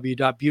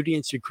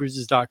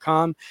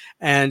www.beautyindustrycruises.com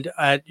and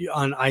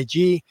on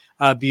IG,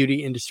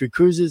 Beauty Industry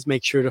Cruises.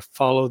 Make sure to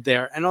follow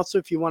there. And also,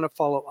 if you want to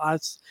follow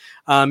us,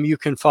 you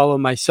can follow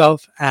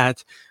myself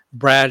at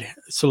Brad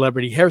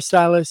Celebrity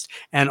Hairstylist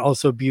and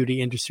also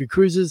Beauty Industry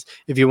Cruises.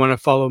 If you want to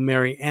follow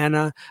Mary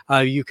Anna,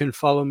 you can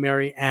follow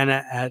Mary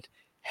Anna at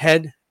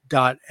head.ed.evolve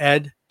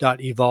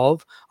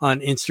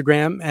on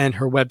Instagram, and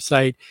her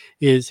website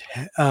is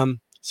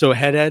so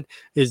headed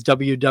is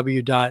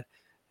www.headed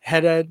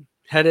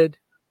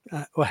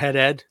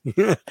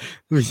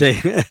we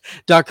say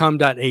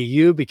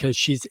 .com.au, because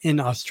she's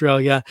in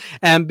Australia.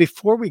 And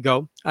before we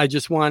go, I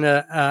just want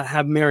to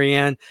have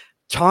Marianne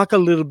talk a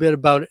little bit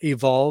about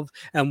Evolve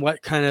and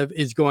what kind of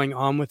is going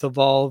on with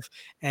Evolve,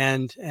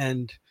 and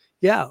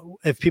yeah,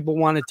 if people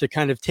wanted to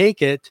kind of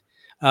take it,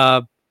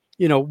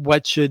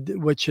 what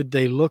should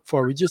they look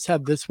for? We just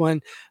have this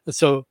one.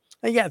 So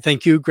yeah,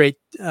 thank you. Great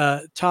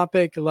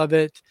topic. Love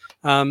it.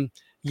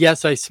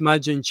 Yes, I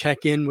smudge and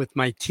check in with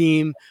my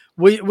team,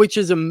 which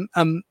is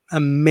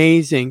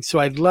amazing. So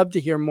I'd love to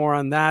hear more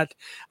on that.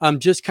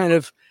 Just kind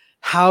of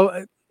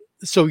how,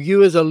 so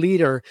you as a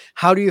leader,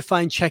 how do you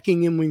find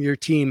checking in with your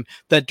team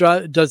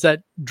does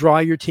that draw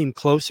your team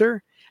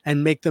closer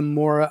and make them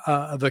more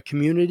of a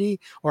community?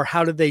 Or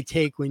how do they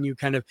take when you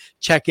kind of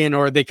check in,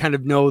 or they kind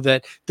of know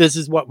that this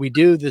is what we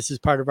do, this is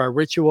part of our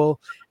ritual?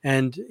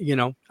 And,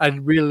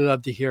 I'd really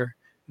love to hear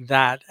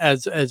that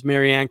as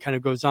Marianne kind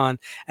of goes on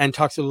and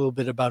talks a little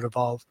bit about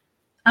Evolve.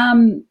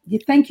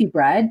 Thank you,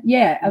 Brad.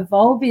 Yeah,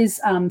 Evolve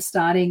is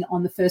starting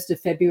on the 1st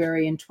of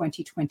February in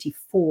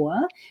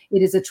 2024.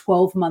 It is a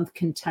 12-month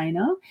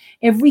container.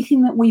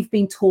 Everything that we've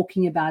been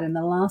talking about in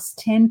the last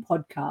 10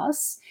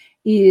 podcasts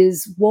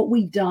is what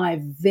we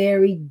dive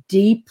very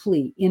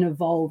deeply in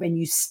Evolve and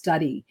you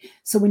study.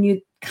 So when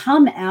you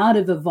come out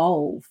of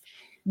Evolve,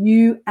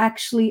 you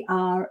actually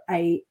are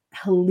a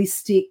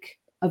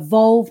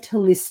evolved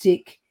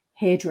holistic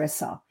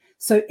hairdresser.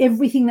 So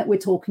everything that we're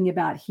talking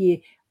about here,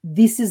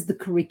 this is the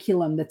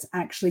curriculum that's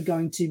actually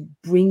going to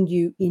bring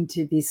you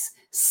into this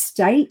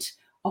state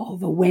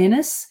of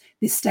awareness,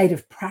 this state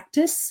of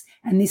practice,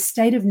 and this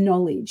state of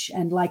knowledge.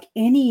 And like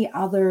any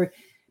other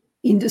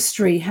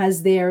industry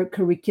has their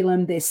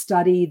curriculum, their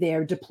study,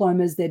 their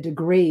diplomas, their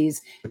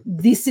degrees,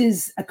 this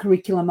is a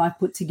curriculum I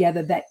put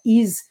together that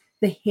is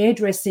the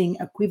hairdressing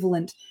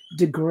equivalent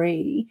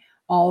degree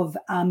of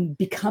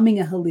becoming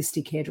a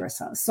holistic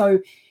hairdresser. So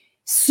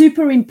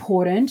super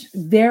important,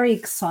 very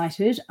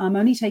excited. I'm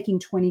only taking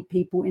 20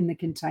 people in the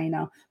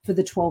container for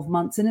the 12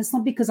 months. And it's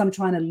not because I'm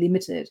trying to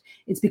limit it.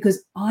 It's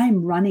because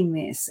I'm running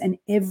this and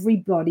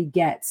everybody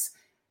gets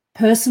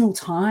personal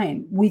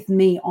time with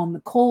me on the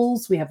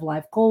calls. We have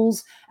live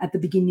calls at the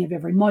beginning of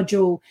every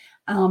module.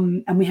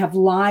 And we have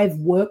live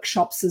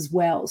workshops as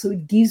well. So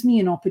it gives me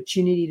an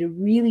opportunity to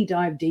really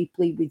dive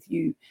deeply with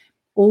you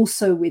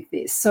also with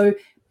this. So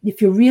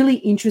if you're really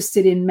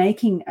interested in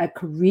making a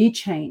career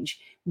change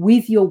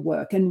with your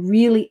work and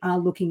really are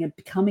looking at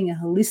becoming a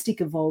holistic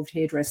evolved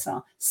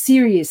hairdresser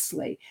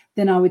seriously,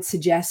 then I would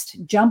suggest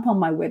jump on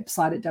my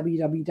website at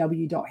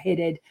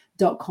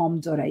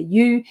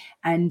www.headed.com.au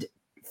and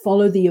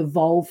follow the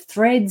Evolve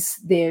threads.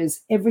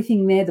 There's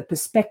everything there. The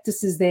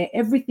prospectus is there.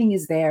 Everything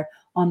is there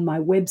on my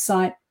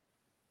website.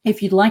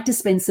 If you'd like to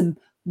spend some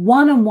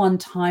one-on-one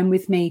time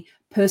with me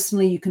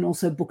personally, you can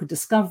also book a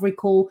discovery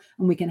call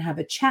and we can have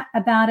a chat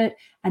about it.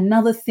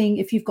 Another thing,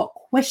 if you've got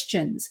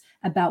questions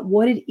about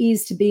what it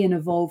is to be an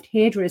evolved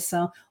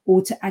hairdresser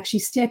or to actually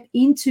step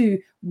into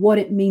what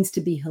it means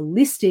to be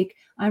holistic,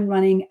 I'm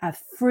running a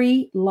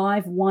free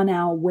live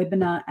 1-hour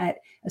webinar at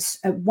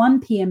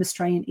 1 p.m.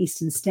 Australian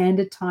Eastern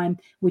Standard Time,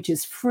 which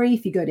is free.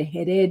 If you go to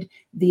HeadEd,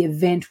 the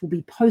event will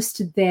be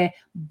posted there.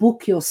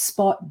 Book your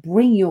spot,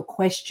 bring your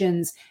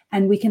questions,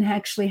 and we can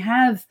actually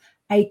have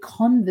a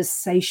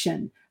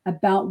conversation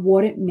about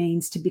what it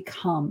means to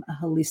become a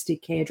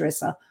holistic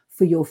hairdresser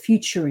for your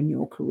future in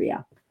your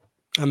career.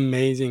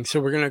 Amazing.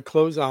 So we're going to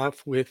close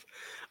off with,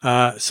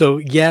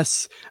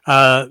 yes,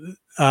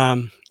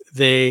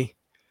 they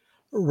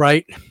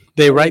write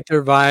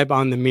their vibe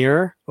on the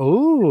mirror.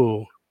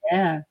 Oh,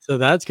 yeah. So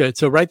that's good.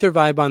 So write their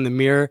vibe on the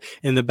mirror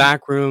in the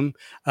back room,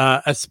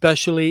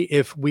 especially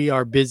if we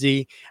are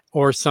busy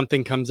or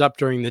something comes up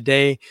during the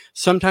day.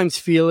 Sometimes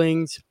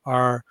feelings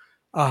are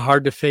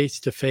hard to face,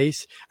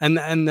 and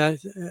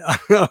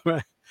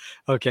that.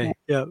 Okay,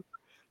 yeah.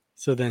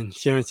 So then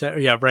Sharon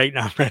said, "Yeah, right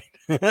now, right."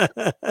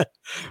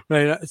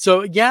 Right.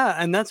 So yeah,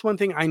 and that's one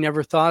thing I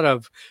never thought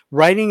of,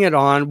 writing it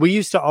on. We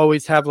used to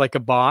always have like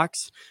a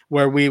box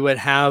where we would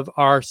have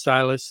our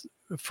stylists,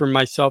 for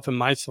myself and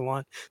my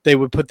salon, they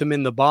would put them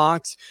in the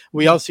box.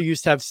 We also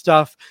used to have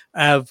stuff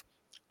of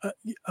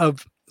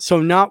so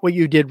not what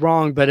you did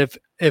wrong, but if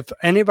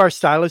any of our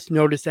stylists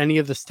noticed any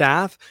of the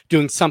staff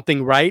doing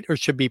something right or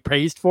should be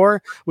praised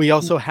for, we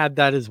also had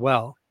that as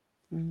well.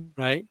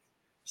 Right.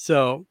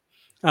 So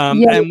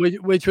and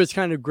which was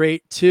kind of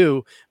great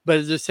too. But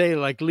as I say,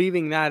 like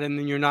leaving that, and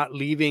then you're not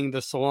leaving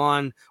the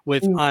salon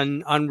with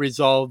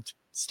unresolved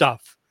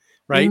stuff,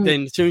 right?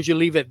 Then as soon as you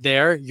leave it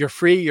there, you're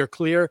free, you're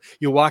clear,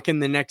 you walk in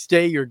the next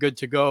day, you're good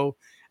to go,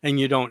 and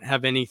you don't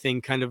have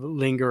anything kind of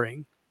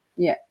lingering.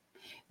 Yeah.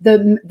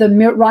 The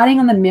writing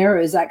on the mirror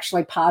is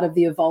actually part of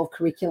the Evolve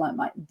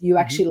curriculum. You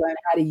actually learn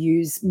how to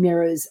use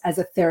mirrors as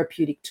a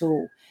therapeutic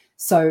tool.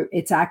 So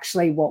it's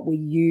actually what we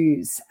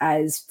use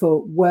as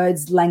for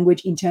words,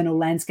 language, internal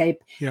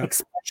landscape,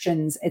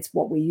 expressions. It's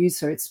what we use.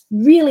 So it's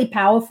really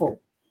powerful.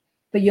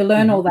 But you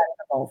learn all that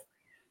in Evolve.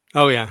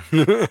 Oh, yeah.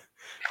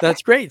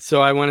 That's great.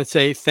 So I want to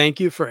say thank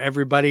you for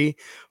everybody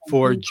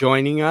for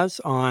joining us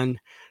on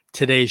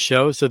today's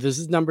show. So this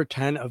is number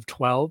 10 of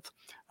 12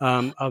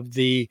 of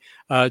the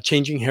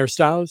changing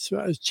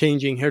hairstyles,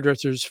 changing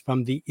hairdressers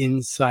from the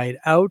inside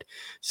out.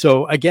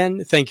 So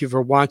again, thank you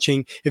for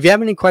watching. If you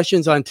have any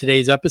questions on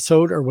today's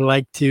episode or would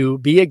like to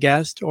be a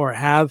guest or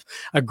have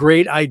a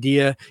great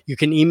idea, you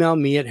can email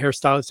me at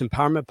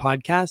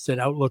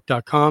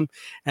hairstylistempowermentpodcast@outlook.com,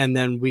 and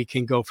then we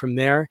can go from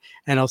there.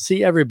 And I'll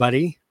see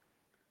everybody,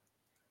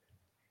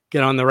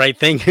 get on the right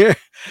thing here,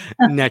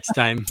 next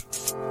time.